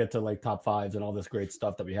before we get to like top fives and all this great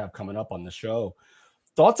stuff that we have coming up on the show,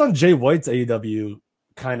 thoughts on Jay White's AEW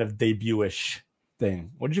kind of debut-ish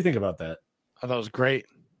thing? What did you think about that? I thought it was great.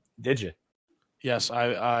 Did you? Yes,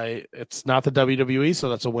 I it's not the WWE, so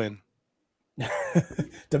that's a win.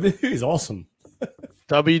 WWE is awesome.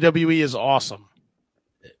 WWE is awesome.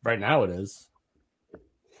 Right now, it is.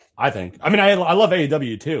 I think. I mean, I love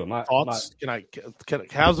AEW too. Thoughts?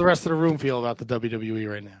 How's the rest of the room feel about the WWE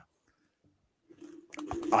right now?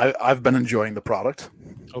 I've been enjoying the product.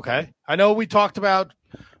 Okay. I know we talked about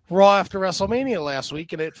Raw after WrestleMania last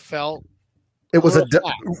week, and it felt It was a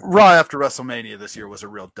flat. Raw after WrestleMania this year was a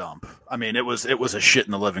real dump. I mean, it was a shit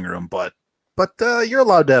in the living room, but you're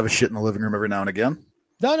allowed to have a shit in the living room every now and again.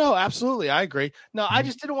 No, absolutely. I agree. No, I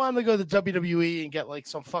just didn't want him to go to WWE and get like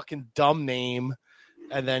some fucking dumb name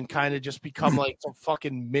and then kind of just become like some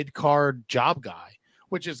fucking mid-card job guy,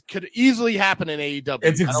 which could easily happen in AEW.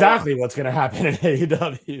 It's exactly what's going to happen in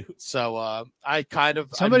AEW. So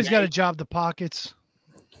Somebody's got to job the pockets.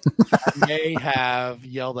 I may have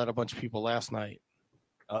yelled at a bunch of people last night.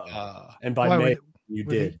 And by May, you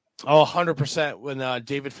did. Oh, 100%. When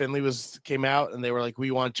David Finlay came out and they were like,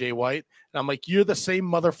 we want Jay White. And I'm like, you're the same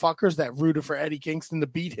motherfuckers that rooted for Eddie Kingston to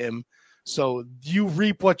beat him. So you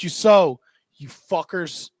reap what you sow, you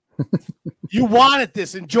fuckers. You wanted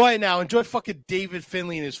this. Enjoy it now. Enjoy fucking David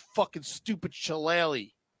Finlay and his fucking stupid shillelagh.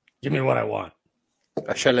 Give me what I want.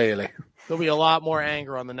 A shillelagh. There'll be a lot more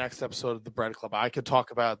anger on the next episode of the Bread Club. I could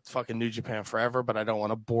talk about fucking New Japan forever, but I don't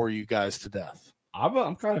want to bore you guys to death.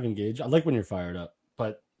 I'm kind of engaged. I like when you're fired up,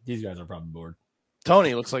 but these guys are probably bored.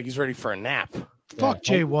 Tony looks like he's ready for a nap. Fuck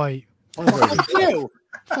Jay White. Fuck you.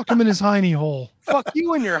 Fuck him in his hiney hole. Fuck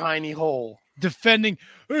you in your hiney hole. Defending,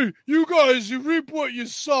 hey, you guys, you reap what you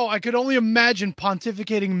sow. I could only imagine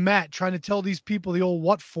pontificating Matt trying to tell these people the old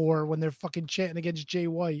what for when they're fucking chanting against Jay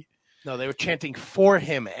White. No, they were chanting for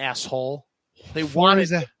him, asshole. They For wanted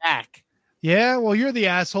his him back. Yeah, well, you're the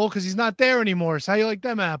asshole because he's not there anymore. So how you like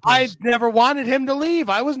them apples? I never wanted him to leave.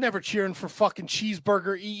 I was never cheering for fucking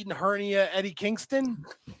cheeseburger eating hernia Eddie Kingston.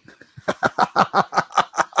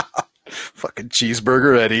 Fucking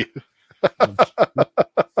cheeseburger Eddie.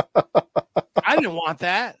 I didn't want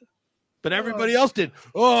that. But everybody else did.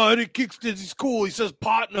 Oh, Eddie Kingston, he's cool. He says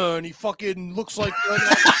partner, and he fucking looks like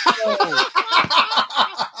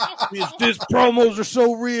his promos are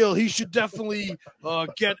so real. He should definitely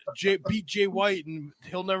beat Jay White, and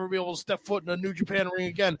he'll never be able to step foot in a New Japan ring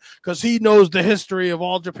again because he knows the history of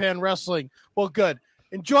All Japan Wrestling. Well, good.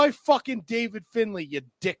 Enjoy fucking David Finlay, you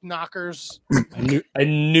dick knockers. I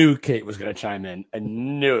knew Kate was going to chime in. I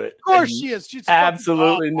knew it. Of course she is. She's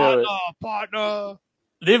absolutely knew it. Partner.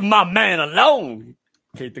 Leave my man alone,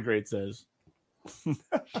 Kate the Great says.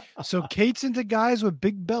 So Kate's into guys with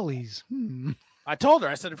big bellies. I told her,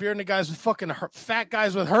 I said, if you're into guys with fucking fat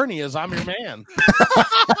guys with hernias, I'm your man.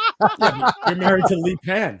 Yeah, you're married to Lee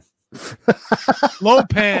Pan. Low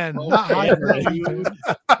pan. Not high pan.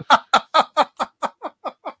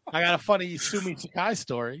 I got a funny Sumi Sakai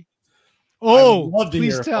story. Oh, I'd love to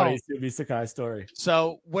please hear tell. a funny Sumi Sakai story.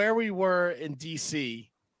 So where we were in DC,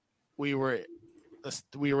 we were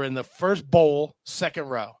in the first bowl, second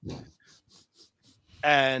row,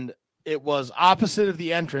 and it was opposite of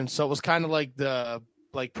the entrance. So it was kind of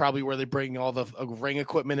like probably where they bring all the ring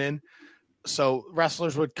equipment in. So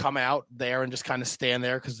wrestlers would come out there and just kind of stand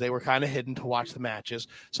there because they were kind of hidden to watch the matches.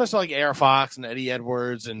 So I saw like Air Fox and Eddie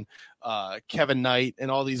Edwards and Kevin Knight and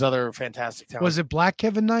all these other fantastic talents. Was it Black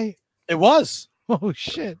Kevin Knight? It was. Oh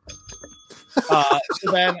shit. So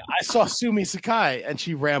then I saw Sumi Sakai and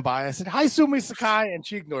she ran by. I said, "Hi, Sumi Sakai," and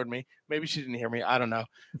she ignored me. Maybe she didn't hear me. I don't know.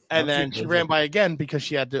 And then she ran by again because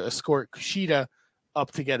she had to escort Kushida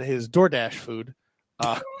up to get his DoorDash food.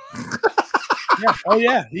 Yeah. Oh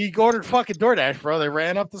yeah, he ordered fucking DoorDash, bro. They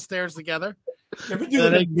ran up the stairs together. You ever do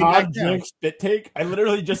a non-drink spit take? I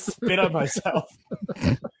literally just spit on myself.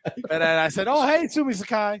 And then I said, "Oh, hey, Sumi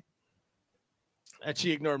Sakai," and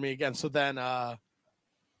she ignored me again. So then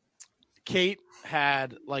Kate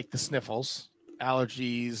had like the sniffles,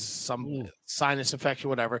 allergies, some sinus infection,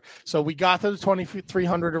 whatever. So we got to the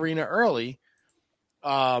 2300 arena early.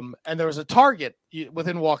 And there was a Target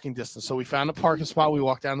within walking distance. So we found a parking spot. We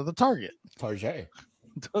walked down to the Target. Target.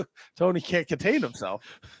 Tony can't contain himself.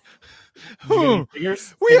 We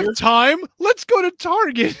have time. Let's go to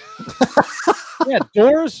Target. Yeah,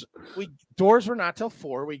 doors were not till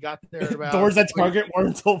 4. We got there at about doors at Target weren't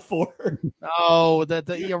until 4. No,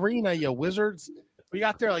 the arena, you wizards. We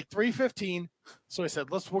got there like 3:15. So I said,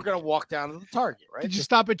 we're gonna walk down to the Target, right? Did you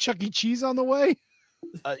stop at Chuck E. Cheese on the way?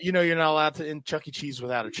 You're not allowed to in Chuck E. Cheese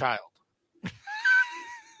without a child.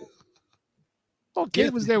 Oh,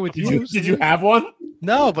 Kate was there with you. Did you have one?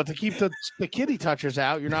 No, but to keep the kitty touchers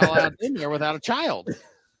out, you're not allowed in there without a child.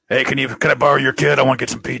 Hey, can I borrow your kid? I want to get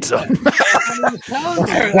some pizza.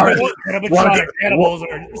 Animals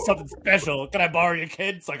or something special. Can I borrow your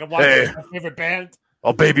kid so I can watch my favorite band?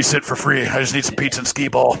 I'll babysit for free. I just need some pizza and skee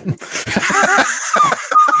ball. I've been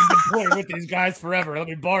playing with these guys forever. Let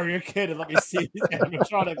me borrow your kid and let me see these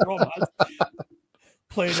animatronic robots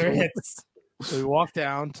play their hits. So we walk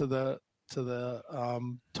down to the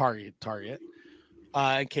Target,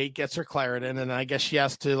 and Kate gets her Claritin, and I guess she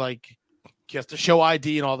has to show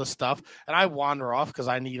ID and all this stuff. And I wander off because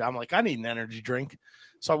I need an energy drink.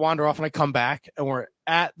 So I wander off and I come back, and we're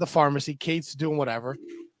at the pharmacy. Kate's doing whatever,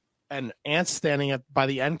 and Ant's standing by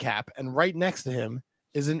the end cap, and right next to him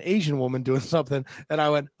is an Asian woman doing something. And I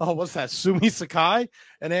went, "Oh, what's that, Sumi Sakai?"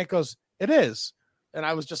 And Ant goes, "It is." And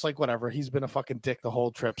I was just like, whatever. He's been a fucking dick the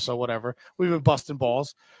whole trip, so whatever. We've been busting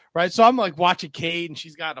balls, right? So I'm like watching Kate, and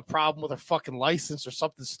she's got a problem with her fucking license or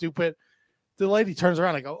something stupid. The lady turns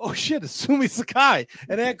around. I go, "Oh shit, it's Sumi Sakai."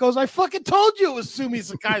 And Ant goes, "I fucking told you it was Sumi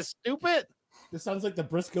Sakai, stupid." This sounds like the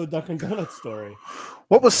Briscoe Dunkin' Donuts story.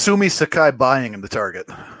 What was Sumi Sakai buying in the Target?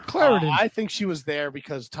 Claritin. I think she was there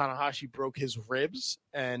because Tanahashi broke his ribs,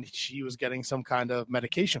 and she was getting some kind of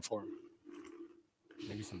medication for him.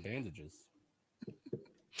 Maybe some bandages.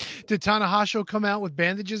 Did Tanahashi come out with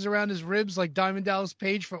bandages around his ribs like Diamond Dallas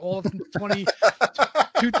Page for all of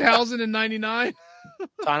 2099?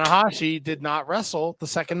 Tanahashi did not wrestle the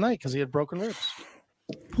second night because he had broken ribs.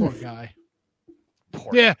 Poor guy.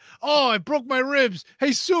 Yeah. Oh, I broke my ribs.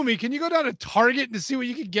 Hey, Sumi, can you go down to Target to see what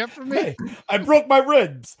you can get for me? Hey, I broke my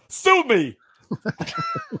ribs. Sue me.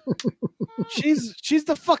 She's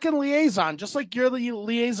the fucking liaison, just like you're the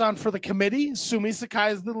liaison for the committee. Sumi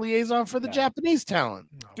Sakai is the liaison for the Japanese talent.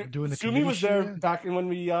 We're doing the Sumi was there shit. back when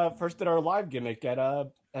we first did our live gimmick at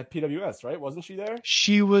PWS, right? Wasn't she there?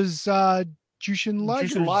 She was Jushin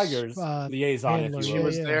Liger's liaison. handler. If you She will.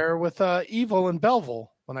 was there with Evil and Belleville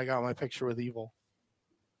when I got my picture with Evil.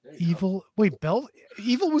 Evil. Wait,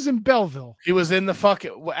 Evil was in Belleville. He was in the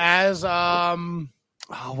fucking as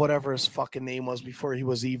whatever his fucking name was before he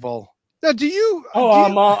was Evil. Now, do you?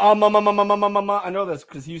 I know this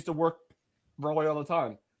because he used to work Broadway all the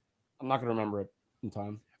time. I'm not gonna remember it in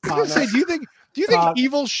time. I was gonna say, do you think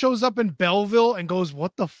Evil shows up in Belleville and goes,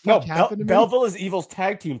 "What the fuck happened to me?" Belleville is Evil's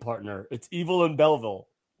tag team partner. It's Evil and Belleville.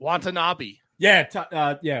 Watanabe. Yeah,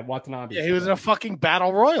 Watanabe. Yeah, he was in a fucking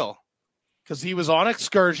battle royal because he was on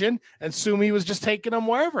excursion and Sumi was just taking him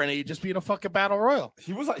wherever, and he'd just be in a fucking battle royal.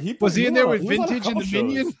 Was he in there with Vintage and the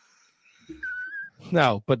Minion?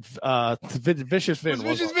 No, but Vicious Vin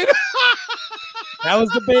was. Vicious Vin. That was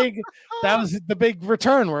the big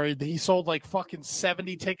return where he sold like fucking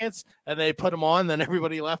 70 tickets and they put him on. Then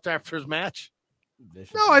everybody left after his match.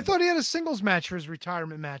 No, I thought he had a singles match for his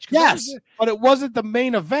retirement match. Yes, but it wasn't the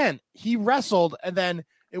main event. He wrestled and then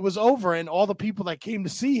it was over, and all the people that came to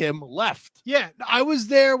see him left. Yeah, I was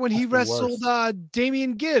there when he That's the wrestled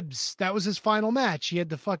Damian Gibbs. That was his final match. He had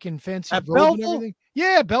the fucking fancy At robe and Belleville? everything.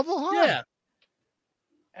 Yeah, Belleville High. Yeah.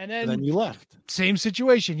 And And then you left. same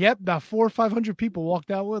situation. Yep, about 400 or 500 people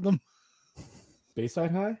walked out with him.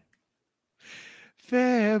 Bayside High.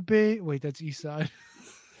 Fair Bay. Wait, that's East Side.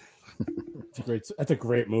 That's a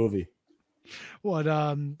great movie. What?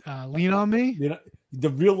 Lean on Me. You know, the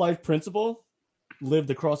real life principal lived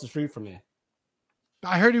across the street from me.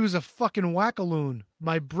 I heard he was a fucking wackaloon.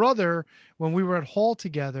 My brother, when we were at Hall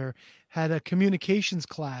together, had a communications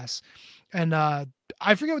class, and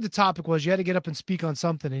I forget what the topic was. You had to get up and speak on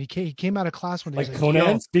something, and he came out of class one day. Like he's Conan,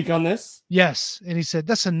 "Yo." speak on this. Yes, and he said,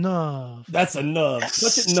 "That's enough." That's enough. Yes.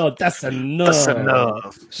 Such a, no, that's enough. That's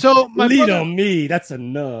enough. So my Lean brother, on me. That's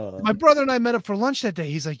enough. my brother and I met up for lunch that day.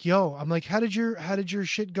 He's like, "Yo," I'm like, "How did your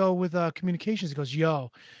shit go with communications?" He goes,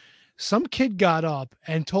 "Yo, some kid got up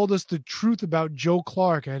and told us the truth about Joe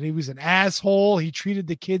Clark, and he was an asshole. He treated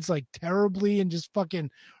the kids like terribly and just fucking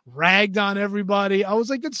ragged on everybody." I was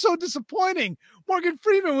like, "That's so disappointing. Morgan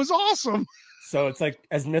Freeman was awesome." So it's like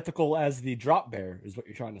as mythical as the drop bear is what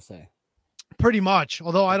you're trying to say. Pretty much.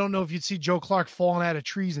 Although I don't know if you'd see Joe Clark falling out of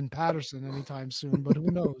trees in Patterson anytime soon, but who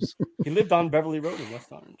knows? He lived on Beverly Road in West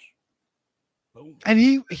Orange. Boom. And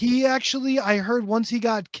he actually, I heard once he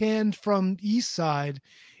got canned from East Side,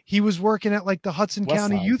 he was working at like the Hudson West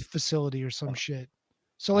County Side. Youth Facility or some shit.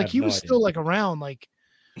 So I like have he no was idea. still like around, like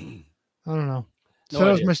I don't know. So No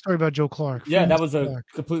that was idea. my story about Joe Clark. Yeah, that Famous was a Clark.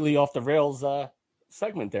 completely off the rails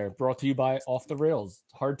segment there, brought to you by Off the Rails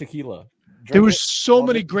Hard Tequila. There Drink was it, so love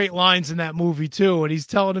many it. great lines in that movie too, and he's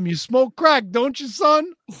telling him, "You smoke crack, don't you,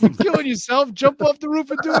 son? You're killing yourself. Jump off the roof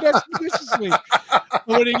and do it expeditiously." And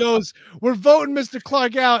when he goes, "We're voting Mr.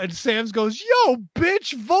 Clark out," and Sam's goes, "Yo,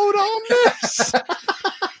 bitch, vote on this."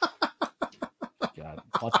 God,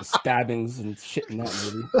 lots of stabbings and shit in that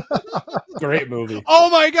movie. Great movie. Oh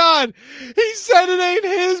my God, he said it ain't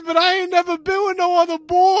his, but I ain't never been with no other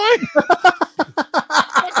boy.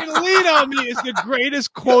 Fucking Lean on Me is the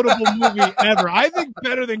greatest quotable movie ever. I think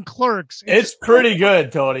better than Clerks. It's pretty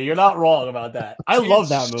good, Tony. You're not wrong about that. I love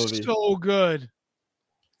that movie. So good.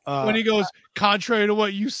 When he goes, contrary to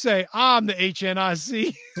what you say, I'm the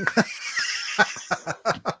HNIC.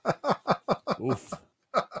 Oof.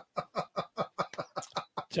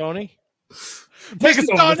 Tony? Take us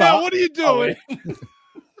Mr. over, Donnell, Tom. what are you Oh, doing? wait.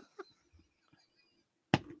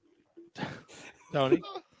 Tony?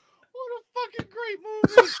 What a fucking great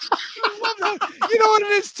movie. I love that. You know what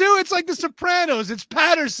it is, too? It's like The Sopranos. It's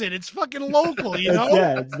Patterson. It's fucking local, you know?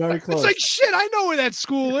 Yeah, it's very close. It's like, shit, I know where that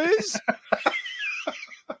school is.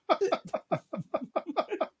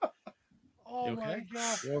 Oh, You my okay?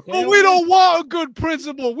 God. You okay But over we there? don't want a good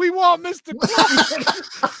principal. We want Mr.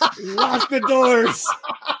 Clark. Lock the doors.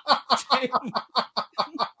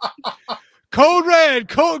 Code red,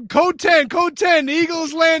 code 10, code 10. The eagle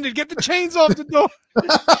has landed. Get the chains off the door.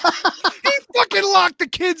 He fucking locked the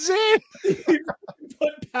kids in.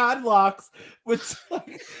 Put padlocks with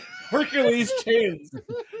like, Hercules chains.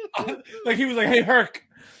 Like he was like, "Hey, Herc,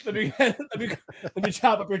 let me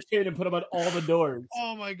chop up your chain and put them on all the doors."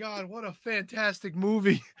 Oh my God, what a fantastic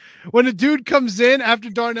movie. When the dude comes in after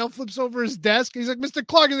Darnell flips over his desk, he's like, Mr.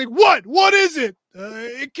 Clark, he's like, what? What is it?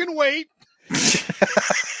 It can wait.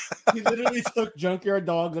 He literally took junkyard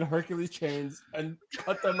dogs and Hercules chains and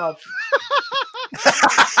cut them up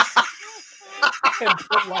and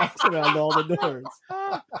put locks around all the doors.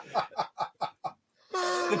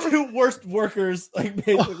 The two worst workers, like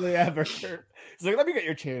basically ever. He's like, "Let me get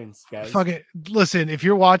your chains, guys." Fuck it. Listen, if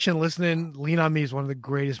you're watching, listening, Lean on Me is one of the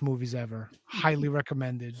greatest movies ever. Highly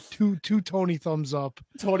recommended. Two Tony thumbs up.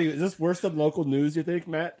 Tony, is this worse than local news? You think,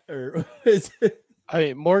 Matt, or is it? I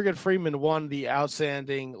mean, Morgan Freeman won the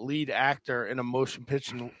Outstanding Lead Actor in a Motion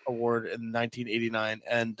Picture Award in 1989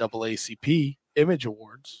 NAACP Image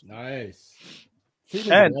Awards. Nice.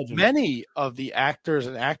 And many of the actors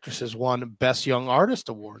and actresses won Best Young Artist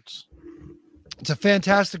Awards. It's a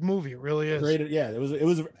fantastic movie. It really is. Great, yeah, it was.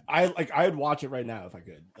 I would watch it right now if I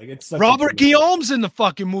could. Like it's such Robert Guillaume's in the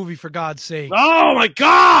fucking movie, for God's sake. Oh my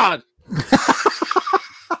God!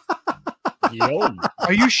 Guillaume.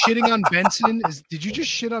 Are you shitting on Benson? Did you just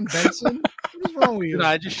shit on Benson? What is wrong with you? No,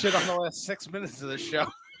 I just shit on the last 6 minutes of the show.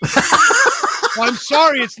 Well, I'm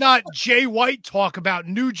sorry, it's not Jay White talk about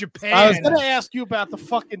New Japan. I was going to ask you about the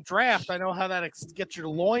fucking draft. I know how that gets your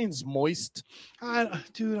loins moist.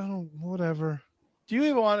 Dude, I don't. Whatever. Do you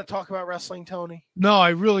even want to talk about wrestling, Tony? No, I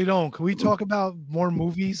really don't. Can we talk about more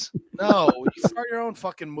movies? No, you start your own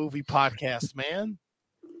fucking movie podcast, man.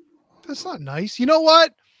 That's not nice. You know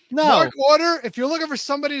what? No. Mark Order, if you're looking for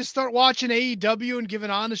somebody to start watching AEW and give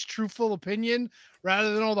an honest, truthful opinion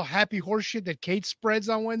rather than all the happy horse shit that Kate spreads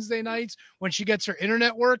on Wednesday nights when she gets her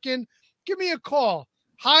internet working, give me a call.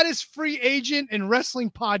 Hottest free agent in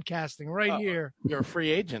wrestling podcasting right here. You're a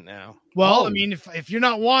free agent now. Well, I mean, if you're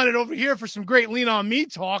not wanted over here for some great Lean on Me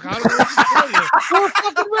talk, I don't know what to tell you. We're a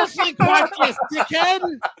fucking wrestling podcast,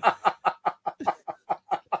 dickhead.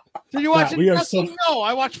 Did you watch we are wrestling? No,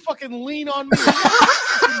 I watch fucking Lean on Me.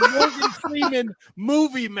 Morgan Freeman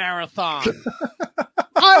movie marathon.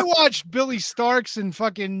 I watched Billy Starks and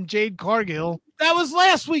fucking Jade Cargill. That was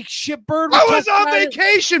last week, shitbird. I was on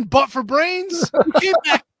vacation, butt for brains. You came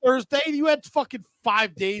back Thursday. You had fucking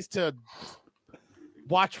 5 days to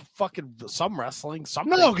watch fucking some wrestling.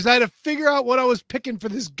 No, because I had to figure out what I was picking for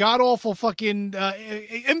this god-awful fucking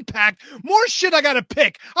Impact. More shit I got to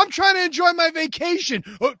pick. I'm trying to enjoy my vacation.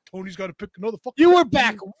 Oh, Tony's got to pick another fucking... You were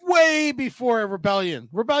back way before Rebellion.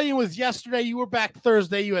 Rebellion was yesterday. You were back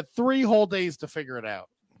Thursday. You had 3 whole days to figure it out.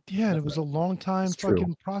 Yeah, it was a long time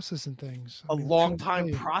fucking processing things. A long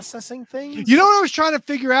time processing things? You know what I was trying to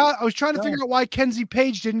figure out? I was trying to figure out why Kenzie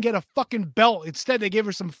Page didn't get a fucking belt. Instead, they gave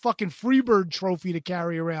her some fucking Freebird trophy to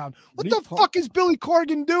carry around. What the fuck is Billy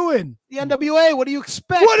Corgan doing? The NWA, what do you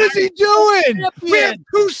expect? What is he doing? Champion. We have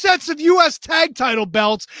 2 sets of U.S. tag title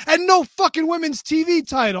belts and no fucking women's TV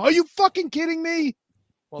title. Are you fucking kidding me?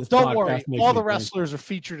 Well, This don't podcast worry. makes All me the think. wrestlers are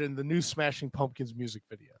featured in the new Smashing Pumpkins music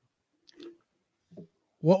video.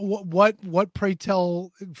 What pray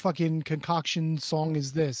tell fucking concoction song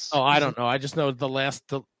is this? Oh, I don't know. I just know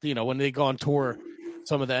when they go on tour,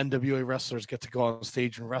 some of the NWA wrestlers get to go on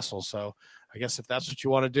stage and wrestle. So I guess if that's what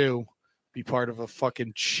you want to do, be part of a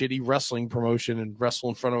fucking shitty wrestling promotion and wrestle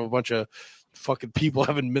in front of a bunch of fucking people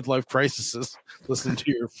having midlife crises, listening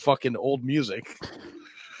to your fucking old music.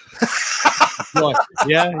 What?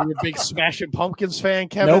 Yeah, you're a big Smashing Pumpkins fan,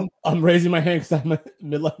 Kevin? Nope, I'm raising my hand because I'm a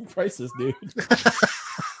midlife crisis, dude.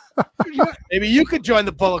 Maybe you could join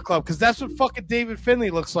the Bullet Club because that's what fucking David Finley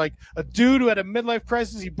looks like. A dude who had a midlife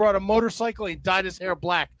crisis. He brought a motorcycle. He dyed his hair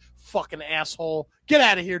black. fucking asshole. Get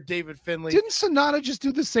out of here, David Finley. Didn't Sonata just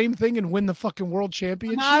do the same thing and win the fucking world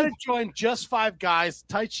championship? Sonata joined Just Five Guys.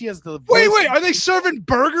 Taichi has the Wait, voice- are they serving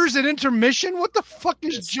burgers at intermission? What the fuck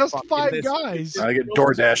is This Just fucking- Five this- Guys? I get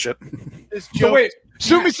DoorDash it. This So joke. wait,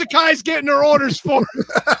 Sumi Sakai's getting her orders for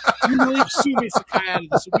her. You leave Sumi Sakai out of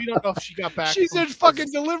this. We don't know if she got back. She's from- a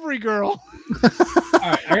fucking delivery girl. All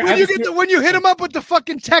right, When you hit him up with the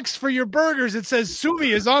fucking text for your burgers, it says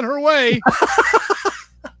Sumi is on her way.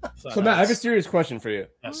 So Matt, I have a serious question for you.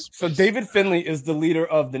 Yes, So David Finley is the leader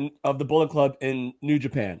of the Bullet Club in New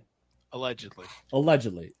Japan, allegedly.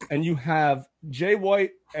 and you have Jay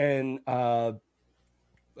White and fucking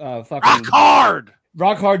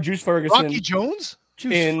Rock Hard Juice Ferguson. Rocky Jones?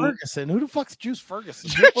 Juice In- Ferguson. Who the fuck's Juice Ferguson?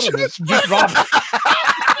 Juice Robinson.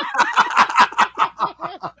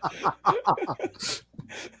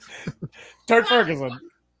 Turd Ferguson.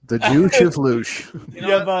 The Juice is loose. You You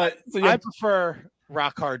know, have, so you I have prefer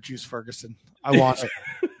Rock Hard Juice Ferguson. I want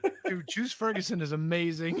it. Dude, Juice Ferguson is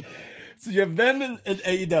amazing. So you have them in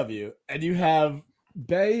AEW, and you have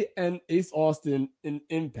Bay and Ace Austin in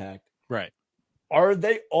Impact. Right. Are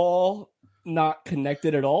they all not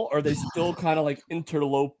connected at all? Or are they still kind of like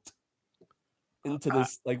interloped into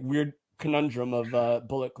this like weird conundrum of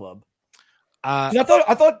Bullet Club? 'Cause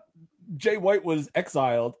I thought Jay White was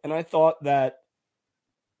exiled, and I thought that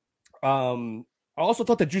I also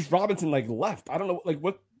thought that Juice Robinson like left. I don't know, like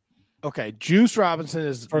what. Okay, Juice Robinson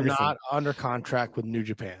is Ferguson. not under contract with New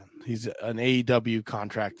Japan. He's an AEW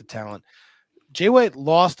contracted talent. Jay White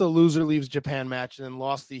lost the loser leaves Japan match and then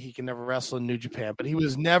lost the he can never wrestle in New Japan, but he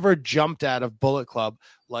was never jumped out of Bullet Club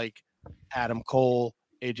like Adam Cole,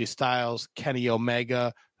 AJ Styles, Kenny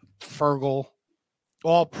Omega, Fergal,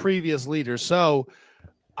 all previous leaders. So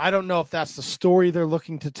I don't know if that's the story they're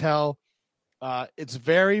looking to tell. It's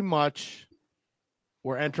very much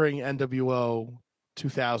we're entering NWO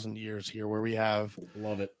 2000 years here, where we have,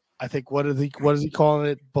 Love it. I think, what is he calling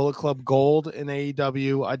it? Bullet Club Gold in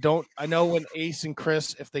AEW. I know when Ace and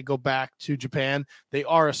Chris, if they go back to Japan, they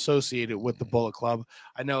are associated with the Bullet Club.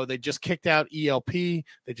 I know they just kicked out ELP.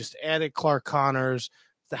 They just added Clark Connors.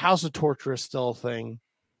 The House of Torture is still a thing.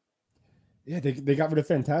 Yeah, they got rid of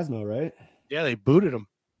Phantasmo, right? Yeah, they booted him.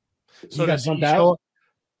 So he got does jumped he out. show-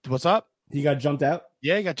 What's up? He got jumped out.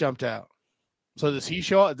 Yeah, he got jumped out. So does he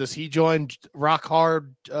show up? Does he join Rock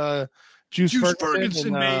Hard Juice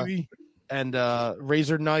Ferguson, maybe. And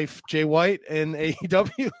Razor Knife Jay White in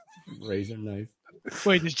AEW? Razor knife.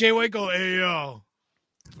 Wait, does Jay White go, hey, yo?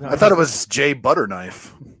 I thought it was Jay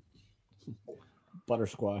Butterknife.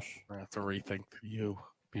 Buttersquash. I have to rethink you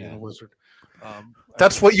being Yeah. a wizard.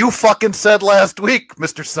 That's what you fucking said last week,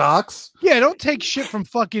 Mr. Socks. Yeah, don't take shit from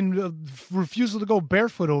fucking refusal to go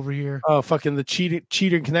barefoot over here. Oh, fucking the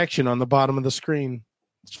cheating connection on the bottom of the screen.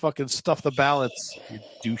 It's fucking stuff the ballots, you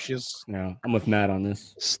douches. No, I'm with Matt on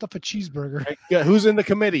this. Stuff a cheeseburger. Yeah, who's in the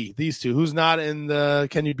committee? These two. Who's not in the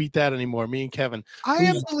Can You Beat That anymore? Me and Kevin. I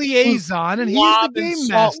am the liaison, and he's the game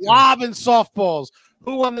master. Lobbing softballs.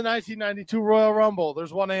 Who won the 1992 Royal Rumble?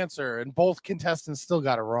 There's one answer, and both contestants still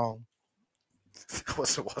got it wrong. It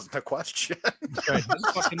wasn't a question. Right.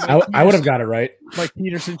 Fucking I would have got it right. Mike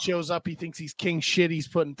Peterson shows up. He thinks he's king shit. He's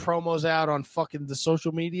putting promos out on fucking the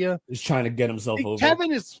social media. He's trying to get himself over.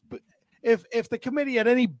 Kevin is, if the committee had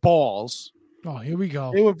any balls, Oh, here we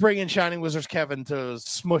go. they would bring in Shining Wizards Kevin to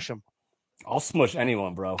smush him. I'll smush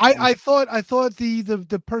anyone, bro. I thought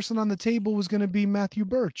the person on the table was going to be Matthew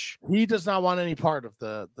Birch. He does not want any part of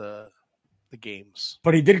the games.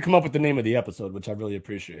 But he did come up with the name of the episode, which I really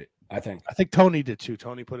appreciate. I think. I think Tony did too.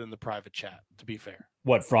 Tony put it in the private chat. To be fair,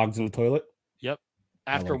 What, frogs in the toilet?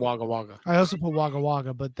 after like it. Wagga Wagga. I also put Wagga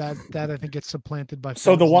Wagga, but that I think gets supplanted by.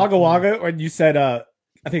 So the Fozzie. Wagga Wagga, when you said, I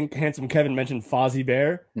think Handsome Kevin mentioned Fozzie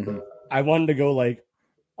Bear. Mhm. I wanted to go like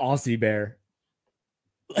Aussie Bear,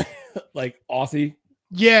 like Aussie.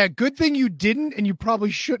 Yeah, good thing you didn't, and you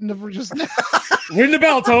probably shouldn't have just. Ring the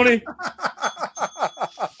bell, Tony.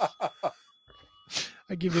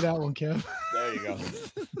 I give you that one, Kev. There you go.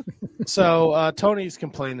 So Tony's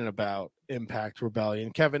complaining about Impact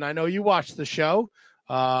Rebellion. Kevin, I know you watched the show,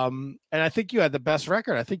 and I think you had the best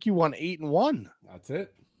record. I think you won 8-1. That's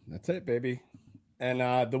it, baby. And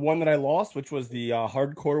the one that I lost, which was the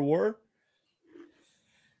Hardcore War,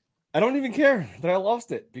 I don't even care that I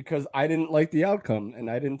lost it because I didn't like the outcome and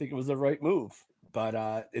I didn't think it was the right move.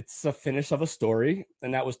 But it's a finish of a story,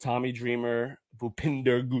 and that was Tommy Dreamer,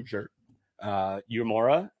 Bhupinder Gujjar,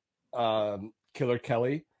 Yamura, Killer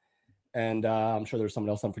Kelly, and I'm sure there's someone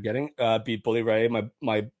else I'm forgetting. Beat Bully Ray,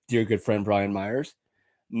 my dear good friend Brian Myers.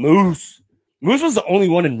 Moose was the only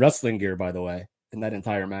one in wrestling gear, by the way, in that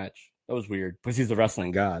entire match. That was weird because he's the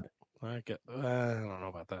wrestling god. I don't know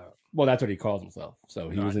about that. Well, that's what he calls himself. So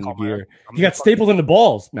he No, was I in the call my- gear. I'm He the got stapled in the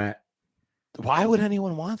balls, Matt. Why would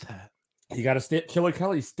anyone want that? He got Killer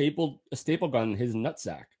Kelly stapled a staple gun in his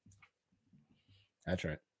nutsack. That's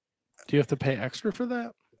right. Do you have to pay extra for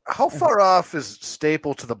that? How far off is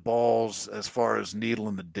staple to the balls as far as needle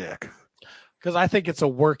in the dick? Because I think it's a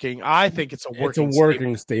working. It's a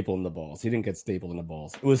working staple in the balls. He didn't get stapled in the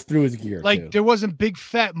balls. It was through his gear. Like too. there wasn't big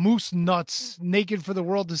fat moose nuts naked for the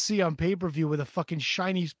world to see on pay per view with a fucking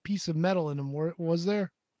shiny piece of metal in them. Was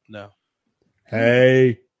there? No.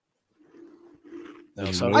 Hey. No,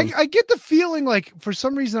 so I get the feeling like for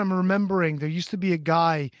some reason I'm remembering there used to be a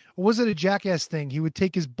guy, or was it a Jackass thing? He would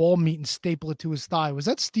take his ball meat and staple it to his thigh. Was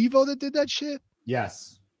that Steve-O that did that shit?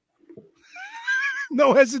 Yes.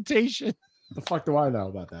 No hesitation. The fuck do I know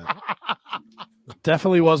about that?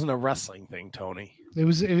 Definitely wasn't a wrestling thing, Tony.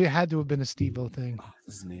 It had to have been a Steve-O thing.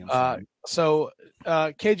 So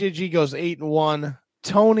KJG goes 8-1.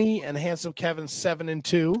 Tony and Handsome Kevin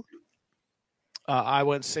 7-2. I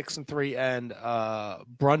went 6-3, and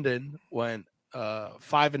Brundon went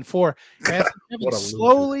 5-4. Handsome Kevin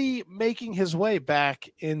slowly making his way back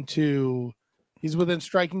into. He's within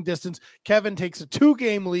striking distance. Kevin takes a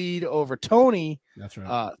 2-game lead over Tony. That's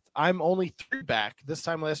right. I'm only 3 back. This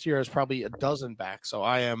time last year I was probably a dozen back, so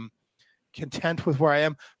I am content with where I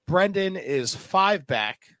am. Brendan is 5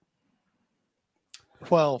 back.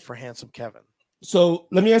 12 for Handsome Kevin. So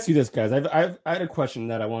let me ask you this, guys. I had a question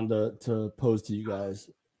that I wanted to pose to you guys,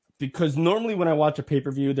 because normally when I watch a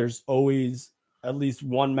pay-per-view, there's always at least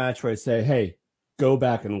one match where I say, "Hey, go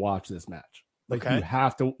back and watch this match." Like Okay. you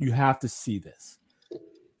have to see this.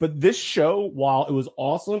 But this show, while it was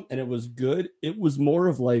awesome and it was good, it was more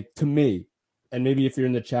of like, to me, and maybe if you're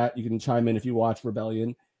in the chat, you can chime in if you watch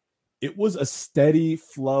Rebellion. It was a steady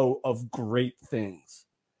flow of great things.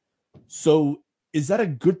 So is that a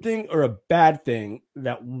good thing or a bad thing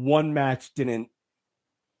that one match didn't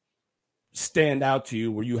stand out to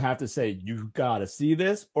you where you have to say, you got to see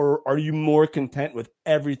this? Or are you more content with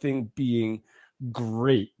everything being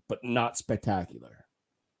great but not spectacular?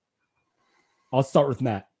 I'll start with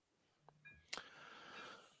Matt.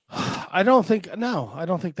 I don't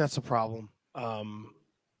think that's a problem.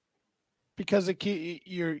 Because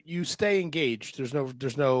you stay engaged.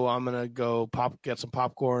 There's no I'm gonna go get some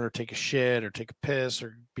popcorn or take a shit or take a piss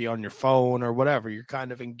or be on your phone or whatever. You're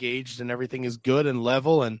kind of engaged and everything is good and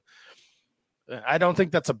level, and I don't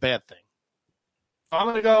think that's a bad thing. I'm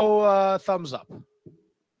gonna go thumbs up.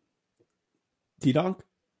 T-Donk?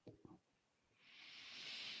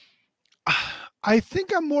 I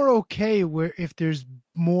think I'm more okay where if there's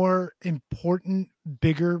more important,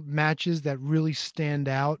 bigger matches that really stand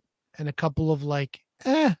out and a couple of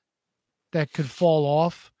that could fall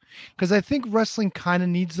off. Because I think wrestling kind of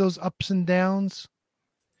needs those ups and downs.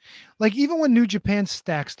 Like even when New Japan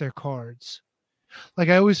stacks their cards, like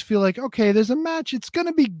I always feel like, okay, there's a match. It's going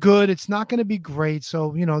to be good. It's not going to be great.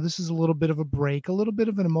 So, this is a little bit of a break, a little bit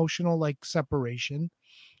of an emotional separation.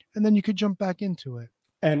 And then you could jump back into it.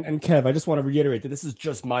 And Kev, I just want to reiterate that this is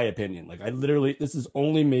just my opinion. Like this is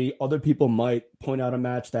only me. Other people might point out a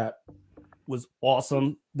match that was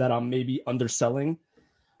awesome that I'm maybe underselling.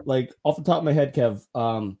 Like off the top of my head, Kev,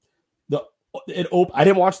 I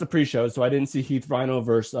didn't watch the pre-show, so I didn't see Heath Rhino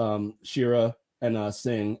versus Shira and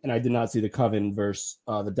Singh, and I did not see the Coven versus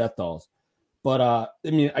the Death Dolls. But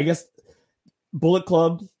I guess Bullet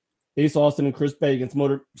Club, Ace Austin and Chris Bay against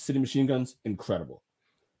Motor City Machine Guns, incredible.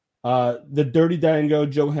 The Dirty Dango,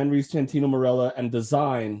 Joe Henry, Santino Marella, and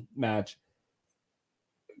Design match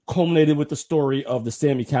culminated with the story of the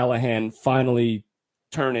Sami Callihan finally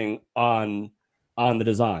turning on the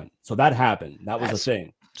Design. So that happened. That was a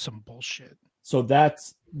thing. Some bullshit. So that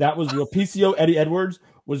was real. PCO Eddie Edwards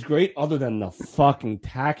was great, other than the fucking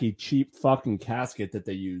tacky, cheap fucking casket that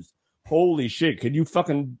they used. Holy shit. Could you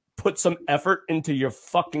fucking put some effort into your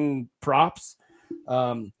fucking props?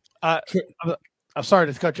 I'm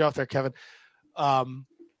sorry to cut you off there, Kevin.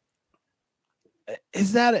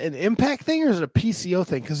 Is that an Impact thing or is it a PCO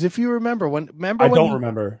thing? Because if you remember I don't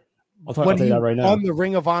remember. I'll tell you that right now. On the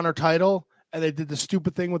Ring of Honor title, and they did the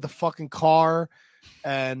stupid thing with the fucking car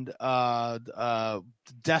and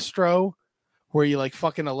Destro, where you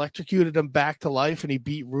fucking electrocuted him back to life and he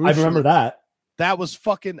beat Rude. I remember that. That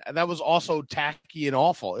was also tacky and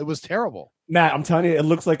awful. It was terrible. Matt, I'm telling you, it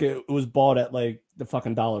looks like it was bought at the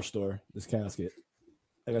fucking dollar store, this casket.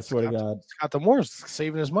 I swear to God. Scott D'Amore's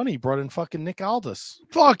saving his money. He brought in fucking Nick Aldis.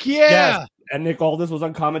 Fuck yeah. Yes. And Nick Aldis was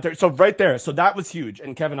on commentary. So right there. So that was huge.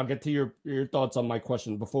 And Kevin, I'll get to your thoughts on my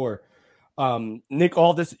question before. Nick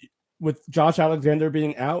Aldis with Josh Alexander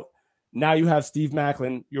being out. Now you have Steve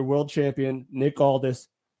Macklin, your world champion, Nick Aldis,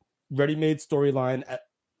 ready-made storyline.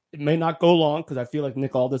 It may not go long because I feel like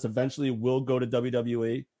Nick Aldis eventually will go to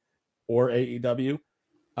WWE or AEW.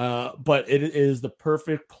 But it is the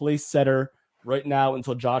perfect place setter right now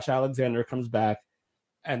until Josh Alexander comes back.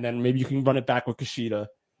 And then maybe you can run it back with Kushida.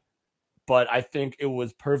 But I think it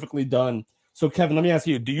was perfectly done. So, Kevin, let me ask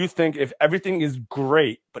you, do you think if everything is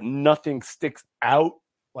great, but nothing sticks out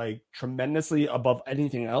like tremendously above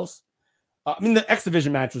anything else? I mean, the X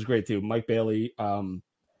Division match was great too. Mike Bailey, fuck,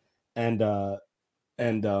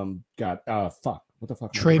 what the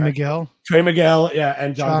fuck? Trey Miguel, yeah,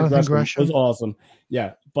 and Jonathan Gresham was awesome.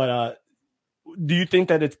 Yeah, but do you think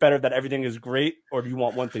that it's better that everything is great, or do you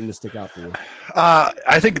want one thing to stick out for you?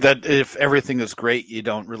 I think that if everything is great, you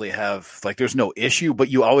don't really have like there's no issue, but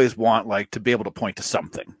you always want like to be able to point to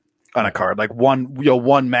something on a card, like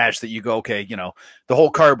one match that you go, okay, the whole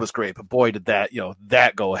card was great, but boy, did that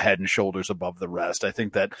that go head and shoulders above the rest. I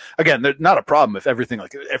think that again, there's not a problem if everything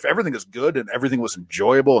is good and everything was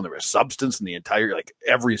enjoyable and there was substance in the entire like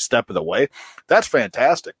every step of the way. That's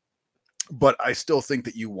fantastic, but I still think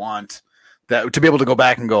that you want that to be able to go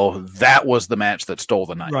back and go, that was the match that stole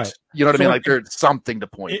the night. Right. You know what I mean? Like there's something to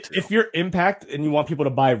point to. If you're Impact and you want people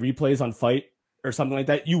to buy replays on Fight or something like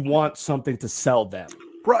that, you want something to sell them.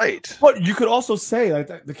 Right. But you could also say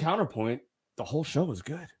like the counterpoint, the whole show was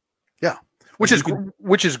good. Yeah. Which is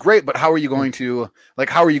great, but how are you going to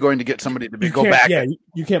get somebody to go back? Yeah,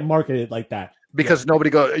 you can't market it like that. Because nobody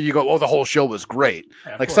oh, the whole show was great.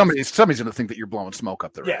 Yeah, like somebody's going to think that you're blowing smoke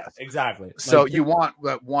up their ass. Yeah, exactly. So you want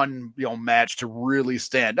that one, match to really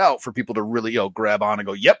stand out for people to really, grab on and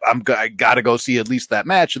go, yep, I got to go see at least that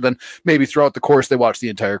match. And then maybe throughout the course, they watch the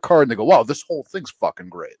entire card and they go, wow, this whole thing's fucking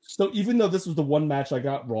great. So even though this was the one match I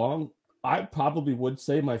got wrong, I probably would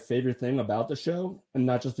say my favorite thing about the show, and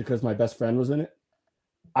not just because my best friend was in it,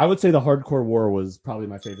 I would say the Hardcore War was probably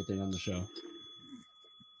my favorite thing on the show.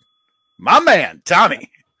 My man,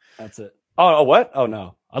 Tommy. That's it. Oh, what? Oh,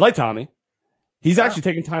 no. I like Tommy. He's actually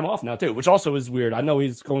taking time off now, too, which also is weird. I know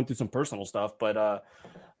he's going through some personal stuff, but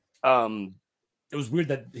it was weird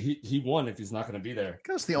that he won if he's not going to be there.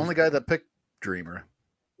 That's the only guy that picked Dreamer.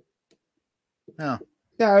 Yeah.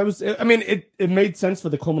 Yeah, it was. I mean, it made sense for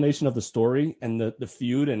the culmination of the story and the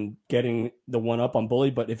feud and getting the one up on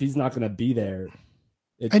Bully, but if he's not going to be there.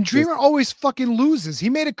 And Dreamer always fucking loses. He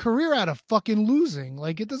made a career out of fucking losing.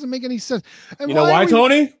 Like, it doesn't make any sense. And you know why,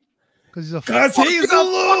 Tony? Because he's a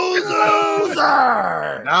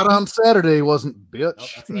loser. Not on Saturday, he wasn't,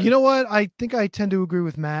 bitch. Right. You know what? I think I tend to agree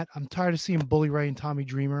with Matt. I'm tired of seeing Bully Ray and Tommy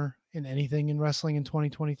Dreamer in anything in wrestling in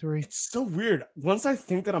 2023. It's so weird. Once I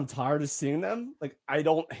think that I'm tired of seeing them, like, I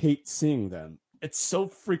don't hate seeing them. It's so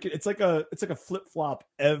freaking. It's like a flip flop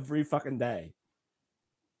every fucking day.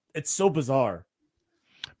 It's so bizarre.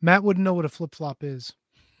 Matt wouldn't know what a flip flop is.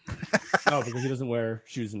 No, because he doesn't wear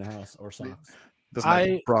shoes in the house or socks.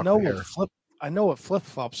 I know what flip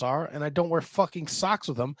flops are, and I don't wear fucking socks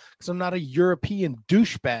with them because I'm not a European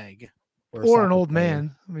douchebag or an old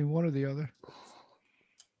man. I mean, one or the other.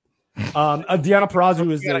 Deonna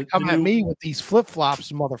Purrazzo is come at me with these flip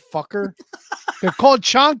flops, motherfucker. They're called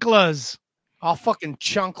chanclas. I'll fucking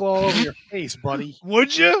chunkle all over your face, buddy.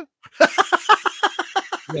 Would you?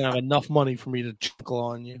 You don't have enough money for me to chunkle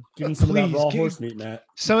on you. Give him some of that raw horse meat, Matt.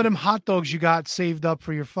 Some of them hot dogs you got saved up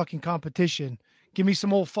for your fucking competition. Give me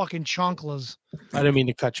some old fucking chanclas. I didn't mean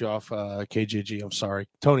to cut you off, KJG. I'm sorry.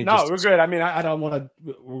 Tony. No, we're good. I mean, I don't want to.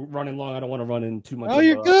 We're running long. I don't want to run in too much. Oh,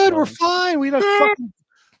 you're good. We're fine. We had a fucking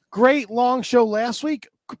great long show last week.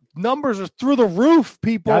 Numbers are through the roof,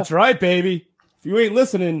 people. That's right, baby. If you ain't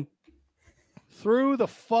listening, through the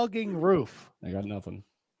fucking roof. I got nothing.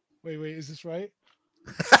 Wait, is this right?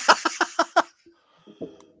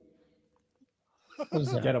 What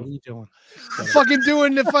is that? Get him. What are you doing? I'm fucking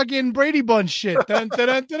doing the fucking Brady Bunch shit. Dun, dun,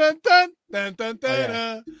 dun, dun, dun, dun, dun, dun, I don't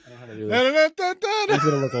know how to do this. He's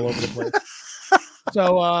gonna look all over the place.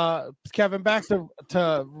 So, Kevin, back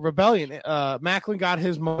to Rebellion. Macklin got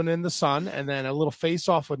his moment in the sun, and then a little face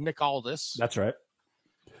off with Nick Aldis. That's right.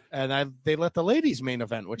 And they let the ladies main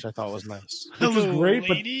event, which I thought was nice. Which was great,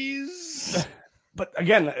 ladies. But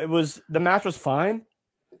again, the match was fine,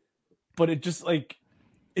 but it just it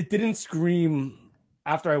didn't scream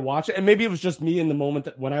after I watched it. And maybe it was just me in the moment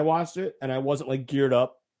that when I watched it and I wasn't geared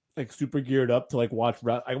up, super geared up to watch.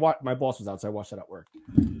 My boss was out, so I watched it at work.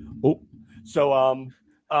 Oh, so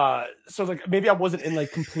maybe I wasn't in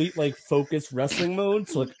complete focused wrestling mode.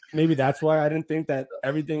 So maybe that's why I didn't think that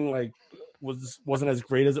everything wasn't as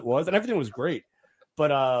great as it was, and everything was great.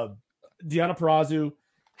 But Deonna Purrazzo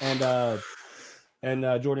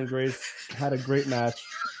and Jordan Grace had a great match.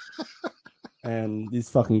 And these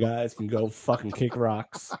fucking guys can go fucking kick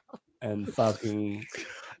rocks and fucking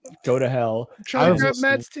Go to hell. Trying I to was grab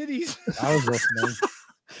listening. Matt's titties. I was listening.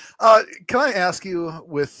 Can I ask you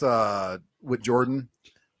with Jordan?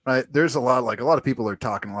 Right, there's a lot of people are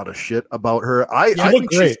talking a lot of shit about her. She looked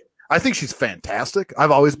great. I think she's fantastic.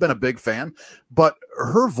 I've always been a big fan, but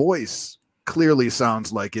her voice clearly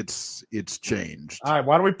sounds like it's changed. All right,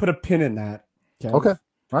 why don't we put a pin in that? Kev? Okay.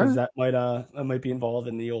 All Because right. that might be involved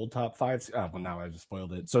in the old top 5. Oh, well, now I just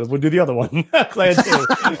spoiled it. So we'll do the other one. Clan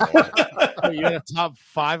 2. You had a top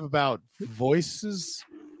 5 about voices,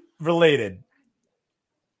 Related.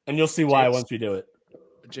 And you'll see why Jace. once we do it.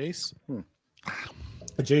 Jace.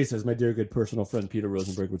 Jace, as my dear good personal friend Peter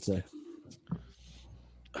Rosenberg would say.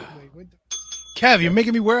 Kev, you're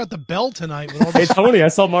making me wear out the bell tonight. With all Hey, this. Tony, I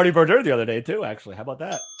saw Marty Brodeur the other day, too, actually. How about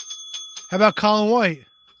that? How about Colin White?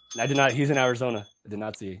 I did not. He's in Arizona. I did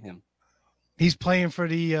not see him. He's playing for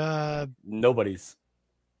the Nobody's.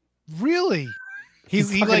 really.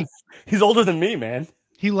 He's older than me, man.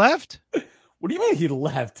 He left. What do you mean he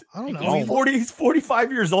left? I don't know. He's 40. He's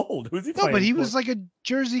 45 years old. Who's he No, playing but he for? was like a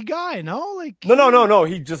Jersey guy. No, like No.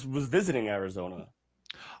 He just was visiting Arizona.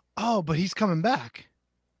 Oh, but he's coming back.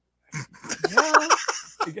 Yeah.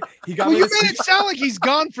 He got Well, me. you made it sound like he's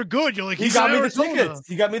gone for good. You're like He he's got in me the Arizona. tickets.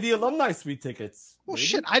 He got me the alumni suite tickets. Well, Maybe.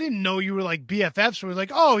 shit, I didn't know you were like BFFs. So we're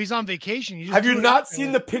like, oh, he's on vacation. Have you not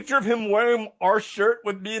seen the picture of him wearing our shirt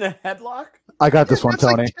with me in a headlock? I got this one, That's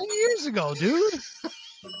Tony. like 10 years ago, dude. It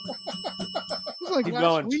was like Keep last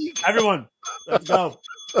going. week. Everyone, let's go.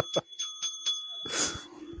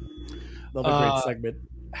 Another great Uh, segment.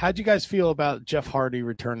 How'd you guys feel about Jeff Hardy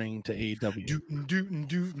returning to AEW?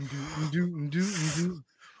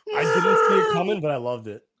 I didn't see it coming, but I loved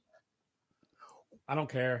it. I don't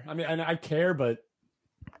care. I mean, I care, but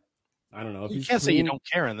I don't know. If You he's can't say you clean- don't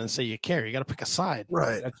care and then say you care. You got to pick a side.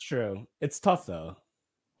 Right. That's true. It's tough though.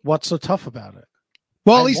 What's so tough about it?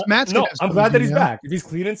 Well, I at least wa- Matt's no. gonna have I'm something glad to that do, he's yeah. back. If he's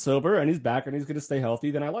clean and sober and he's back and he's going to stay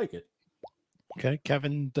healthy, then I like it. Okay,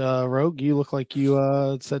 Kevin Rogue, you look like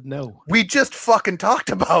you said no. We just fucking talked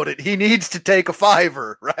about it. He needs to take a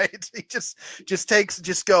 $5, right? He just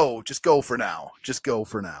go for now. Just go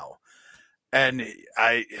for now. And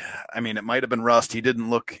I mean, it might have been rust. He didn't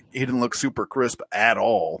look super crisp at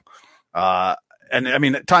all. And I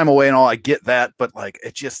mean, time away and all, I get that, but like,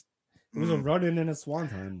 it just. It was a run-in and a swan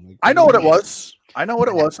time. Like, I know what it was.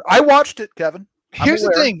 I watched it, Kevin. I'm Here's the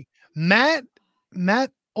aware. thing,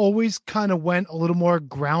 Matt always kind of went a little more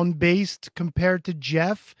ground based compared to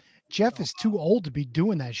Jeff. Jeff is too old to be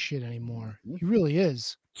doing that shit anymore. He really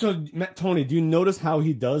is. So, Tony, do you notice how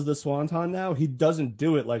he does the swanton now? He doesn't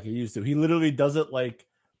do it like he used to. He literally does it like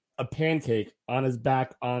a pancake on his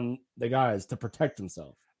back on the guys to protect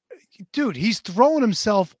himself. Dude, he's throwing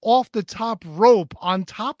himself off the top rope on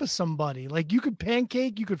top of somebody. Like you could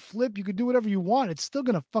pancake, you could flip, you could do whatever you want. It's still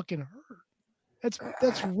gonna fucking hurt.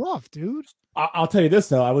 That's rough, dude. I'll tell you this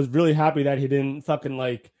though, I was really happy that he didn't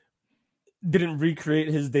fucking didn't recreate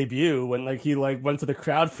his debut when he went to the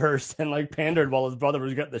crowd first and pandered while his brother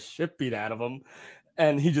was getting the shit beat out of him,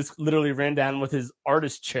 and he just literally ran down with his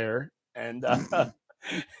artist chair and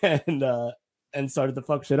and started to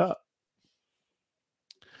fuck shit up.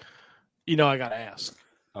 You know, I got to ask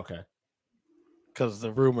Okay. because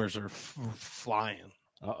the rumors are flying.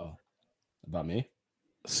 Uh-oh. About me?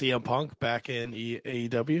 CM Punk back in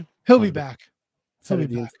AEW. He'll be back. Said He'll it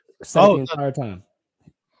be the back. said it the entire time.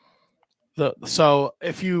 So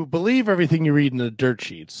if you believe everything you read in the dirt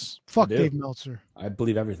sheets, Fuck do. Dave Meltzer. I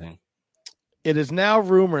believe everything. it is now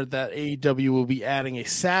rumored that AEW will be adding a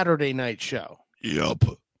Saturday night show. Yep.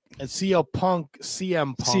 And CM Punk,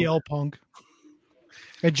 CL Punk.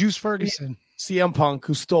 And Juice Ferguson. CM Punk,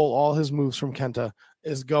 who stole all his moves from Kenta,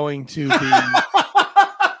 is going to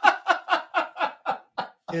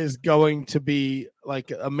be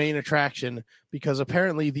like a main attraction because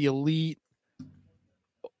apparently the Elite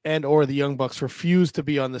and or the Young Bucks refuse to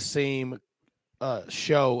be on the same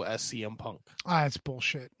show as CM Punk. That's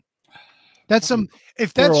bullshit. That's some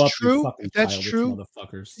if Grow that's up, you true, fucking if that's childish true,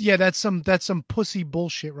 motherfuckers. yeah, that's some pussy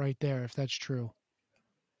bullshit right there, if that's true.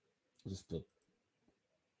 Just put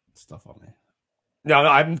stuff on me. No,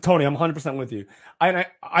 I'm Tony. I'm 100% with you.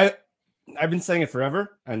 I've been saying it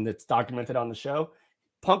forever, and it's documented on the show.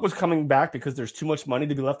 Punk was coming back because there's too much money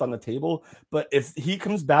to be left on the table. But if he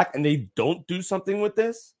comes back and they don't do something with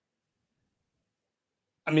this,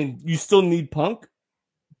 I mean, you still need Punk,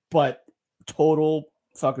 but total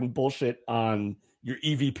fucking bullshit on your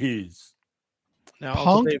EVPs. Now,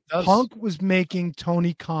 Uncle Dave does- Punk was making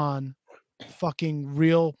Tony Khan fucking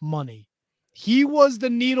real money. He was the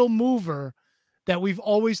needle mover that we've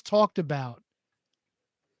always talked about.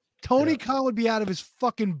 Tony Khan would be out of his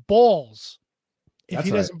fucking balls if That's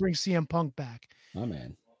he right. doesn't bring CM Punk back. Oh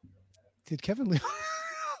man. did Kevin leave?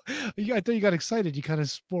 I thought you got excited. You kind of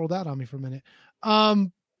spoiled out on me for a minute.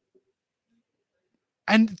 And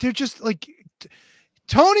they're just like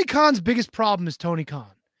Tony Khan's biggest problem is Tony Khan.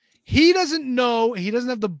 He doesn't know. He doesn't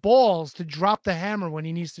have the balls to drop the hammer when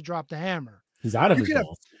he needs to drop the hammer. He's out of his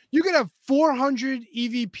balls. You could have 400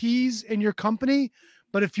 EVPs in your company,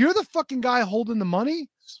 but if you're the fucking guy holding the money,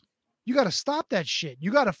 you got to stop that shit.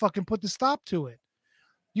 You got to fucking put the stop to it.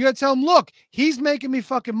 You got to tell him, look, he's making me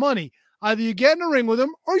fucking money. Either you get in a ring with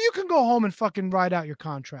him or you can go home and fucking ride out your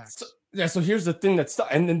contracts. So here's the thing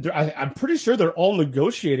and then I'm pretty sure they're all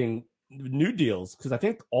negotiating new deals because I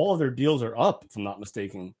think all of their deals are up, if I'm not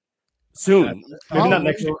mistaken, soon. Maybe not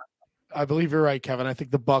next year. I believe you're right, Kevin. I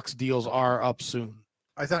think the Bucks deals are up soon.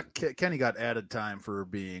 I thought Kenny got added time for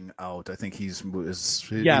being out. I think he Yes,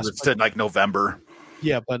 said like November.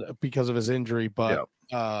 Yeah, but because of his injury, but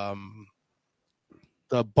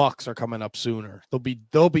the Bucks are coming up sooner.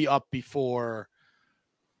 They'll be up before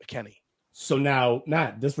Kenny. So now,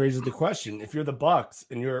 Matt, this raises the question: if you're the Bucks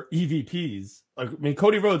and you're EVPs,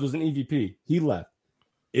 Cody Rhodes was an EVP. He left.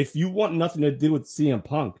 If you want nothing to do with CM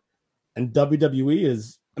Punk, and WWE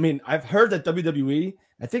is, I've heard that WWE.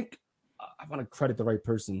 I think I want to credit the right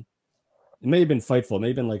person. It may have been Fightful. It may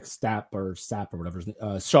have been like Stapp or whatever.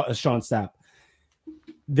 Sean Stapp.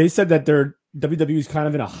 They said that their WWE is kind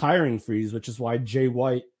of in a hiring freeze, which is why Jay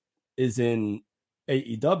White is in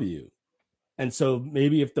AEW. And so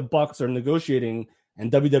maybe if the Bucks are negotiating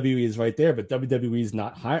and WWE is right there, but WWE is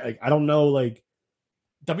not hiring, I don't know,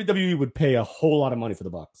 WWE would pay a whole lot of money for the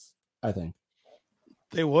Bucks. I think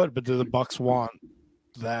they would, but do the Bucks want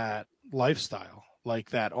that lifestyle,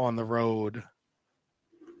 like that on the road?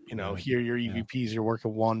 Here your EVPs, you're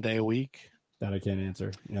working 1 day a week. That I can't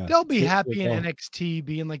answer. Yeah. They'll be happy in NXT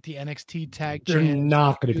being like the NXT tag. They're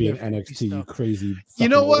not going to be in NXT, you crazy. You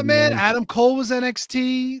know what, man? Adam Cole was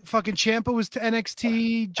NXT. Fucking Ciampa was to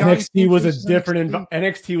NXT. NXT was a different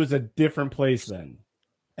NXT was a different place then.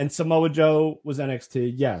 And Samoa Joe was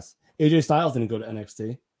NXT. Yes. AJ Styles didn't go to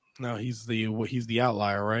NXT. No, he's the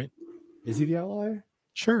outlier, right? Is he the outlier?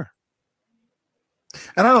 Sure.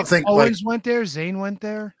 And I don't think Owens went there. Zayn went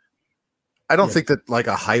there. I don't think that like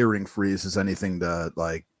a hiring freeze is anything to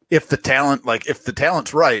like. If the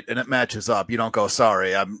talent's right and it matches up, you don't go,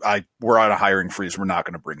 sorry, we're on a hiring freeze. We're not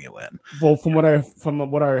going to bring you in. Well, from what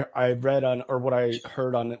I read on, or what I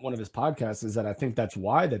heard on one of his podcasts, is that I think that's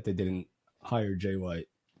why that they didn't hire Jay White,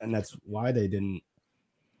 and that's why they didn't.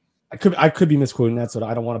 I could be misquoting that, so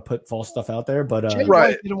I don't want to put false stuff out there. But Jay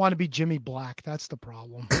White didn't want to be Jimmy Black. That's the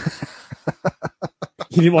problem.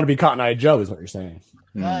 He didn't want to be Cotton Eye Joe, is what you're saying.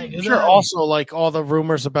 Sure. Also, like all the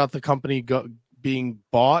rumors about the company being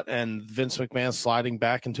bought and Vince McMahon sliding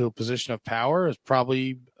back into a position of power has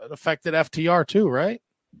probably affected FTR too, right?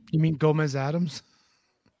 You mean Gomez Adams?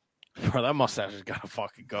 Bro, that mustache has got to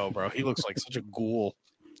fucking go, bro. He looks like such a ghoul.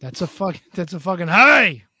 That's a fucking.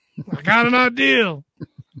 Hey, I got an idea.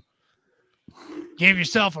 Give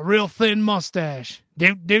yourself a real thin mustache.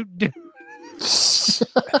 Do.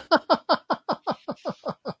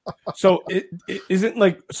 So it isn't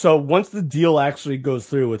like, so once the deal actually goes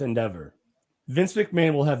through with Endeavor, Vince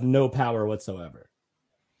McMahon will have no power whatsoever.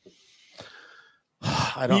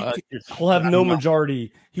 He'll have no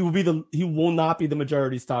majority. He will not be the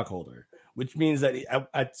majority stockholder, which means that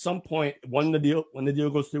at some point when the deal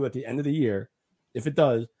goes through at the end of the year, if it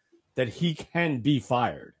does, that he can be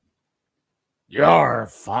fired. You're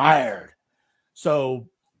fired. So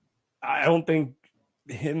I don't think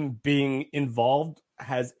him being involved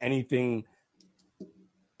has anything,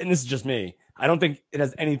 and this is just me, I don't think it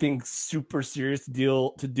has anything super serious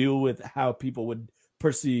to do with how people would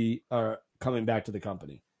perceive coming back to the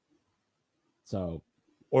company. So,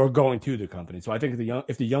 or going to the company. So I think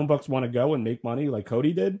if the Young Bucks want to go and make money like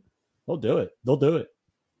Cody did, they'll do it.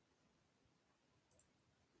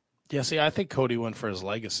 Yeah, see, I think Cody went for his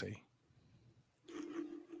legacy.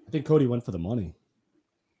 I think Cody went for the money.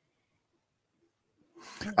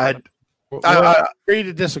 I agree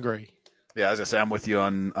to disagree. Yeah, as I say, I'm with you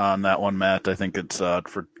on that one, Matt. I think it's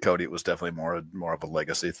for Cody, it was definitely more of a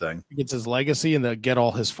legacy thing. He gets his legacy and then get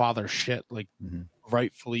all his father's shit, like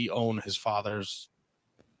rightfully own his father's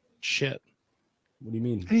shit. What do you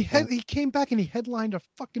mean? And he came back and he headlined a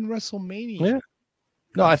fucking WrestleMania. Yeah.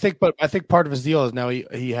 No, I think part of his deal is now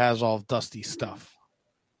he has all of Dusty's stuff.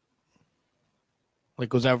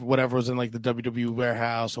 Like whatever was in like the WWE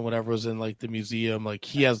warehouse and whatever was in like the museum, like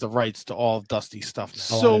he has the rights to all of Dusty's stuff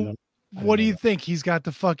now. So what do you think? He's got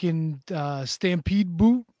the fucking Stampede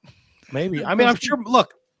boot? Maybe. I mean, I'm sure.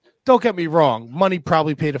 Look, don't get me wrong. Money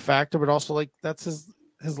probably played a factor, but also like that's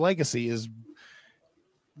his legacy is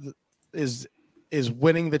is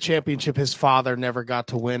winning the championship his father never got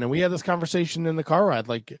to win. And we had this conversation in the car ride.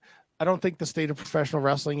 Like, I don't think the state of professional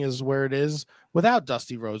wrestling is where it is without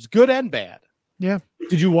Dusty Rhodes, good and bad. Yeah.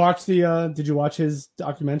 Did you watch his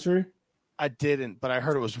documentary? I didn't, but I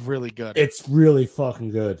heard it was really good. It's really fucking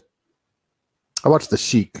good. I watched the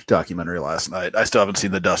Sheik documentary last night. I still haven't seen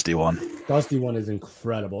the Dusty one. Dusty one is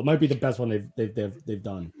incredible. It might be the best one they've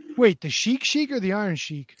done. Wait, the Sheik or the Iron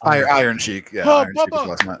Sheik? Iron Sheik. Yeah, Oh, Iron Sheik was Bubba.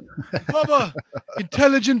 last night. Bubba,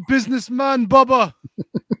 intelligent businessman, Bubba.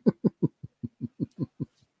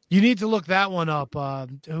 You need to look that one up.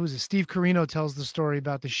 Who is it? Steve Carino tells the story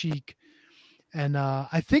about the Sheik, and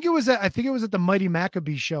I think it was at the Mighty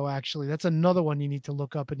Maccabee show. Actually, that's another one you need to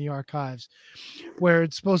look up in the archives, where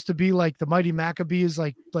it's supposed to be like the Mighty Maccabee is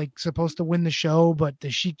like supposed to win the show, but the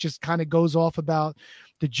Sheik just kind of goes off about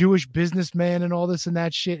the Jewish businessman and all this and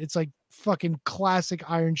that shit. It's like fucking classic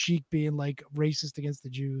Iron Sheik being like racist against the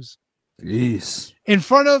Jews. Jeez. In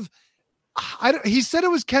front of, he said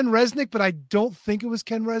it was Ken Resnick, but I don't think it was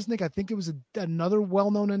Ken Resnick. I think it was another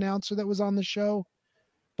well-known announcer that was on the show.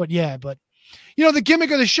 But yeah, you know, the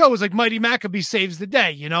gimmick of the show was like Mighty Maccabee saves the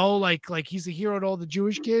day, you know, like he's a hero to all the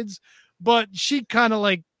Jewish kids, but she kind of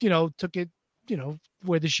like, you know, took it, you know,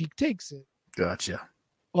 where the Sheik takes it. Gotcha.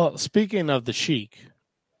 Well, speaking of the Sheik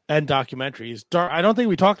and documentaries, I don't think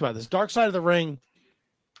we talked about this. Dark Side of the Ring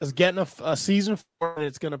is getting a season 4, and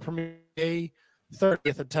it's going to premiere May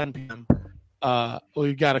 30th at 10 p.m.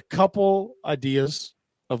 We've got a couple ideas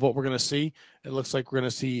of what we're going to see. It looks like we're going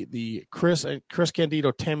to see the Chris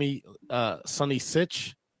Candido, Tammy, Sonny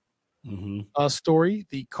Sitch story,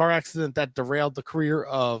 the car accident that derailed the career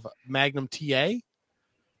of Magnum TA,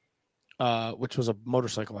 which was a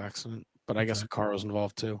motorcycle accident, but I guess a car was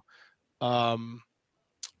involved too.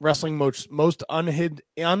 Wrestling most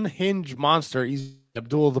unhinged monster,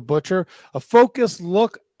 Abdul the Butcher, a focused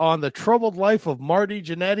look on the troubled life of Marty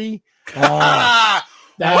Jannetty.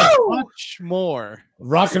 That's much more.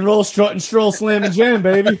 Rock and roll, strut and stroll, slam and jam,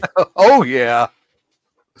 baby. Oh yeah.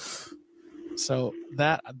 So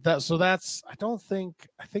that's I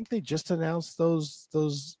think they just announced those. It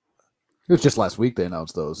was just last week they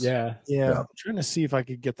announced those. Yeah. I'm trying to see if I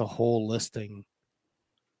could get the whole listing.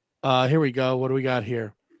 Here we go. What do we got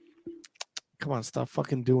here? Come on, stop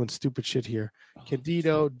fucking doing stupid shit here.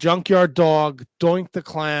 Candido, Junkyard Dog, Doink the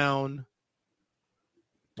Clown.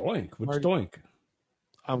 Doink? Which Doink?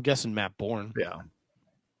 I'm guessing Matt Bourne. Yeah.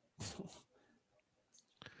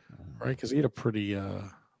 Right, because he had a pretty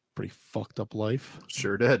fucked up life.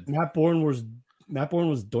 Sure did. Matt Bourne was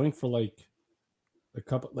Doink for like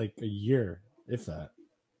a year, if that.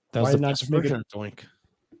 That was the best version of Doink.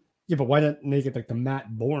 Yeah, but why not make it like the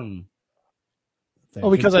Matt Bourne thing?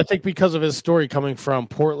 Oh, because I think because of his story coming from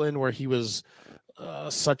Portland, where he was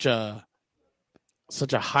such a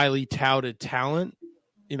highly touted talent,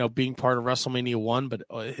 you know, being part of WrestleMania 1, but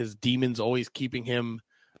his demons always keeping him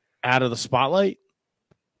out of the spotlight,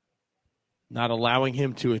 not allowing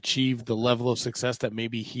him to achieve the level of success that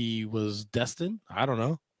maybe he was destined. I don't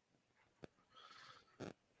know.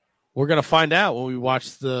 We're going to find out when we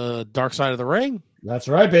watch the Dark Side of the Ring. That's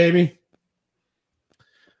right, baby.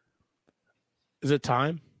 Is it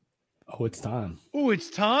time? Oh, it's time. Oh, it's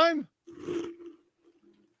time.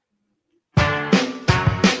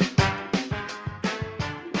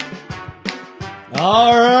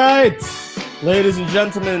 All right, ladies and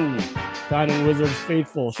gentlemen, Shining Wizards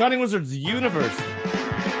faithful, Shining Wizards universe.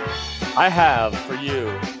 I have for you,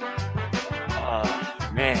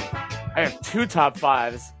 man, I have 2 top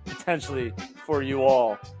 5s potentially for you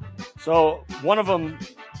all. So one of them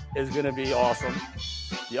is going to be awesome.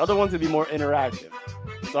 The other one's going to be more interactive.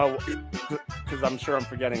 So, because I'm sure I'm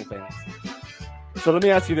forgetting things. So let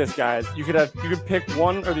me ask you this, guys. You could pick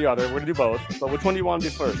one or the other. We're going to do both. But which one do you want to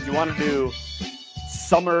do first? Do you want to do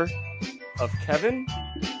Summer of Kevin,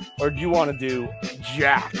 or do you want to do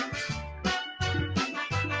Jack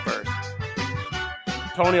first?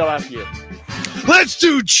 Tony, I'll ask you. Let's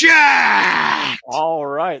do Jack. All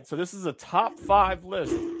right. So this is a top 5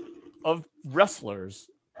 list of wrestlers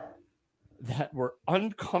that were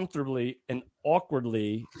uncomfortably and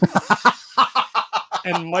awkwardly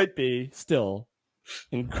and might be still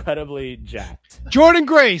incredibly jacked. Jordan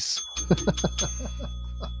Grace.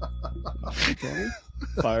 Okay.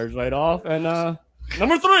 Fires right off. And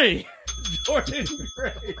number 3, Jordan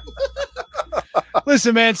Grace.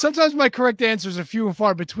 Listen, man, sometimes my correct answers are few and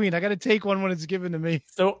far between. I got to take one when it's given to me.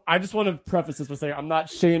 So I just want to preface this by saying I'm not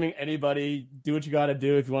shaming anybody. Do what you got to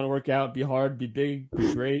do. If you want to work out, be hard, be big,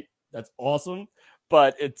 be great. That's awesome.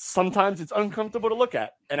 But sometimes it's uncomfortable to look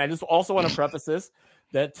at. And I just also want to preface this,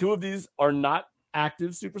 that 2 of these are not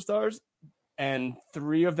active superstars. and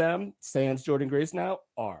 3 of them, sans Jordan Grace now,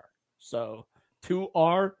 are. So 2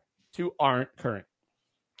 are, 2 aren't current.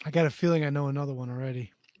 I got a feeling I know another one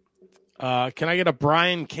already. Can I get a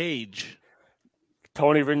Brian Cage?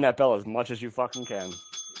 Tony, ring that bell as much as you fucking can.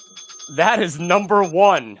 That is number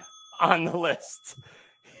 1 on the list.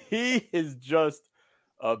 He is just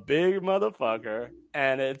a big motherfucker.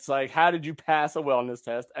 And it's like, how did you pass a wellness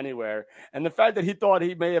test anywhere? And the fact that he thought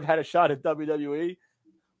he may have had a shot at WWE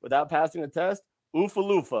without passing a test, oofa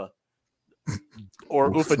loofa. Or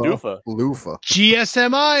oofa doofa. Loofah.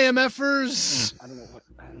 GSMI, MFers. I don't know what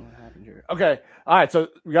happened here. Okay. All right. So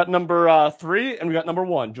we got number 3 and we got number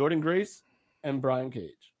 1, Jordan Grace and Brian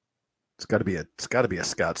Cage. It's got to be a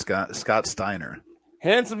Scott Steiner.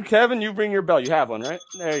 Handsome Kevin, you ring your bell. You have one, right?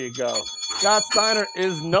 There you go. Scott Steiner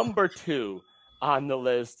is number 2 on the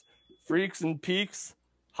list. Freaks and Peaks,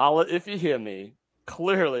 holla if you hear me.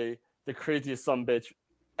 Clearly the craziest sumbitch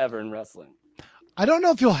ever in wrestling. I don't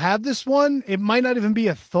know if you'll have this one. It might not even be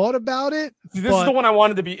a thought about it. See, this is the one I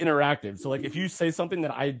wanted to be interactive. So, like, if you say something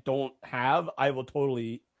that I don't have, I will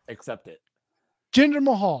totally accept it. Jinder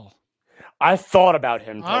Mahal. I thought about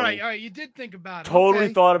him. All right. You did think about it. Totally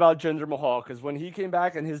Okay. thought about Jinder Mahal because when he came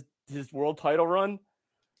back in his world title run,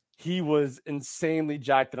 he was insanely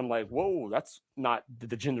jacked. And I'm like, whoa, that's not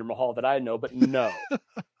the Jinder Mahal that I know. But no,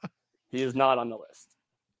 he is not on the list.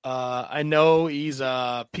 I know he's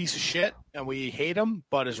a piece of shit and we hate him,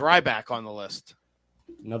 but is Ryback on the list?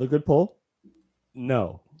 Another good poll?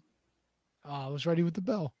 No. I was ready with the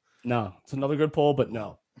bell. No. It's another good poll, but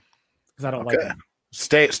no. Because I don't like him.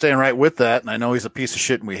 Staying right with that, and I know he's a piece of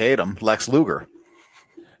shit and we hate him. Lex Luger.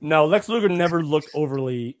 No, Lex Luger never looked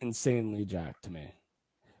overly insanely jacked to me.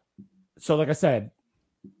 So, like I said,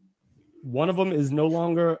 one of them is no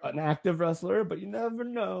longer an active wrestler, but you never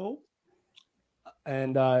know.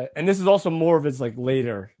 And this is also more of his like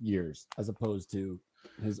later years as opposed to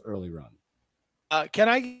his early run. Can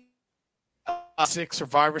I 6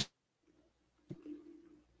 Survivors?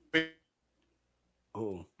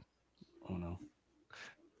 Oh no.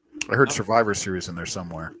 I heard Survivor Series in there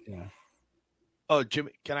somewhere. Yeah. Oh,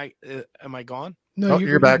 Jimmy, can I? Am I gone? No,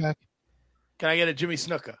 you're back. Can I get a Jimmy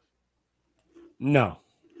Snuka? No.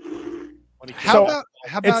 How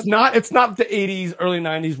about it's not the 80s, early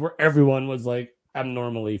 90s where everyone was like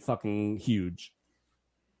abnormally fucking huge.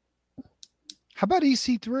 How about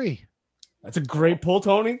EC3? That's a great pull,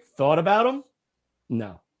 Tony. Thought about him?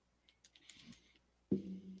 No.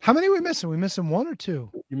 How many are we missing? We missing 1 or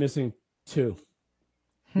 2? You're missing 2.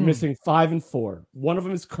 You're missing 5 and 4. One of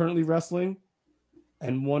them is currently wrestling,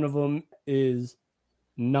 and one of them is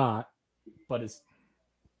not, but it's.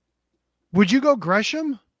 Would you go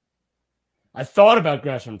Gresham? I thought about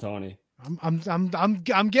Gresham, Tony.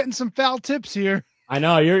 I'm getting some foul tips here. I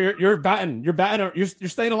know you're batting. You're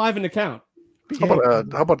staying alive in the count.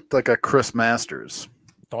 How about like a Chris Masters?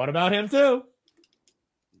 Thought about him too.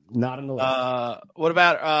 Not on the list. What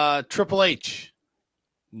about Triple H?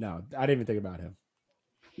 No, I didn't even think about him.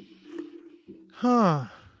 Huh.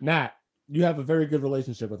 Matt, you have a very good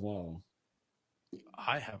relationship with one of them.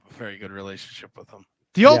 I have a very good relationship with him.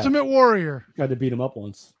 The Ultimate Warrior. Got to beat him up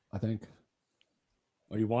once, I think.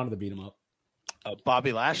 Or you wanted to beat him up.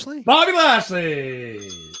 Bobby Lashley? Bobby Lashley!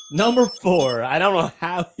 Number 4. I don't know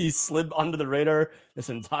how he slid under the radar this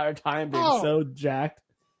entire time being so jacked.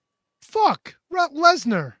 Fuck. Brock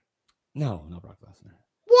Lesnar. No, not Brock Lesnar.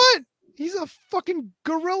 What? He's a fucking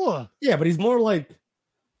gorilla. Yeah, but he's more like...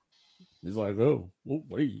 He's like, oh,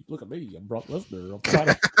 wait, look at me. I'm Brock Lesnar.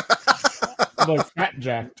 I'm like fat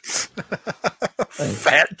jacked.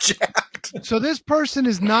 Fat jacked. So this person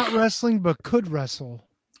is not wrestling but could wrestle.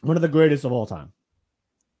 One of the greatest of all time.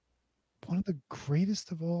 One of the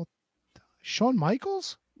greatest of all time. Shawn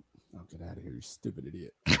Michaels? Oh, get out of here, you stupid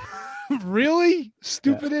idiot. Really?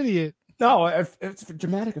 Stupid idiot. No, it's for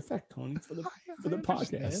dramatic effect, Tony. It's for the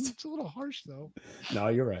podcast. It's a little harsh, though. No,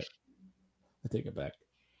 you're right. I take it back.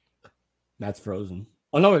 That's frozen.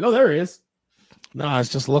 Oh, no, there he is. No, I was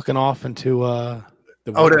just looking off into out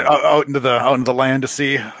into the land to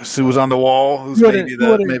see who's on the wall. Who's maybe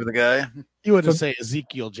the guy. You wouldn't say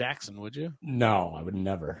Ezekiel Jackson, would you? No, I would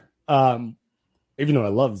never. Even though I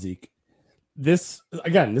love Zeke. This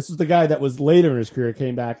is the guy that was later in his career,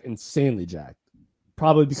 came back insanely jacked.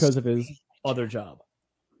 Probably because of his other job.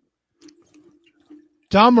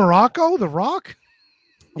 Don Morocco, The Rock?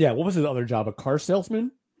 Yeah, what was his other job? A car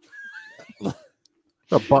salesman?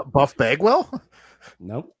 Buff Bagwell?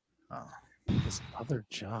 Nope. His other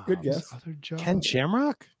job. Good guess. Other job. Ken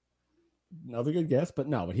Shamrock? Another good guess, but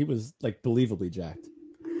no, he was like believably jacked.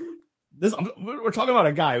 We're talking about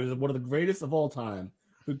a guy who was one of the greatest of all time,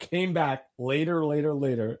 who came back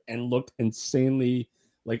later, and looked insanely,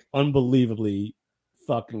 like, unbelievably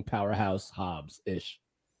fucking powerhouse Hobbs-ish.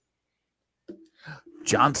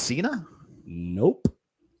 John Cena? Nope.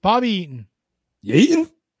 Bobby Eaton. Eaton?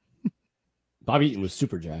 Bobby Eaton was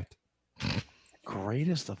super jacked.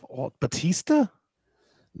 Greatest of all. Batista?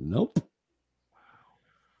 Nope.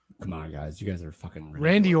 Come on, guys. You guys are fucking ridiculous.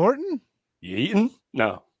 Randy Orton? Eaton?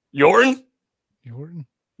 No. Yorton? Orton.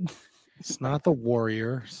 It's not the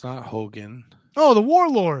Warrior. It's not Hogan. Oh, the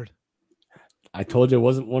Warlord. I told you it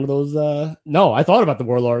wasn't one of those. No, I thought about the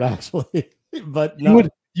Warlord, actually. But no.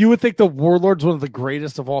 You would think the Warlord's one of the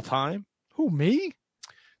greatest of all time? Who, me?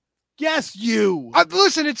 Yes, you.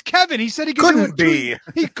 Listen, it's Kevin. He said he could Couldn't be.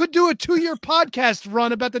 He could do a 2-year podcast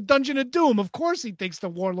run about the Dungeon of Doom. Of course, he thinks the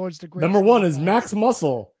Warlord's the greatest. Number one is Max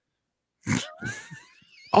Muscle.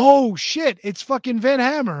 Oh shit! It's fucking Van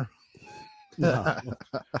Hammer. No.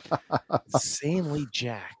 Insanely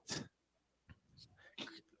jacked.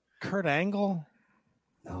 Kurt Angle?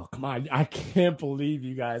 Oh, come on. I can't believe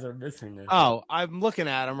you guys are missing this. Oh, I'm looking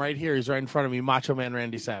at him right here. He's right in front of me. Macho Man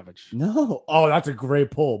Randy Savage. No. Oh, that's a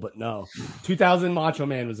great pull, but no. 2000 Macho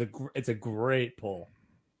Man was it's a great pull.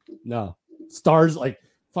 No. Stars, like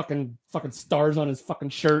fucking stars on his fucking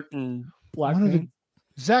shirt and black.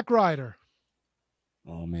 Zack Ryder.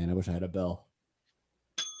 Oh man, I wish I had a bell.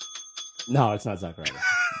 No, it's not Zack Ryder.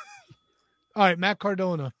 All right, Matt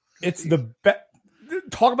Cardona. It's the best.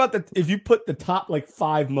 Talk about if you put the top like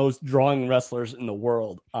 5 most drawing wrestlers in the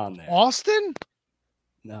world on there. Austin?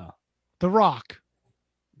 No. The Rock.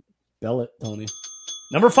 Bell it, Tony.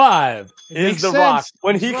 Number 5 is makes The Rock. sense.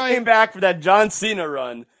 When He's he right. came back for that John Cena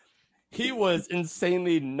run, he was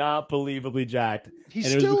insanely not believably jacked. He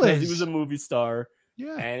and it was still because is. He was a movie star.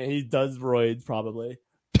 Yeah. And he does roids probably.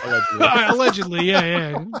 Allegedly. Allegedly,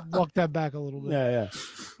 yeah. Walk that back a little bit. Yeah.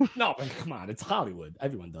 No, but come on, it's Hollywood.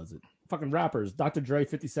 Everyone does it. Fucking rappers, Dr. Dre,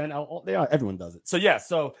 50 Cent, everyone does it. So yeah,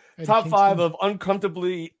 so Eddie top Kingston. 5 of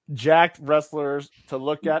uncomfortably jacked wrestlers to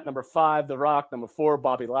look at. Number 5, The Rock. Number 4,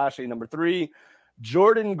 Bobby Lashley. Number 3,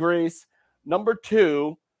 Jordan Grace. Number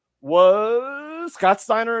 2 was Scott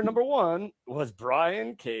Steiner. And number 1 was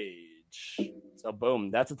Brian Cage. So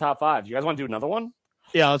boom, that's the top 5. You guys want to do another one?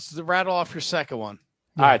 Yeah, let's rattle off your second one.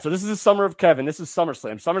 All right, so this is the summer of Kevin. This is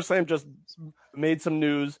SummerSlam. SummerSlam just made some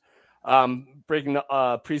news, breaking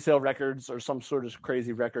pre-sale records or some sort of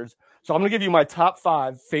crazy records. So I'm going to give you my top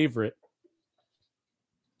 5 favorite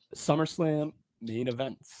SummerSlam main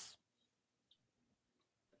events.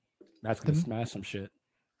 That's going to smash some shit.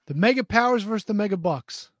 The Mega Powers versus the Mega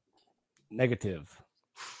Bucks. Negative.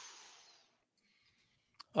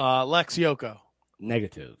 Lex Yoko.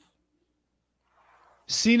 Negative.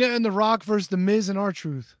 Cena and The Rock versus The Miz and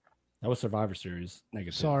R-Truth. That was Survivor Series.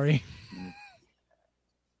 Negative. Sorry.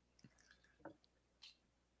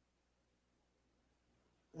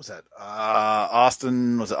 What was that?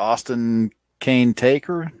 Austin Kane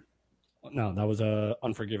Taker? No, that was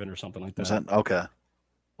Unforgiven or something like that. Was that okay?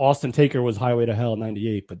 Austin Taker was Highway to Hell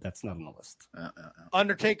 98, but that's not on the list.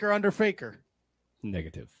 Undertaker, Under Faker.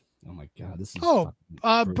 Negative. Oh my god, this is Oh,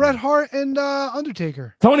 fucking Bret Hart and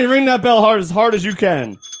Undertaker. Tony, ring that bell hard as you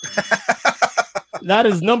can. That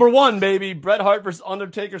is number 1, baby. Bret Hart versus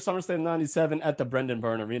Undertaker, SummerSlam 97 at the Brendan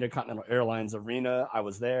Byrne Arena, Continental Airlines Arena. I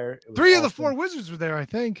was there. It was 3 of the awesome. 4 Wizards were there, I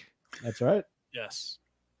think. That's right. Yes.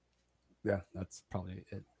 Yeah, that's probably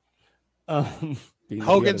it.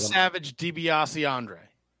 Hogan, Savage, DiBiase, Andre.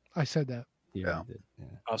 I said that. Yeah.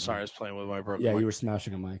 Oh, sorry. I was playing with my broken Yeah, mic. you were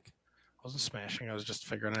smashing a mic. I wasn't smashing. I was just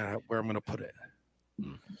figuring out where I'm going to put it.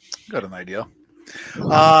 Got an idea.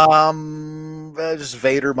 Just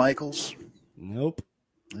Vader Michaels. Nope.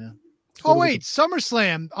 Yeah. Oh, wait.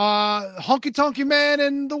 SummerSlam. Honky Tonky Man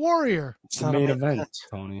and The Warrior. It's the main event,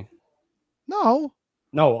 Tony. No.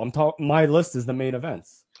 No, I'm talking. My list is the main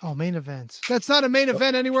events. Oh, main events. That's not a main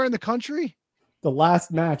event anywhere in the country? The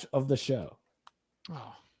last match of the show.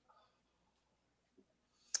 Oh.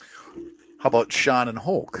 How about Shawn and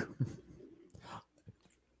Hulk?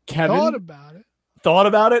 Kevin Thought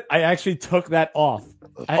about it. I actually took that off.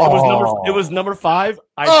 It was number 5.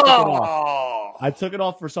 I took it off. I took it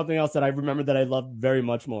off for something else that I remember that I loved very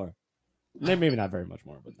much more. Maybe not very much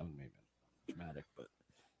more, but maybe dramatic.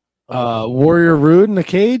 But Warrior Rude in the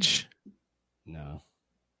cage? No.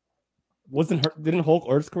 Didn't Hulk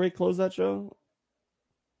Earthquake close that show?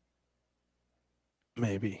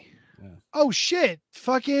 Maybe. Yeah. Oh, shit.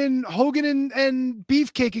 Fucking Hogan and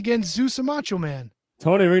Beefcake against Zeus and Macho Man.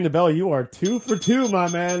 Tony, ring the bell. You are 2 for 2, my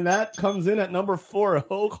man. That comes in at number 4.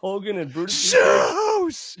 Hulk Hogan and Brutus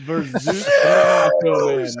Zeus versus Zeus and Macho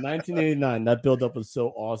Man, 1989. That build-up was so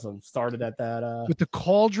awesome. Started at that with the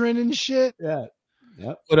cauldron and shit. Yeah.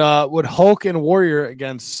 Yep. Would Hulk and Warrior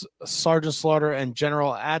against Sergeant Slaughter and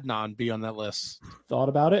General Adnan be on that list? Thought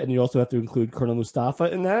about it, and you also have to include Colonel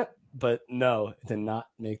Mustafa in that, but no, it did not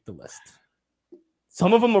make the list.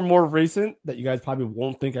 Some of them are more recent that you guys probably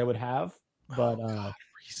won't think I would have, but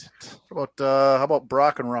recent. How about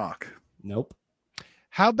Brock and Rock? Nope.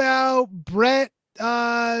 How about Brett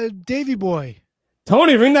Davy Boy?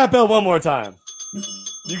 Tony, ring that bell one more time.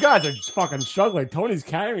 You guys are just fucking struggling. Tony's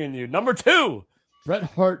carrying you. Number 2, Bret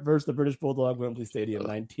Hart versus the British Bulldog, Wembley Stadium,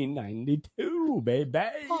 1992, baby.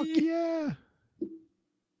 Fuck yeah.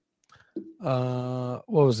 What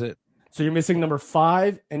was it? So you're missing number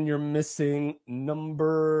 5 and you're missing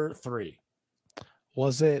number 3.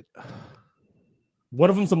 Was it? One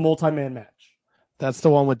of them's a multi-man match. That's the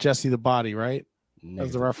one with Jesse the Body, right? Negative.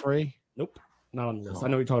 As the referee? Nope. Not on the list. I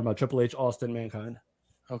know you're talking about Triple H, Austin, Mankind.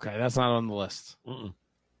 Okay, that's not on the list. Mm-mm.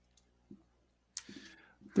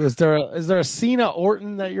 Is there a Cena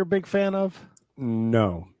Orton that you're a big fan of?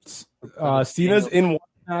 No. Cena's in one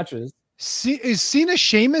matches. Is Cena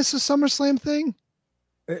Sheamus a SummerSlam thing?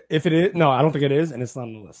 If it is, no, I don't think it is, and it's not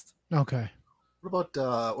on the list. Okay. What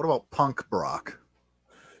about Punk Brock?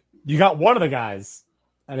 You got one of the guys,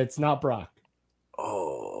 and it's not Brock.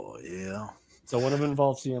 Oh yeah. So one of them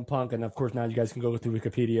involves CM Punk, and of course now you guys can go through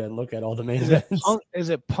Wikipedia and look at all the main events. Is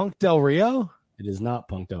it Punk Del Rio? It is not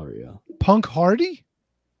Punk Del Rio. Punk Hardy?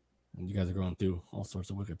 And you guys are going through all sorts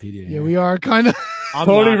of Wikipedia. Yeah, we are kind of.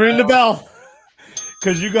 Tony, ring the bell.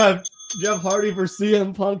 Because you got Jeff Hardy for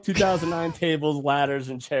CM Punk 2009 tables, ladders,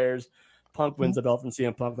 and chairs. Punk wins the belt from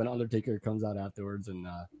CM Punk. Then Undertaker comes out afterwards and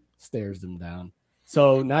stares them down.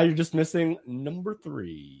 So now you're just missing number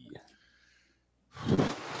 3.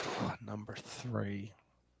 Number 3.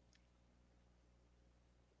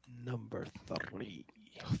 Number 3.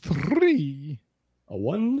 3. A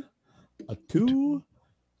 1, a 2,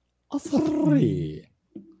 a 3.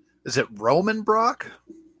 Is it Roman Brock?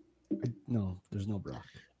 No, there's no Brock.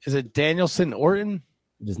 Is it Danielson Orton?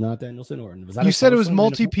 It is not Danielson Orton. You said it was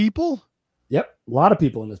multi-people? Yep. A lot of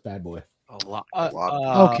people in this bad boy. A lot.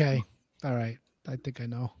 Okay. All right. I think I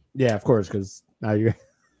know. Yeah, of course, because now you're.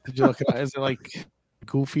 Did you look at is it like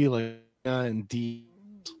Goofy like and D?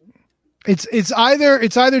 It's either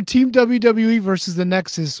Team WWE versus the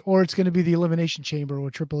Nexus, or it's going to be the Elimination Chamber where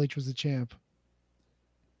Triple H was the champ.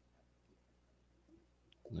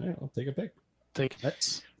 All right, I'll take a pick. Take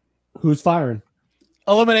it. Who's firing?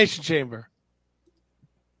 Elimination Chamber.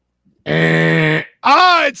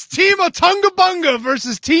 It's Team Otunga Bunga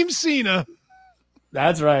versus Team Cena.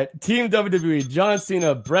 That's right. Team WWE, John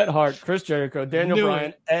Cena, Bret Hart, Chris Jericho, Daniel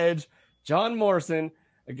Bryan, Edge, John Morrison,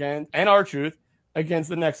 again, and R-Truth against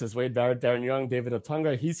the Nexus. Wade Barrett, Darren Young, David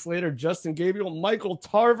Otunga, Heath Slater, Justin Gabriel, Michael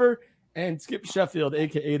Tarver, and Skip Sheffield,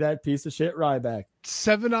 a.k.a. that piece of shit Ryback.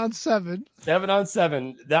 7-on-7.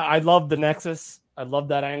 7-on-7. I love the Nexus. I love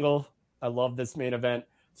that angle. I love this main event.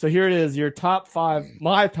 So here it is, your top 5,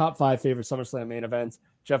 my top 5 favorite SummerSlam main events.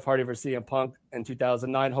 Jeff Hardy versus CM Punk in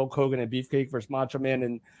 2009, Hulk Hogan and Beefcake versus Macho Man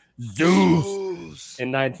and Zeus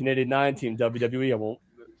in 1989, Team WWE. I won't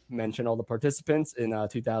mention all the participants in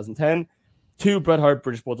 2010. 2, Bret Hart,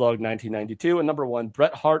 British Bulldog, 1992. And number 1,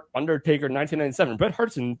 Bret Hart, Undertaker, 1997. Bret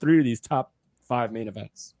Hart's in 3 of these top 5 main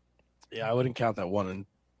events. Yeah, I wouldn't count that one in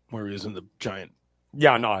where he was in the giant.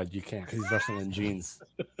 Yeah, no, you can't because he's wrestling in jeans.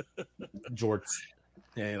 Jorts.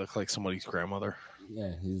 Yeah, he looked like somebody's grandmother.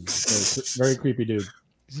 Yeah, he's very creepy dude.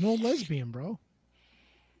 He's an old lesbian, bro.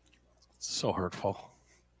 So hurtful.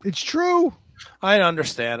 It's true. I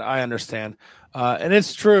understand. And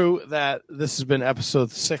it's true that this has been episode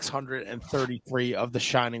 633 of the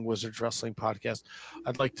Shining Wizards Wrestling Podcast.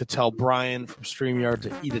 I'd like to tell Brian from StreamYard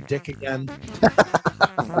to eat a dick again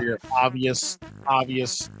for your obvious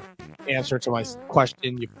answer to my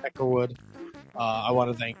question, you peckerwood. I want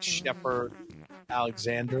to thank Shepard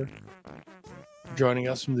Alexander for joining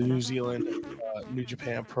us from the New Zealand New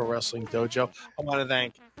Japan Pro Wrestling Dojo. I want to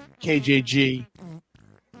thank KJG,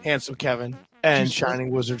 Handsome Kevin, and Shining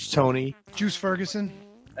Wizards Tony, Juice Ferguson,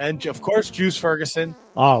 and of course Juice Ferguson.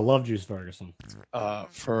 Oh, I love Juice Ferguson.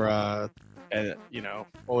 For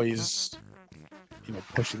always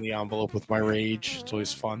pushing the envelope with my rage. It's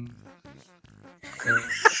always fun.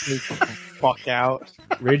 Fuck out.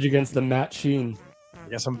 Rage Against the Matt Sheen. I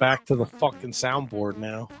guess I'm back to the fucking soundboard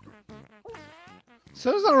now. So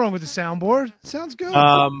there's nothing wrong with the soundboard. Sounds good.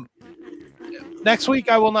 Next week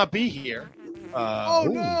I will not be here.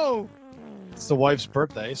 No. It's the wife's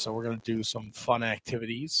birthday, so we're gonna do some fun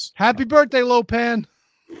activities. Happy birthday, Lopan.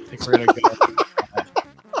 I think we're gonna go.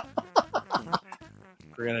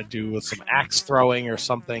 We're gonna do some axe throwing or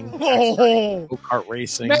something. Oh, go-kart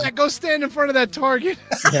racing. Matt, go stand in front of that target.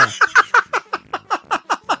 Yeah.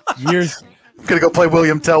 Years, Gonna go play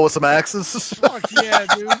William Tell with some axes. Fuck yeah,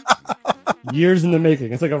 dude. years in the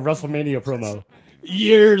making. It's like a WrestleMania promo.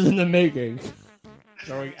 Years in the making.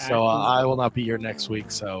 So I will not be here next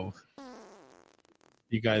week. So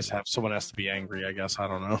you guys have someone has to be angry. I guess I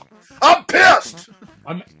don't know. I'm pissed.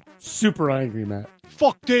 I'm super angry, Matt.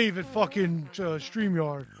 Fuck Dave at fucking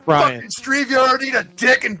StreamYard. Brian. Fucking StreamYard, eat a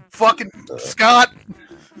dick, and fucking Scott.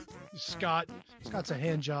 Scott's a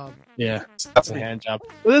hand job. Yeah, that's a hand job.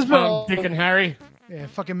 Well, this has been Dick and Harry. Yeah,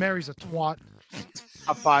 fucking Mary's a twat.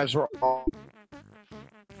 top fives were all.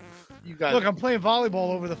 You guys, Look, I'm playing volleyball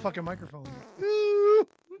over the fucking microphone. you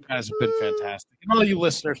guys have been fantastic. And all you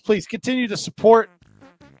listeners, please continue to support,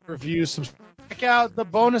 review, check out the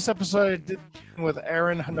bonus episode I did with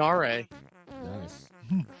Aaron Hanare. Nice.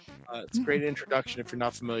 It's a great introduction if you're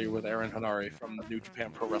not familiar with Aaron Hanare from the New Japan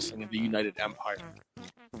Pro Wrestling and the United Empire.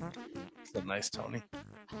 So nice, Tony.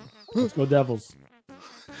 Let's go Devils.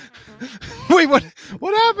 Wait, what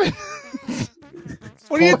happened?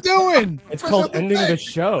 What are you doing? It's called ending the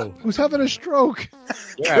show. Who's having a stroke?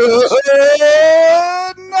 Yeah,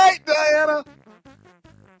 Good night, Diana.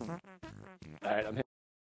 All right, I'm